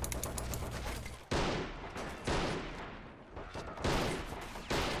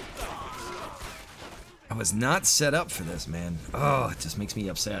 I was not set up for this, man. Oh, it just makes me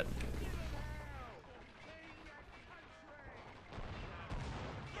upset.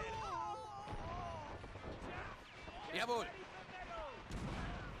 Jawohl.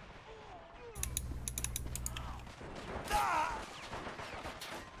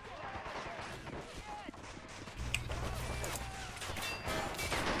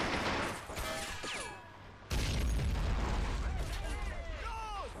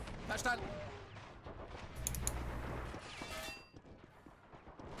 Verstanden.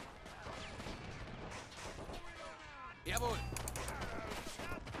 Jawohl.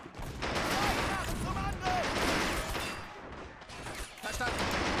 Verstanden.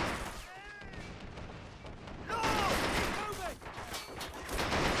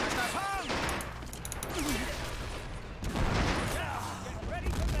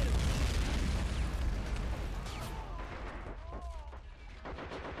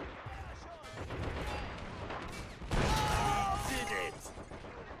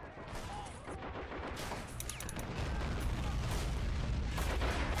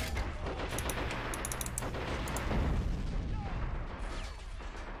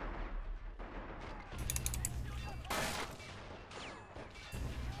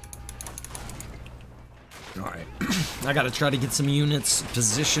 Alright, I gotta try to get some units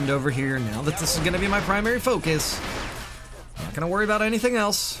positioned over here now that this is gonna be my primary focus. I'm not gonna worry about anything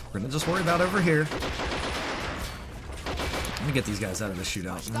else. We're gonna just worry about over here. Let me get these guys out of the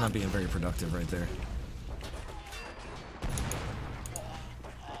shootout. I'm not being very productive right there.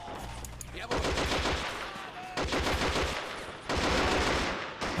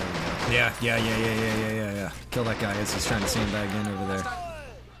 Yeah. Kill that guy as he's trying to sandbag in over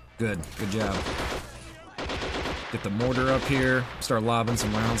there. Good job. Get the mortar up here. Start lobbing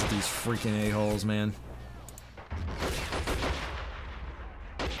some rounds at these freaking a-holes, man.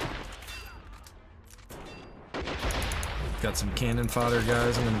 Got some cannon fodder,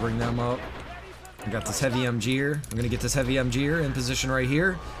 guys. I'm gonna bring them up. I got this heavy MG'er. I'm gonna get this heavy MG'er in position right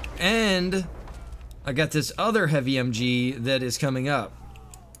here. And I got this other heavy MG that is coming up.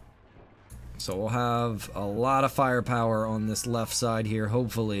 So we'll have a lot of firepower on this left side here,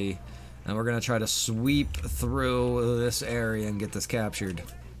 hopefully. And we're gonna try to sweep through this area and get this captured.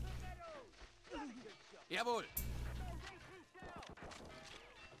 Jawohl.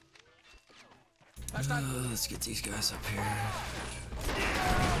 Let's get these guys up here.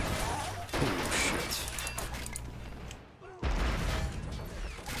 Oh shit.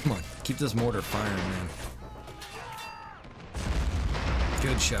 Come on, keep this mortar firing, man.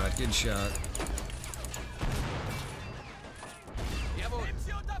 Good shot, good shot.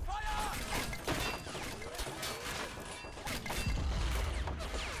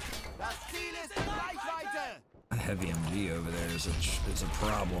 That heavy MG over there is a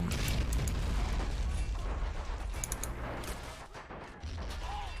problem.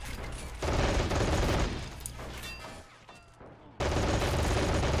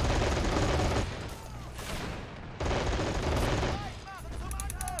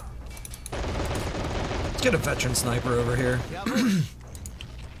 Let's get a veteran sniper over here.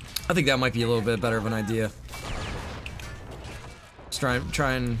 I think that might be a little bit better of an idea. Let's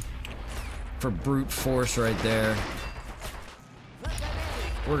trying for brute force right there.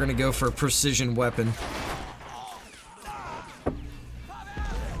 We're gonna go for a precision weapon.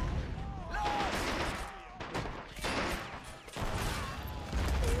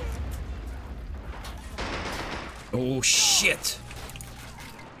 Oh shit!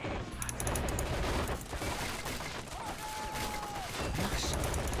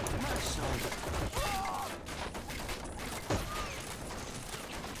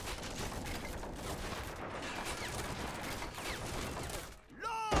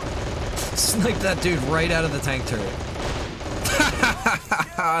 Snipe that dude right out of the tank turret.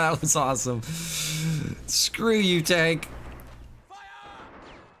 That was awesome. Screw you, tank.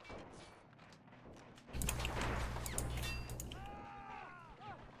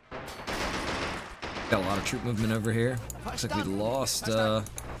 Got a lot of troop movement over here. Looks like we lost our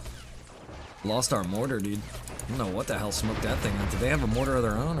mortar, dude. I don't know what the hell smoked that thing out. Did they have a mortar of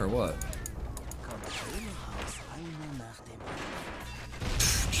their own or what?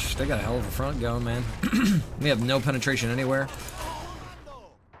 They got a hell of a front going, man. We have no penetration anywhere.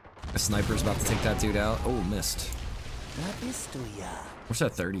 A sniper's about to take that dude out. Oh, missed. Da bist du ja. Where's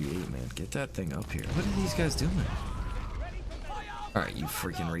that 38, man? Get that thing up here. What are these guys doing? Alright, you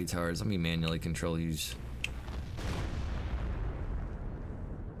freaking retards. Let me manually control yous.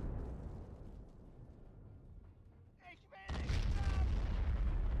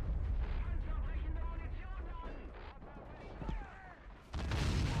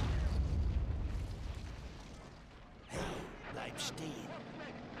 Bleib stehen.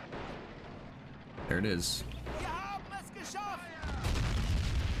 There it is. Wir haben es geschafft.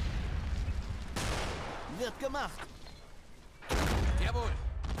 Wird gemacht. Jawohl.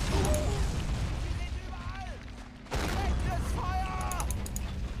 Sie sind überall. Echtes Feuer.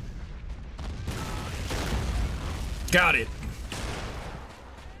 Got it!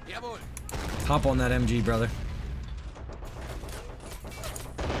 Jawohl. Hop on that MG, brother.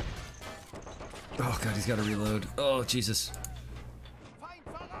 Oh god, he's gotta reload. Oh, Jesus. Feind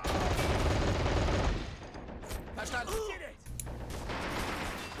voraus. Verstanden.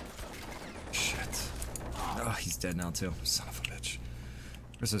 Shit. Oh, he's dead now, too. Son of a bitch.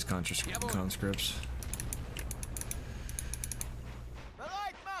 Where's those conscripts?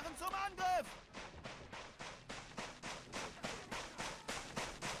 Bereit machen zum Angriff.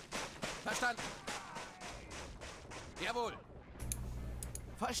 Verstanden. Jawohl.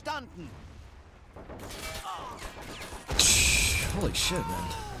 Verstanden. Holy shit,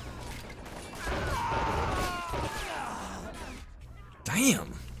 man.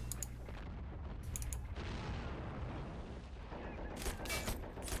 Damn.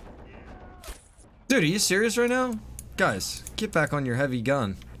 Dude, are you serious right now? Guys, get back on your heavy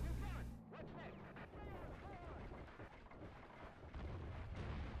gun.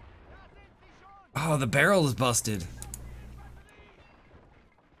 Oh, the barrel is busted.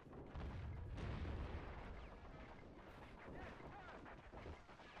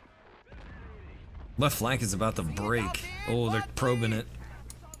 Left flank is about to break. Oh, they're probing it.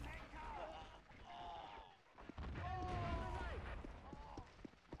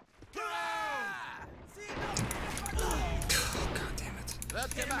 God damn it.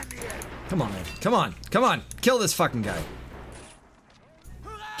 Wird gemacht. Come on, man. Come on. Come on. Kill this fucking guy.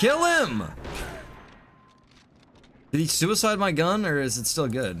 Kill him! Did he suicide my gun, or is it still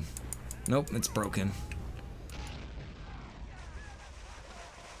good? Nope, it's broken.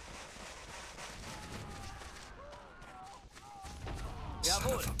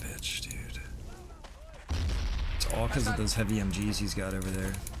 Son of a bitch, dude. It's all because of those heavy MGs he's got over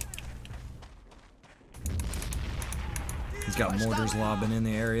there. He's got mortars lobbing in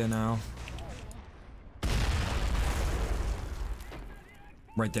the area now.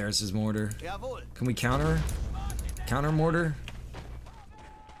 Right there is his mortar. Jawohl. Can we counter? Counter mortar?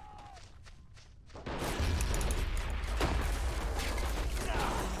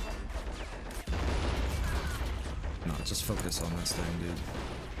 No, just focus on this thing, dude.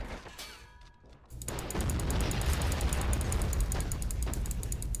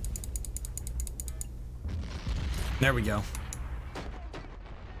 There we go.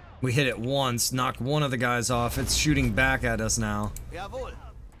 We hit it once, knocked one of the guys off. It's shooting back at us now. Jawohl.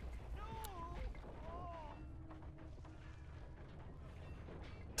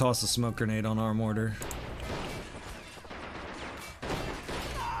 Toss a smoke grenade on our mortar.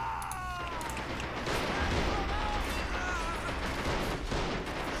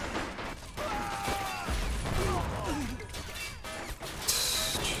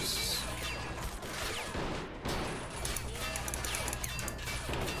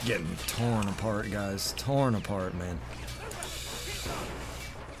 Getting torn apart, guys. Torn apart, man.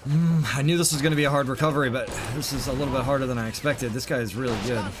 I knew this was going to be a hard recovery, but this is a little bit harder than I expected. This guy is really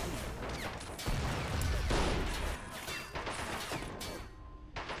good.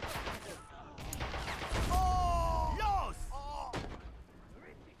 Los!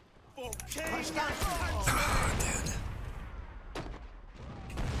 Verstanden. Oh, dude.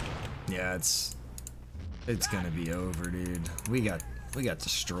 Yeah, it's gonna be over, dude. We got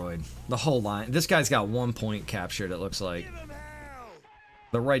destroyed. The whole line. This guy's got 1 point captured, it looks like.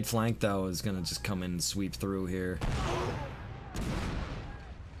 The right flank, though, is gonna just come in and sweep through here.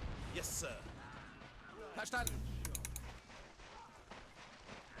 Yes, sir. Verstanden.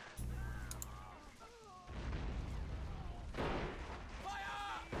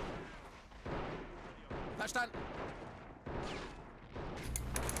 Verstanden.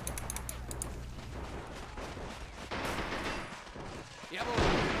 Jawohl.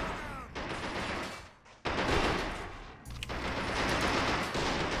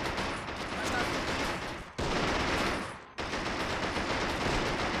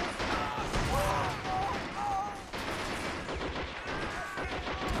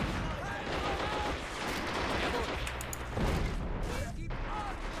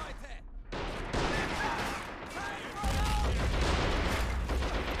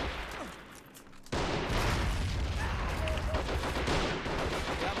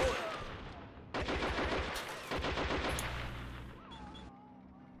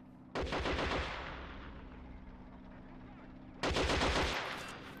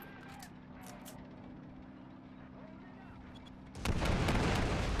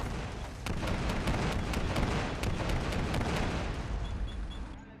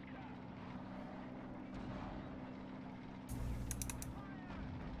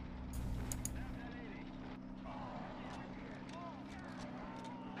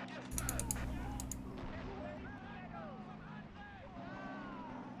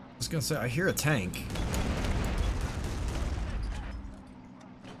 was gonna say, I hear a tank.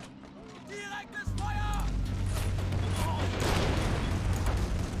 Direktes Feuer!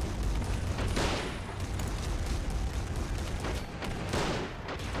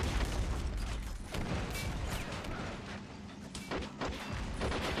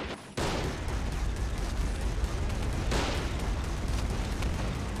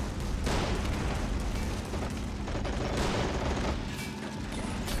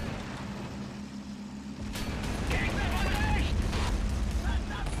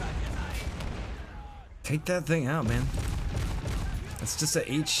 Take that thing out, man. It's just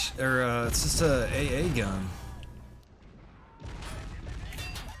a it's just a AA gun.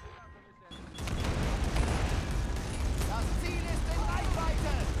 Das Ziel ist in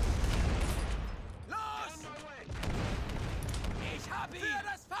Reichweite! Los! Ich hab ihn! Für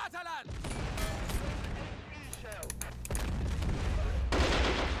das Vaterland!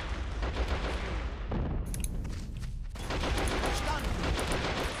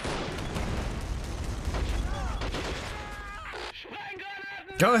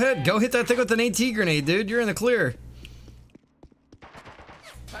 Go ahead, go hit that thing with an AT grenade, dude. You're in the clear.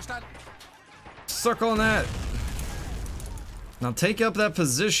 Verstanden. Circle on that. Now take up that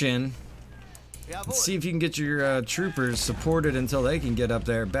position. Jawohl! See if you can get your troopers supported until they can get up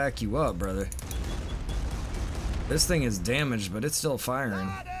there. Back you up, brother. This thing is damaged, but it's still firing.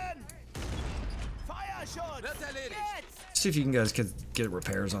 Laden! Feuerschutz! Wird erledigt. Jetzt! See if you can guys get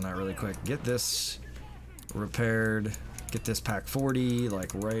repairs on that really quick. Get this repaired. Get this pack 40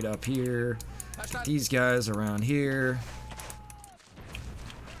 like right up here. Get these guys around here.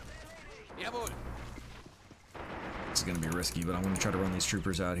 Jawohl. This is gonna be risky, but I'm gonna try to run these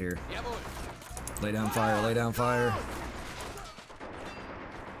troopers out here. Jawohl. Lay down fire, lay down fire.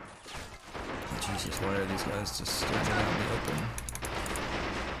 Jesus, why are these guys just standing out in the open?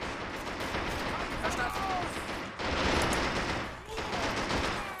 Verstanden.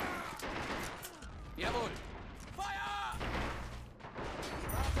 Jawohl. Feuer!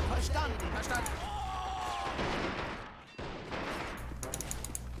 Verstanden! Verstanden.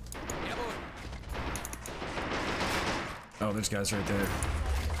 Jawohl. Oh, there's guys right there.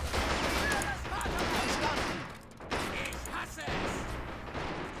 Ich hasse es!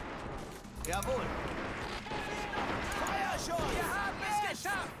 Jawohl! Feuerschutz! Wir haben es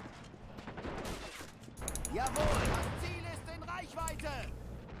geschafft! Jawohl! Das Ziel ist in Reichweite!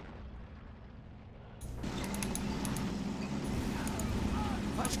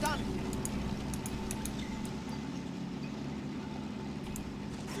 Verstanden!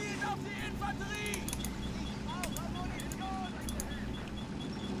 Zielt auf die Infanterie!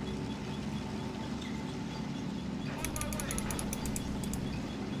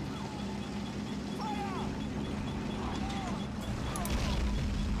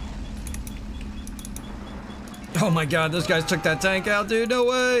 Oh my god, those guys took that tank out, dude. No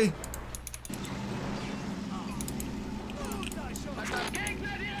way.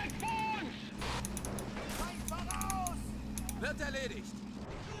 Gegner direkt vor uns! Feind voraus! Wird erledigt!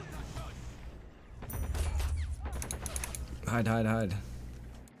 Hide, hide, hide.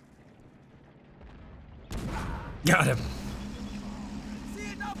 Got him.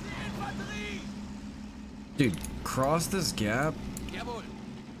 Zielt auf die Infanterie! Dude, cross this gap. Jawohl!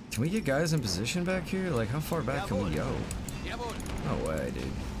 Can we get guys in position back here? Like, how far back can we go? Jawohl! No way, dude.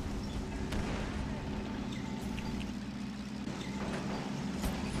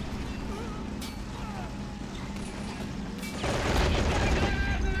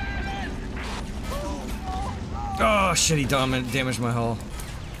 Oh shit, he damaged my hull.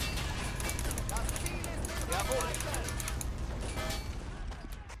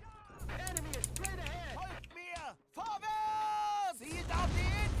 Folgt mir! Vorwärts! Zielt auf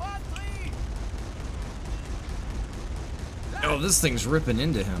die Infanterie! Oh, this thing's ripping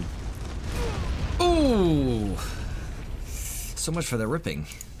into him. Ooh! So much for the ripping.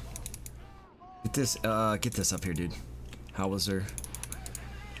 Get this up here, dude. Howitzer.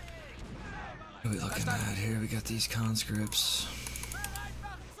 What are we looking at here? We got these conscripts. Bereit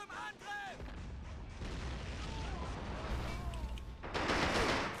machen zum Angriff!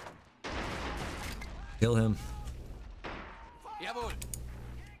 Kill him. Jawohl!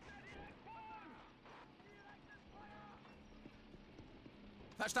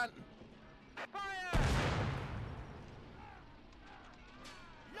 Verstanden! Feuer!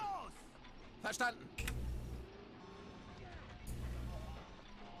 Los! Verstanden!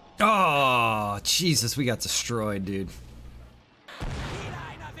 Oh, Jesus, we got destroyed, dude. Wieder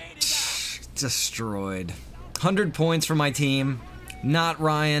einer weniger! Destroyed. 100 points for my team. Not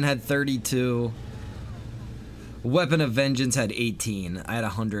Ryan, had 32. Weapon of Vengeance had 18. I had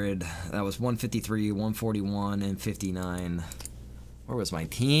 100. That was 153, 141, and 59. Where was my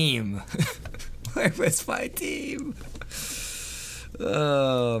team? Where was my team?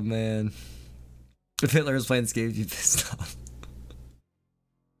 Oh, man. If Hitler was playing this game, you'd be pissed off.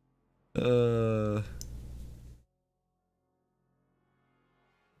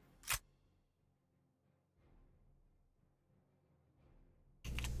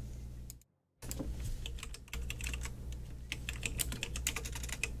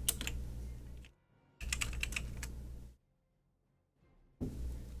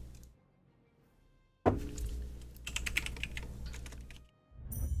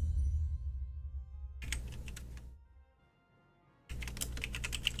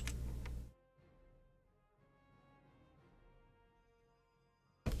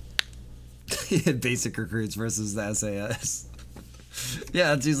 He had basic recruits versus the SAS.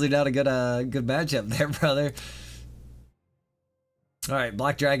 Yeah, it's usually not a good matchup there, brother. All right,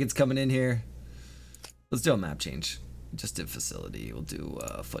 Black Dragon's coming in here. Let's do a map change. Just did facility. We'll do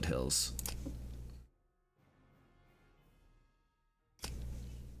foothills.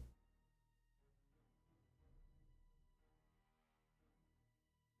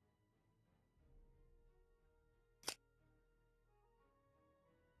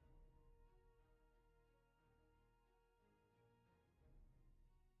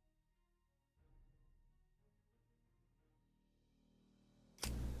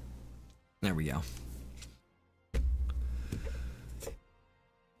 There we go.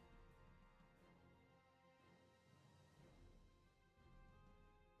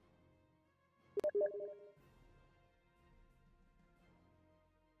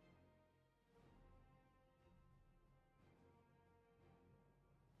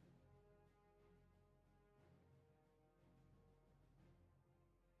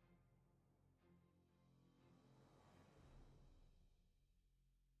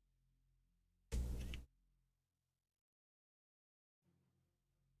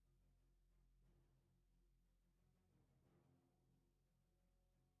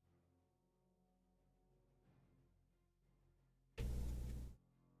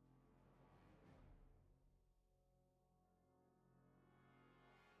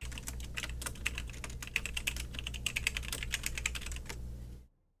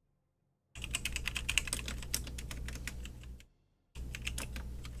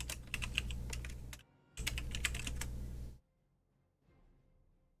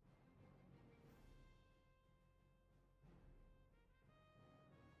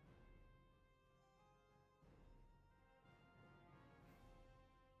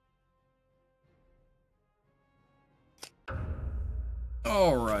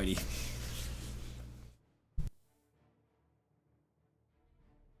 Alrighty.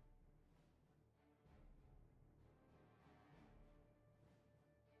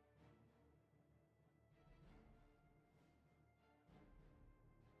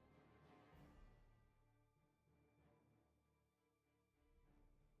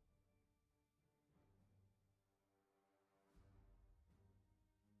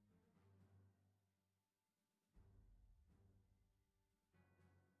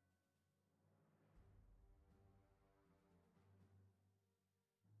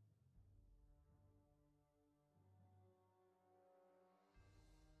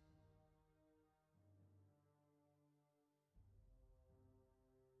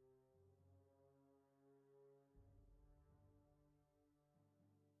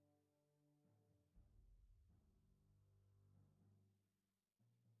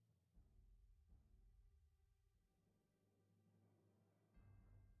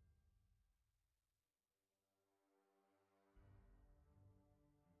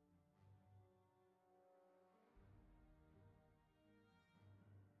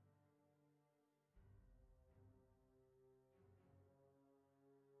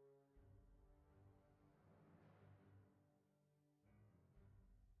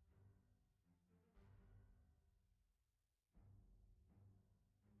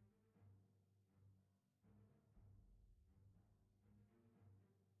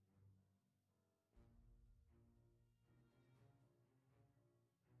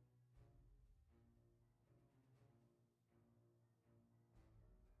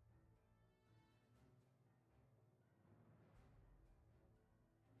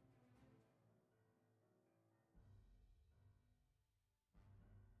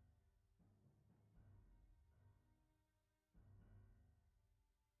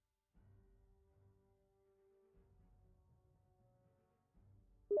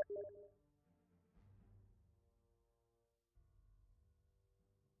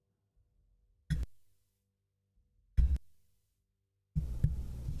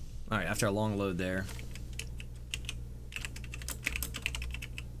 Alright, after a long load there.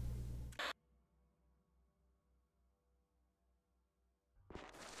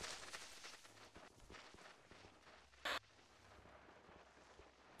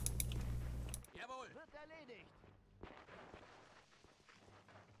 Jawohl. Wird erledigt.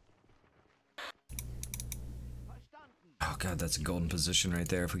 Verstanden. Oh god, that's a golden position right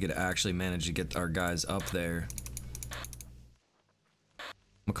there. If we could actually manage to get our guys up there.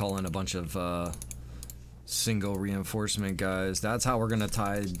 I'm gonna call in a bunch of single reinforcement guys. That's how we're gonna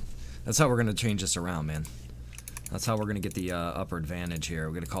that's how we're gonna change this around, man. That's how we're gonna get the upper advantage here.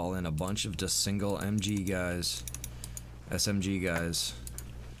 We're gonna call in a bunch of just single MG guys, SMG guys,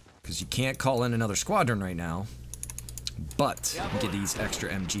 because you can't call in another squadron right now. But you get these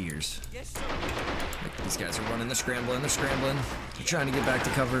extra MGers. Yes, sir. Like, these guys are running, they're scrambling, They're trying to get back to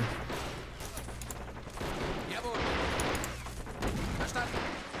cover. Jawohl. Verstanden.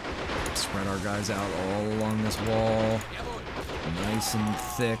 Spread our guys out all along this wall. Jawohl. Nice and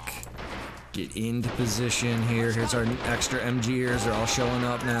thick. Get into position here. Here's our extra MGers. They're all showing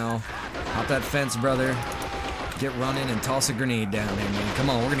up now. Hop that fence, brother. Get running and toss a grenade down there, man. Come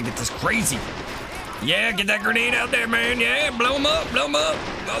on, we're gonna get this crazy. Yeah, get that grenade out there, man. Yeah, blow them up, blow them up.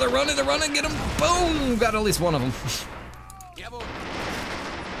 Oh, they're running, get them. Boom! Got at least one of them. Jawohl.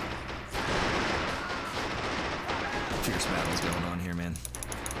 Fierce battles going on here, man.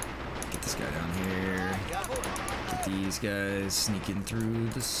 Get this guy down here. Get these guys sneaking through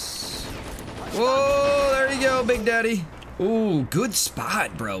this. Whoa, there you go, Big Daddy. Ooh, good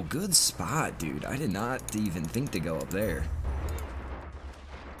spot, bro. Good spot, dude. I did not even think to go up there.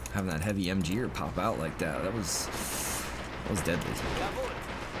 Having that heavy MGer pop out like that, that was deadly.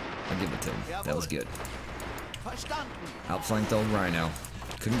 I'll give it to him. That was good. Verstanden. Outflanked old Rhino.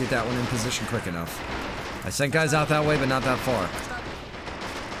 Couldn't get that one in position quick enough. I sent guys out that way, but not that far.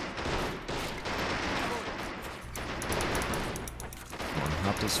 Come on,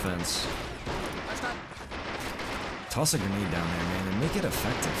 hop this fence. Toss a grenade down there, man, and make it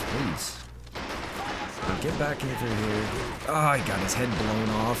effective, please. Now get back in through here. Oh, he got his head blown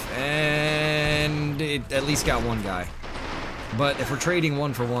off, and it at least got one guy. But if we're trading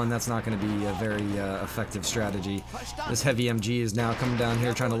one for one, that's not going to be a very effective strategy. This heavy MG is now coming down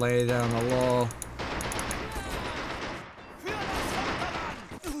here trying to lay down the wall.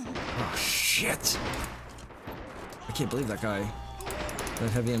 Oh, shit. I can't believe that guy. That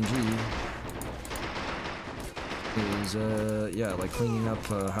heavy MG is, yeah, like cleaning up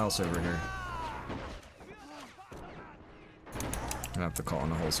a house over here. I'm gonna have to call in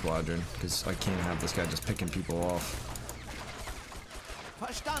the whole squadron, because I can't have this guy just picking people off.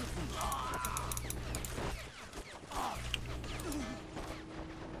 Verstanden.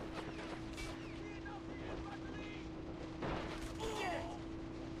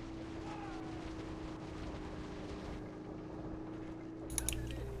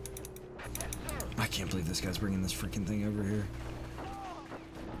 I can't believe this guy's bringing this freaking thing over here.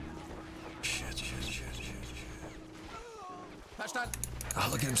 Shit. Verstanden. Oh,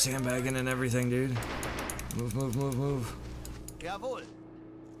 look at him sandbagging and everything, dude. Move. Jawohl.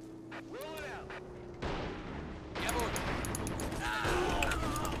 Jawohl.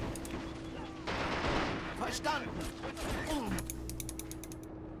 Verstanden.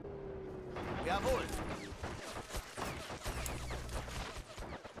 Jawohl.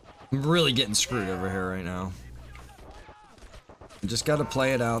 I'm really getting screwed over here right now. You just gotta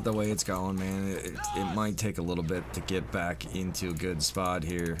play it out the way it's going, man. It might take a little bit to get back into a good spot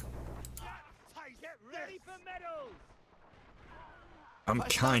here. Get ready for medals. I'm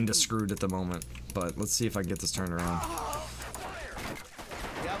kinda screwed at the moment, but let's see if I can get this turned around.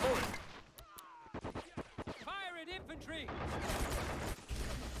 Jawohl. Fire at infantry.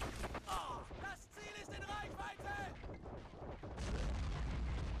 Das Ziel ist in Reichweite.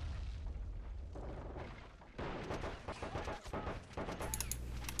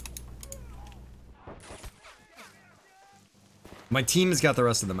 My team has got the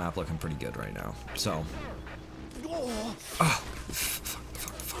rest of the map looking pretty good right now, so. Oh.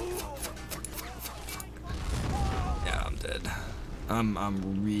 Yeah, I'm dead.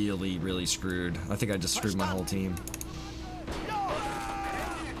 I'm really screwed. I think I just screwed my whole team.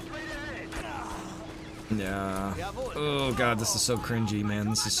 Yeah. Oh god, this is so cringy, man.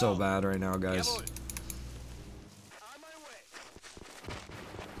 This is so bad right now, guys. Jawohl.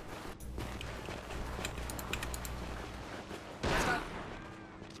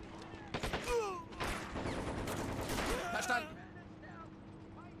 Verstanden.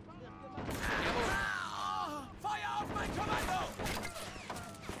 Jawohl. Feuer auf mein Kommando.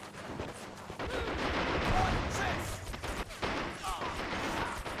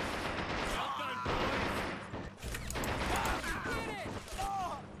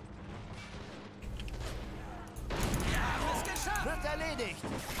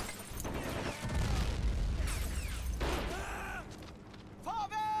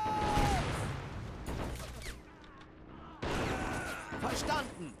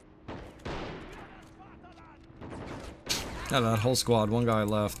 Not that whole squad. One guy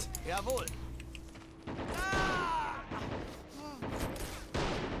left. Jawohl.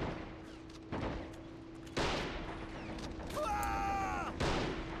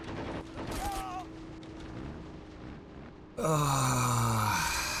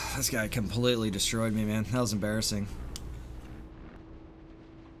 This guy completely destroyed me, man. That was embarrassing.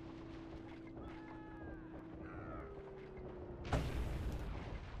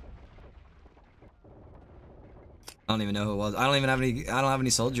 I don't even know who it was. I don't even have any. I don't have any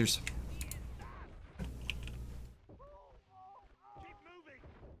soldiers.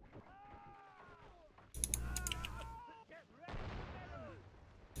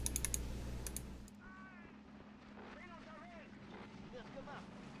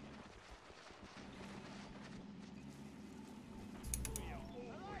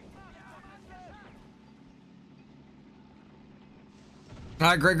 All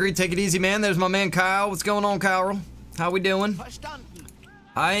right, Gregory, take it easy, man. There's my man Kyle. What's going on, Kyle? How we doing? Verstanden.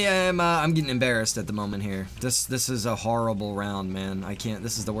 I am. I'm getting embarrassed at the moment here. This is a horrible round, man. I can't.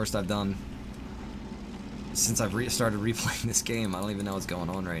 This is the worst I've done since I've started replaying this game. I don't even know what's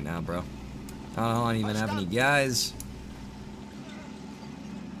going on right now, bro. I don't even have any guys.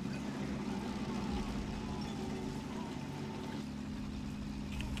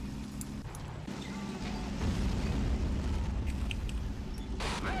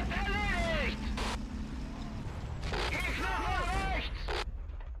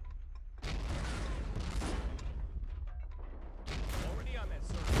 Already on that,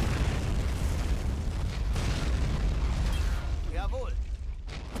 sir. Jawohl.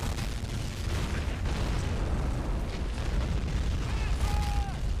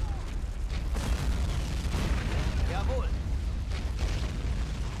 Jawohl.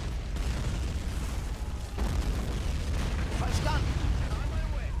 Verstanden.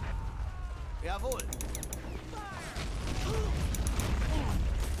 Jawohl.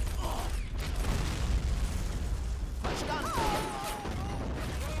 Verstanden.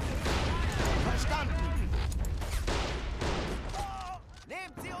 Verstanden.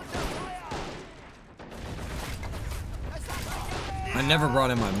 Nehmt sie unter Feuer. I never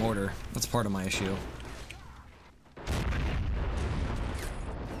brought in my mortar. That's part of my issue.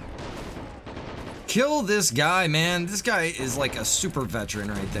 Kill this guy, man. This guy is like a super veteran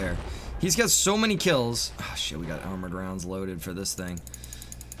right there. He's got so many kills. Oh shit, we got armored rounds loaded for this thing.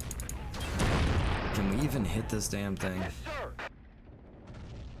 Can we even hit this damn thing?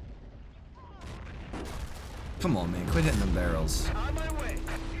 Come on, man. Quit hitting them barrels.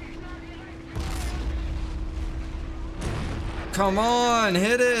 Come on,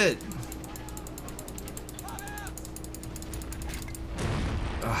 hit it.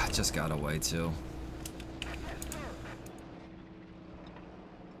 Ah, just got away too.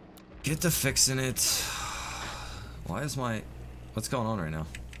 Get to fixing it. Why is my... What's going on right now?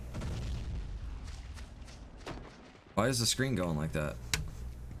 Why is the screen going like that?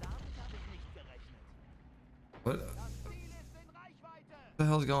 What the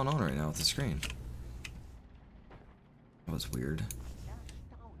hell's going on right now with the screen? That was weird.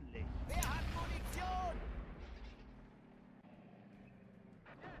 Wer hat Munition?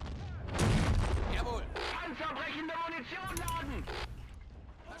 Jawohl. Panzerbrechende Munition laden!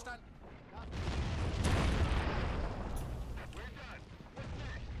 Verstanden.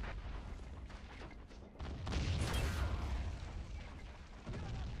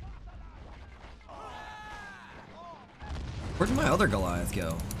 Where'd my other Goliath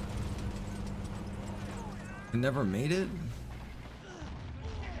go? It never made it?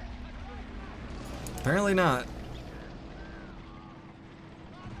 Apparently not.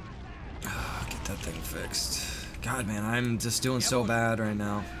 Get that thing fixed. God, man, I'm just doing so bad right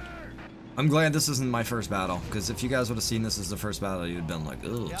now. I'm glad this isn't my first battle, because if you guys would have seen this as the first battle, you'd have been like,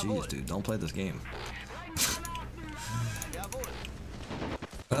 oh, jeez, dude, don't play this game.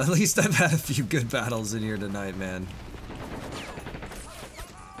 At least I've had a few good battles in here tonight, man.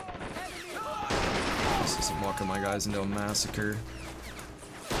 I'm walking my guys into a massacre.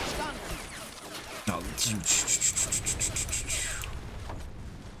 Oh,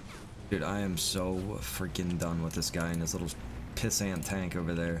 dude, I am so freaking done with this guy and his little pissant tank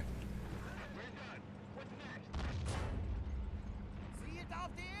over there. Zielt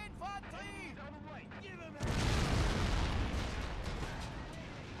auf die Infanterie!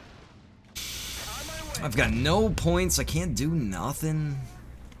 I've got no points. I can't do nothing.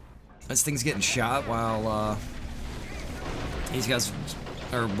 This thing's getting shot while these guys,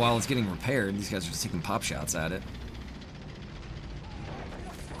 or while it's getting repaired. These guys are just taking pop shots at it.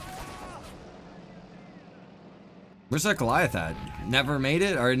 Where's that Goliath at? Never made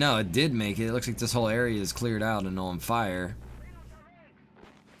it? Or no, it did make it. It looks like this whole area is cleared out and on fire.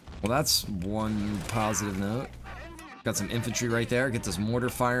 Well, that's one positive note. Got some infantry right there. Get this mortar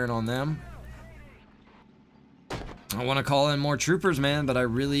firing on them. I want to call in more troopers, man, but I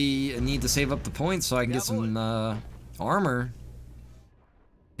really need to save up the points so I can get some armor.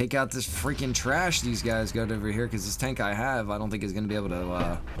 Take out this freaking trash these guys got over here, because this tank I have, I don't think is going to be able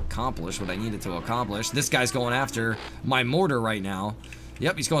to accomplish what I needed to accomplish. This guy's going after my mortar right now.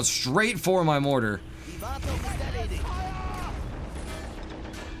 Yep, he's going straight for my mortar.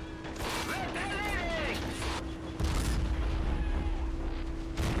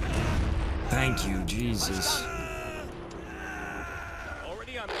 Thank you, Jesus.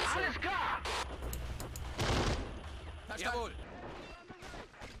 Already on this. Alles klar! Jawohl.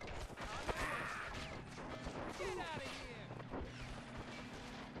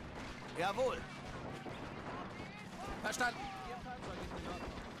 Jawohl! Verstanden.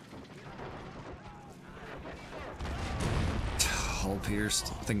 Hull pierced.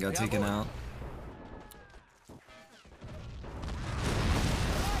 Thing got taken out.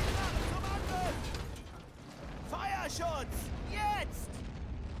 Feuerschutz! Jetzt!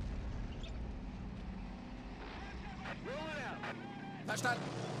 Verstanden.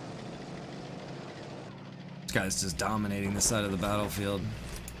 This guy's just dominating the side of the battlefield.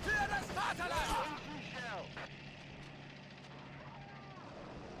 Für das Vaterland.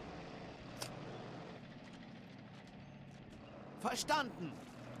 Verstanden!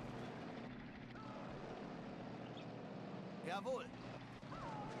 Jawohl!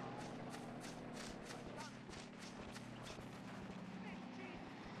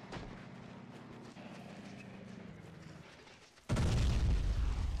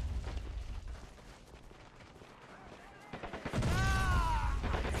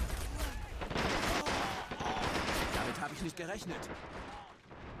 Damit habe ich nicht gerechnet.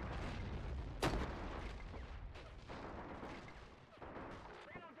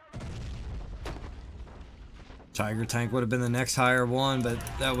 Tiger tank would have been the next higher one, but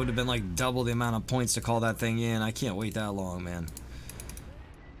that would have been like double the amount of points to call that thing in. I can't wait that long, man.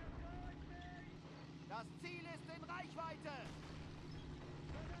 Das Ziel ist in Reichweite!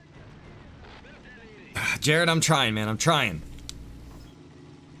 Jared, I'm trying, man. I'm trying.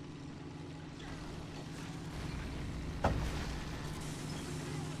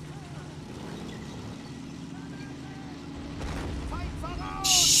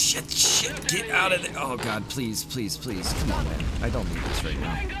 Shit, get out of there. Oh, God, please, please, please. Come on, man. I don't need this right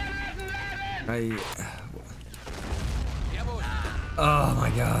now. Oh,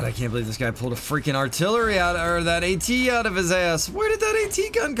 my God. I can't believe this guy pulled a freaking artillery out, or that AT out of his ass. Where did that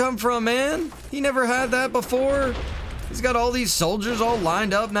AT gun come from, man? He never had that before. He's got all these soldiers all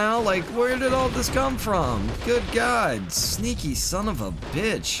lined up now. Like, where did all this come from? Good God. Sneaky son of a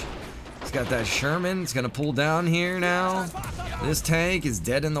bitch. He's got that Sherman. It's going to pull down here now. This tank is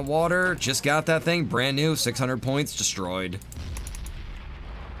dead in the water. Just got that thing brand new. 600 points destroyed.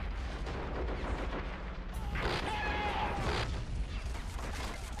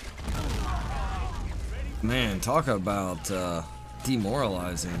 Man, talk about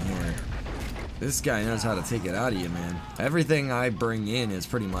demoralizing here. This guy knows how to take it out of you, man. Everything I bring in is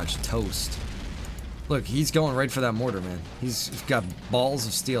pretty much toast. Look, he's going right for that mortar, man. He's got balls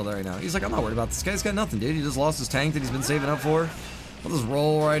of steel there right now. He's like, I'm not worried about this guy's got nothing, dude. He just lost his tank that he's been saving up for. I'll just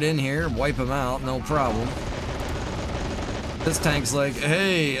roll right in here and wipe him out, no problem. This tank's like,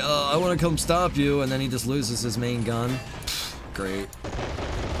 hey, I want to come stop you, and then he just loses his main gun. Great.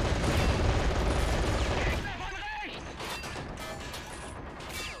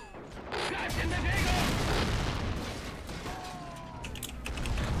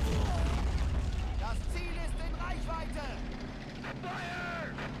 Das Ziel ist in Reichweite!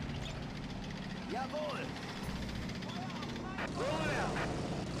 Feuer! Jawohl!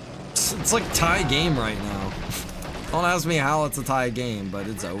 It's like tie game right now. Don't ask me how it's a tie game, but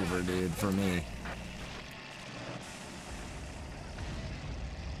it's over, dude, for me.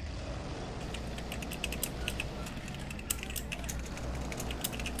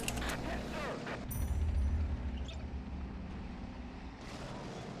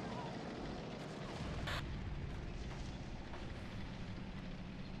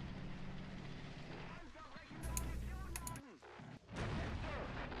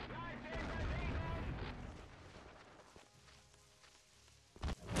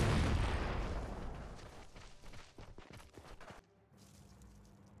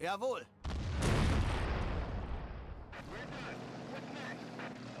 Jawohl!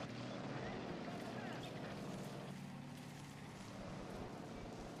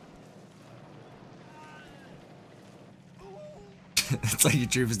 It's like your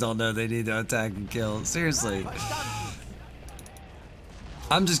troops don't know they need to attack and kill. Seriously.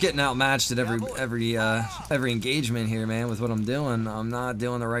 I'm just getting outmatched at every engagement here, man, with what I'm doing. I'm not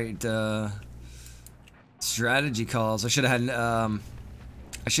doing the right strategy calls. I should have had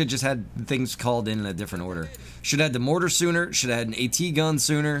I should just had things called in a different order. Should have had the mortar sooner, should have had an AT gun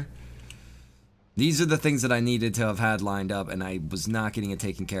sooner. These are the things that I needed to have had lined up, and I was not getting it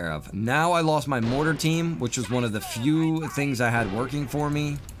taken care of. Now I lost my mortar team, which was one of the few things I had working for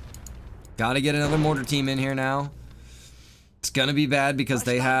me. Gotta get another mortar team in here now. It's gonna be bad because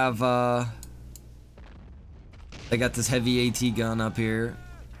they have, they got this heavy AT gun up here.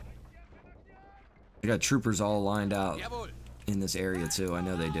 They got troopers all lined out in this area too. I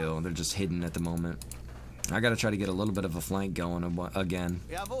know they do. They're just hidden at the moment. I gotta try to get a little bit of a flank going again.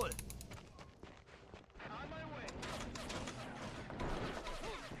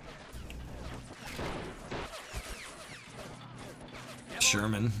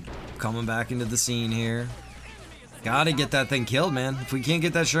 Sherman coming back into the scene here. Gotta get that thing killed, man. If we can't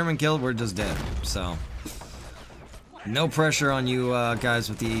get that Sherman killed, we're just dead. So, no pressure on you guys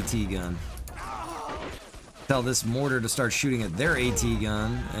with the AT gun. Tell this mortar to start shooting at their AT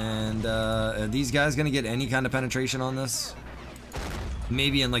gun. And are these guys gonna get any kind of penetration on this?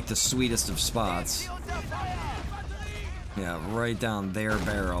 Maybe in like the sweetest of spots. Yeah, right down their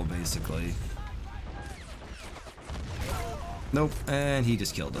barrel, basically. Nope, and he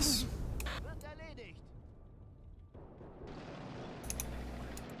just killed us.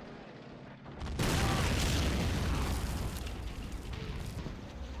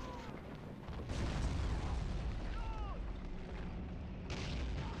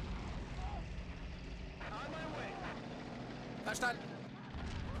 Verstanden.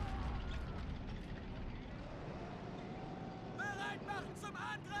 Bereit machen zum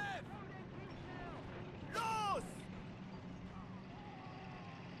Angriff! Los!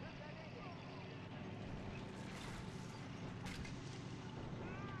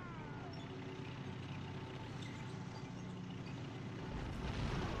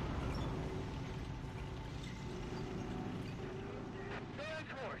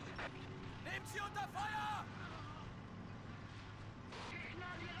 Nehmt sie unter Feuer!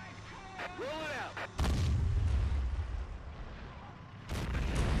 Roll it out!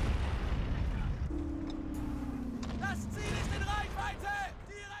 Das Ziel ist in Reichweite!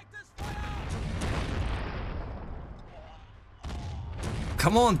 Direktes Feuer!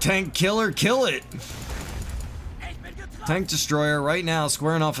 Come on, tank killer, kill it! Ich bin getroffen! Tank destroyer right now,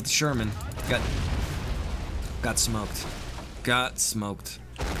 squaring off with the Sherman. Got smoked. Got smoked.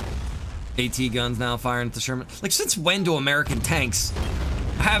 AT guns now firing at the Sherman. Like, since when do American tanks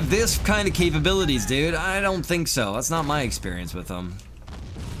have this kind of capabilities, dude? I don't think so. That's not my experience with them.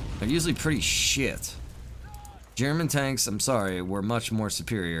 They're usually pretty shit. German tanks, I'm sorry, were much more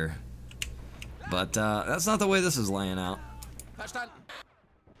superior. But that's not the way this is laying out. Verstanden!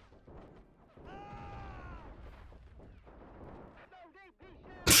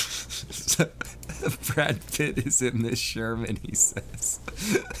 Brad Pitt is in this Sherman, he says.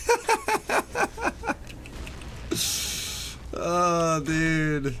 Oh,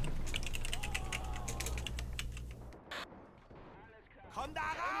 dude. Komm da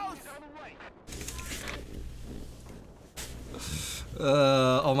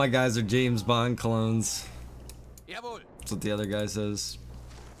raus! All my guys are James Bond clones. Jawohl! That's what the other guy says.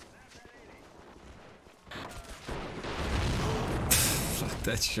 Fuck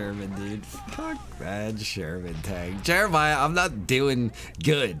that Sherman, dude. Fuck that Sherman tank. Jeremiah, I'm not doing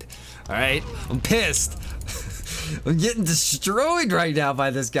good. Alright? I'm pissed. I'm getting destroyed right now by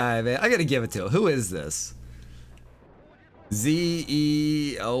this guy, man. I gotta give it to him. Who is this?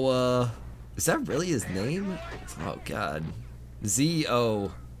 Z-E-O, is that really his name? Oh, God.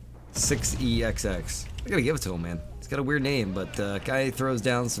 Z-O-6-E-X-X. I gotta give it to him, man. He's got a weird name, but guy throws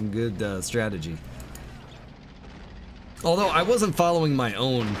down some good strategy. Although I wasn't following my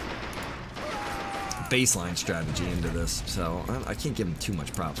own baseline strategy into this, so I can't give him too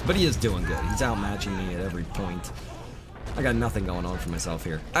much props. But he is doing good. He's outmatching me at every point. I got nothing going on for myself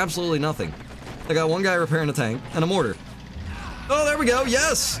here. Absolutely nothing. I got one guy repairing a tank and a mortar. Oh, there we go.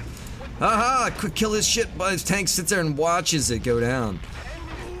 Yes! Haha! Quick kill his shit while his tank sits there and watches it go down.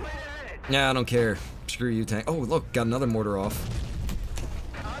 Yeah, I don't care. Screw you, tank. Oh, look, got another mortar off.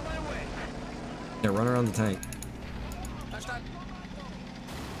 Yeah, run around the tank.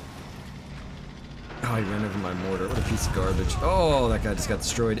 Oh, he ran over my mortar. What a piece of garbage. Oh, that guy just got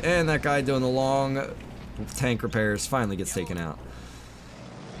destroyed. And that guy doing the long tank repairs finally gets taken out.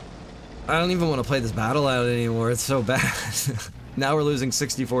 I don't even want to play this battle out anymore. It's so bad. Now we're losing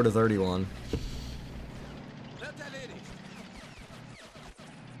 64 to 31.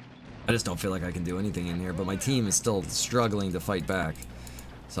 I just don't feel like I can do anything in here, but my team is still struggling to fight back.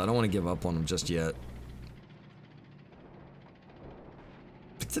 So I don't want to give up on them just yet.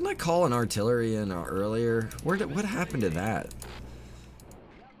 But didn't I call an artillery in earlier? What happened to that?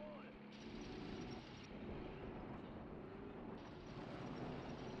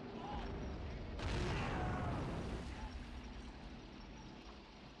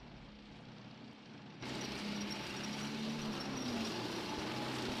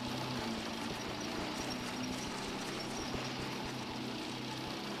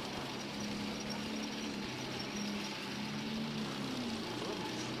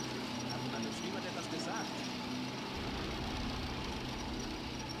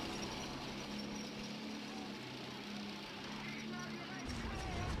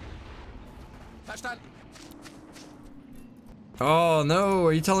 Verstanden. Oh no,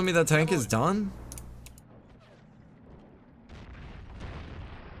 are you telling me that tank is done?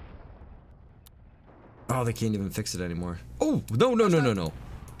 Oh, they can't even fix it anymore. Oh, no.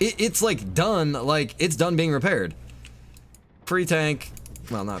 It's like done, like it's done being repaired. Free tank.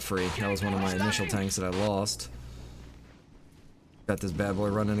 Well, not free. That was one of my initial tanks that I lost. Got this bad boy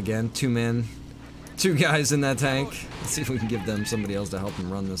running again. 2 men. 2 guys in that tank. Let's see if we can give them somebody else to help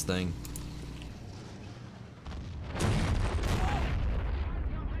them run this thing.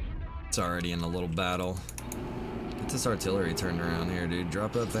 It's already in a little battle. Get this artillery turned around here, dude.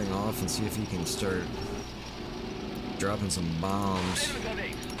 Drop that thing off and see if you can start dropping some bombs.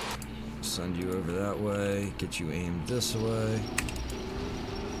 Send you over that way. Get you aimed this way.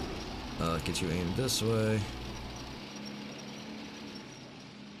 Get you aimed this way.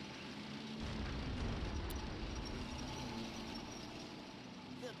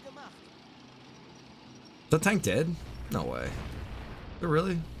 Is that tank dead? No way.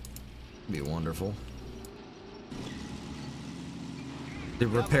 Really? Be wonderful. The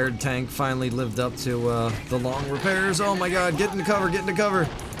repaired tank finally lived up to the long repairs. Oh my god, get into cover, get into cover.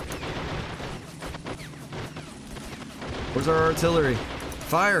 Where's our artillery?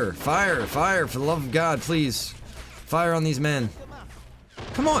 Fire, fire, fire, for the love of God, please. Fire on these men.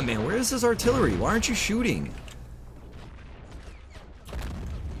 Come on, man, where is this artillery? Why aren't you shooting?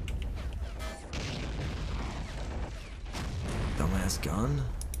 Dumbass gun.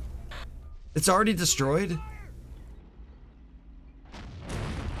 It's already destroyed?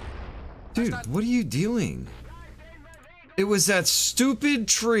 Dude, what are you doing? It was that stupid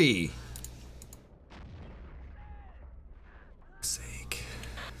tree. Sake.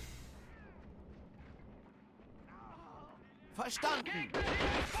 Verstanden.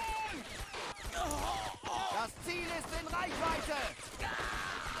 Das Ziel ist in Reichweite.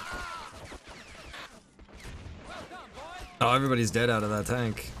 Oh, everybody's dead out of that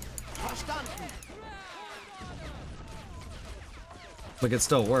tank. Like, it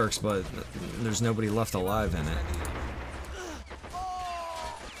still works, but there's nobody left alive in it.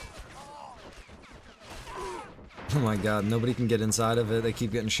 Oh my god, nobody can get inside of it. They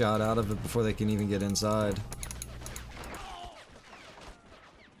keep getting shot out of it before they can even get inside.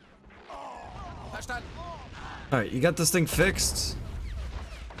 Alright, you got this thing fixed?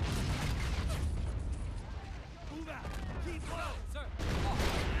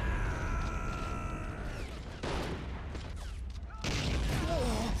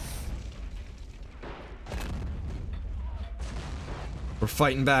 We're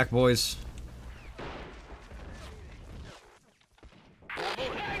fighting back, boys.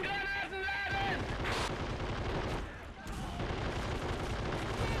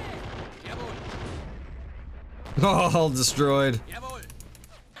 Oh, all destroyed.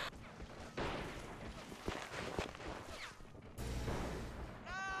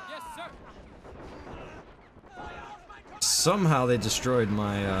 Somehow they destroyed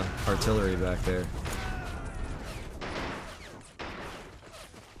my artillery back there.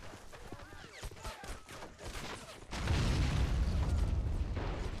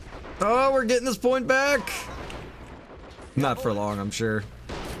 Oh, we're getting this point back. Not for long, I'm sure.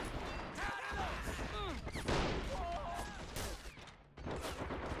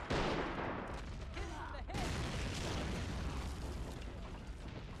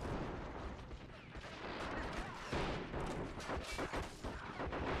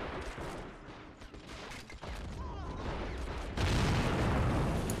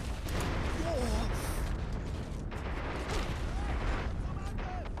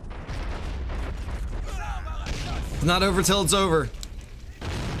 It's not over till it's over.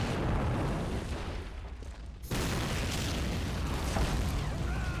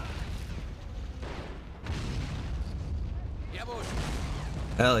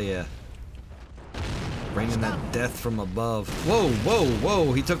 Hell yeah. Raining that death from above. Whoa, whoa,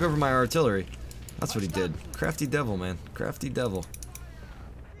 whoa! He took over my artillery. That's what he did. Crafty devil, man. Crafty devil.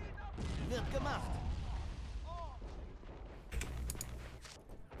 Wird gemacht.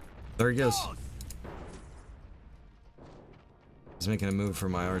 There he goes. He's making a move for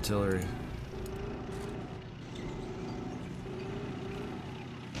my artillery.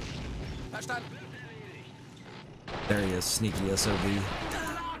 Verstanden. There he is, sneaky SOB.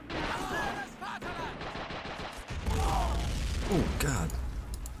 Oh, God.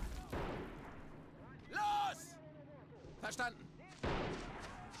 Los! Verstanden.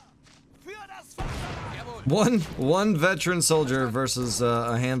 Für das Vaterland. Jawohl. One veteran soldier versus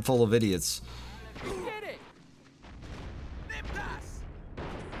a handful of idiots. Get it. Nimm das.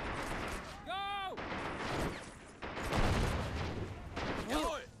 Go!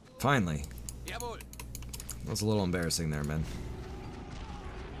 Jawohl. Finally. Jawohl. That was a little embarrassing there, man.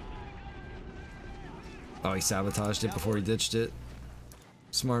 Oh, he sabotaged it before he ditched it.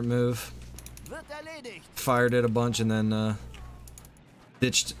 Smart move. Wird erledigt. Fired it a bunch and then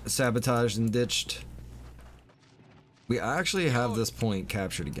ditched, sabotaged and ditched. We actually have this point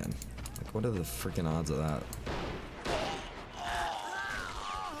captured again. Like, what are the freaking odds of that?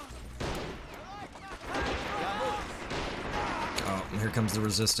 Oh, and here comes the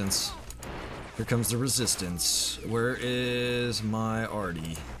resistance. Here comes the resistance. Where is my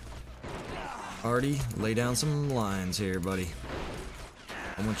Artie? Artie, lay down some lines here, buddy.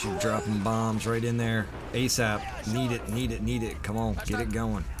 I want you dropping bombs right in there. ASAP. Need it, need it, need it. Come on, get it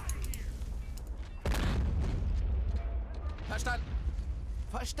going. Verstanden.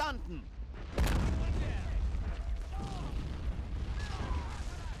 Verstanden.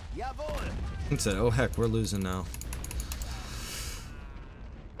 Jawohl. He said, oh heck, we're losing now.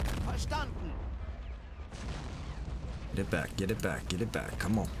 Verstanden. Get it back, get it back, get it back.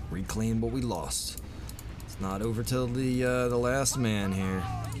 Come on, reclaim what we lost. It's not over till the last man here.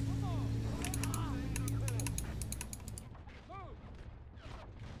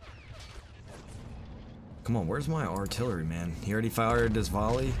 Come on, where's my artillery, man? He already fired his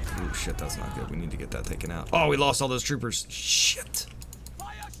volley. Oh shit, that's not good. We need to get that taken out. Oh, we lost all those troopers. Shit.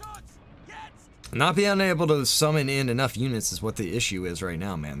 Feuerschutz. Jetzt. Not being able to summon in enough units is what the issue is right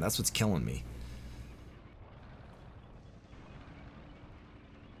now, man. That's what's killing me.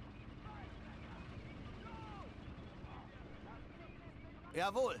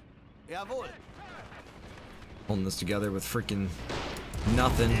 Jawohl. Jawohl. Holding this together with freaking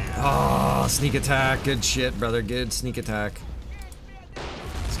nothing. Oh, sneak attack. Good shit, brother. Good sneak attack.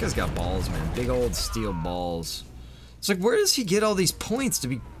 This guy's got balls, man. Big old steel balls. It's like, where does he get all these points to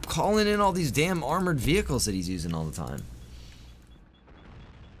be calling in all these damn armored vehicles that he's using all the time?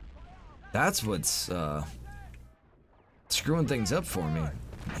 That's what's screwing things up for me.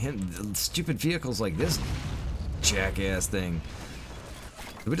 Stupid vehicles like this jackass thing.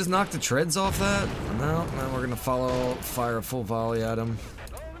 Did we just knock the treads off that? No, no, we're gonna fire a full volley at him.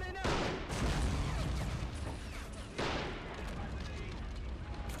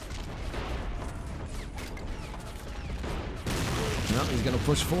 No, he's gonna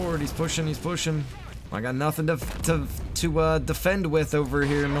push forward. He's pushing. He's pushing. I got nothing to defend with over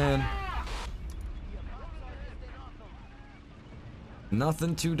here, man.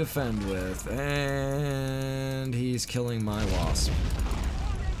 Nothing to defend with, and he's killing my wasp.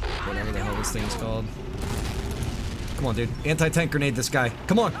 Whatever the hell this thing's called. Come on, dude. Anti-tank grenade this guy.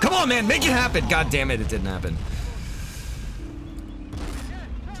 Come on, man. Make it happen. God damn it, it didn't happen.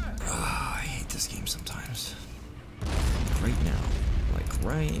 Oh, I hate this game sometimes. Right now. Like,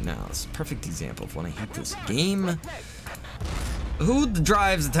 right now. It's a perfect example of when I hate this game. Who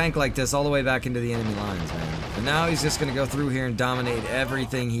drives a tank like this all the way back into the enemy lines, man? And now he's just gonna go through here and dominate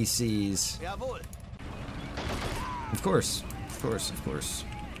everything he sees. Jawohl. Of course. Of course, of course.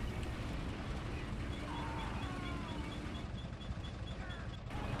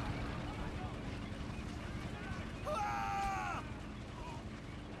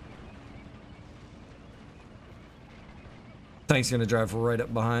 Tank's gonna drive right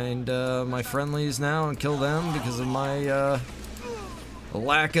up behind my friendlies now and kill them because of my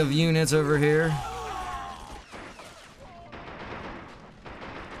lack of units over here.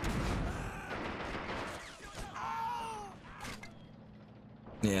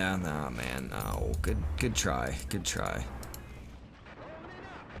 Yeah, nah, man, no. Good try. Good try.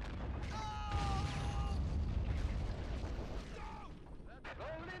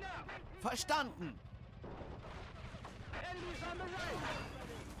 Verstanden.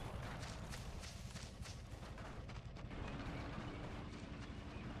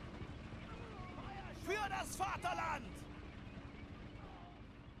 Für das Vaterland!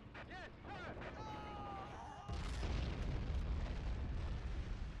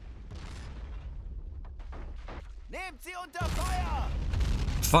 Nehmt sie unter Feuer!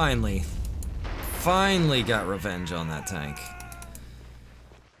 Finally got revenge on that tank.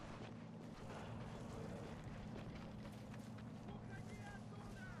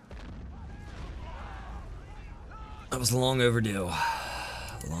 That was long overdue.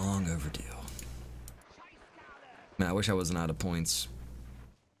 Long overdue. Man, I wish I wasn't out of points.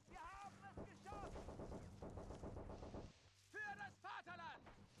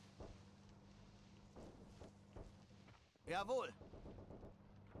 Jawohl.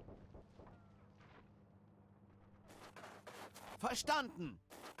 Verstanden.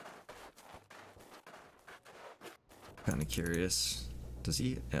 Kind of curious. Does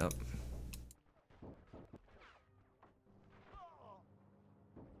he? Yep.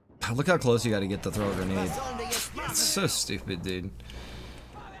 Look how close you got to get to throw a grenade. Was sollen wir jetzt machen? It's so stupid, dude.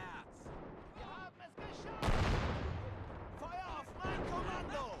 Wir haben es geschafft! Feuer auf mein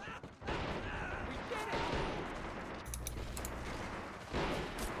Kommando!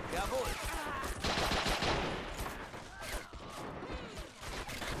 Jawohl!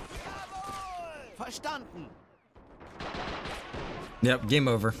 Jawohl! Verstanden! Yep, game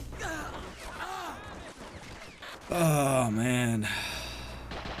over. Oh, man.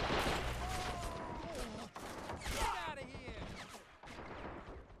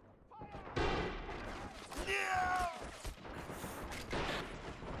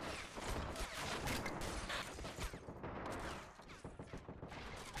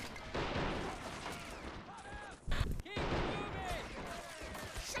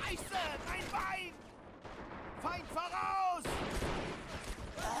 Scheiße! Mein Bein! Feind voraus!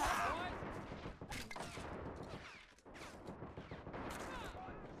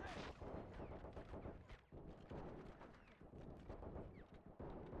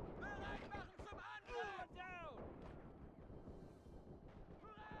 Bereit machen zum Angriff! Down!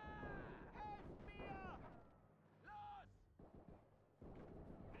 Helft mir! Los!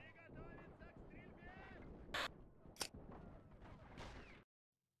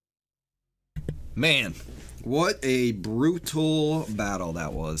 Man, what a brutal battle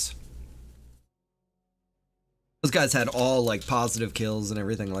that was. Those guys had all like positive kills and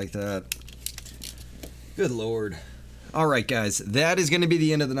everything like that. Good lord. All right, guys, that is going to be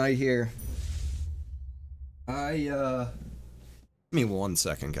the end of the night here. Give me 1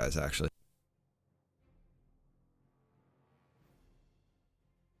 second, guys, actually.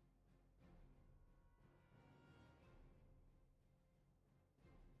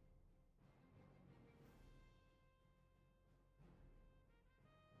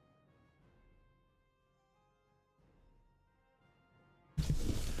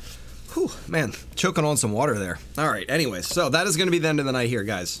 Whew, man, choking on some water there. All right, anyways, so that is going to be the end of the night here,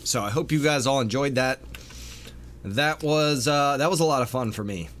 guys. So I hope you guys all enjoyed that. That was a lot of fun for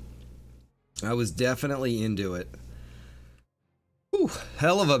me. I was definitely into it. Whew,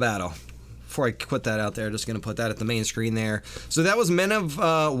 hell of a battle. Before I put that out there, just going to put that at the main screen there. So that was Men of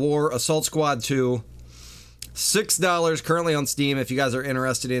War Assault Squad 2. $6 currently on Steam if you guys are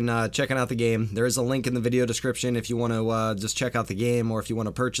interested in checking out the game. There is a link in the video description if you want to just check out the game, or if you want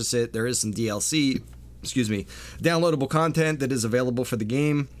to purchase it. There is some DLC, excuse me, downloadable content that is available for the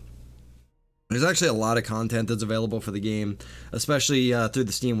game. There's actually a lot of content that's available for the game, especially through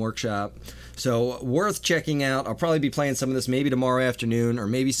the Steam Workshop. So worth checking out. I'll probably be playing some of this maybe tomorrow afternoon, or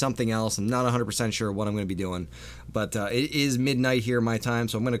maybe something else. I'm not 100% sure what I'm going to be doing. But it is midnight here my time,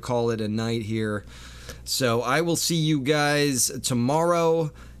 so I'm going to call it a night here. So I will see you guys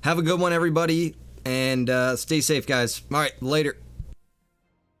tomorrow. Have a good one, everybody, and stay safe, guys. All right, later.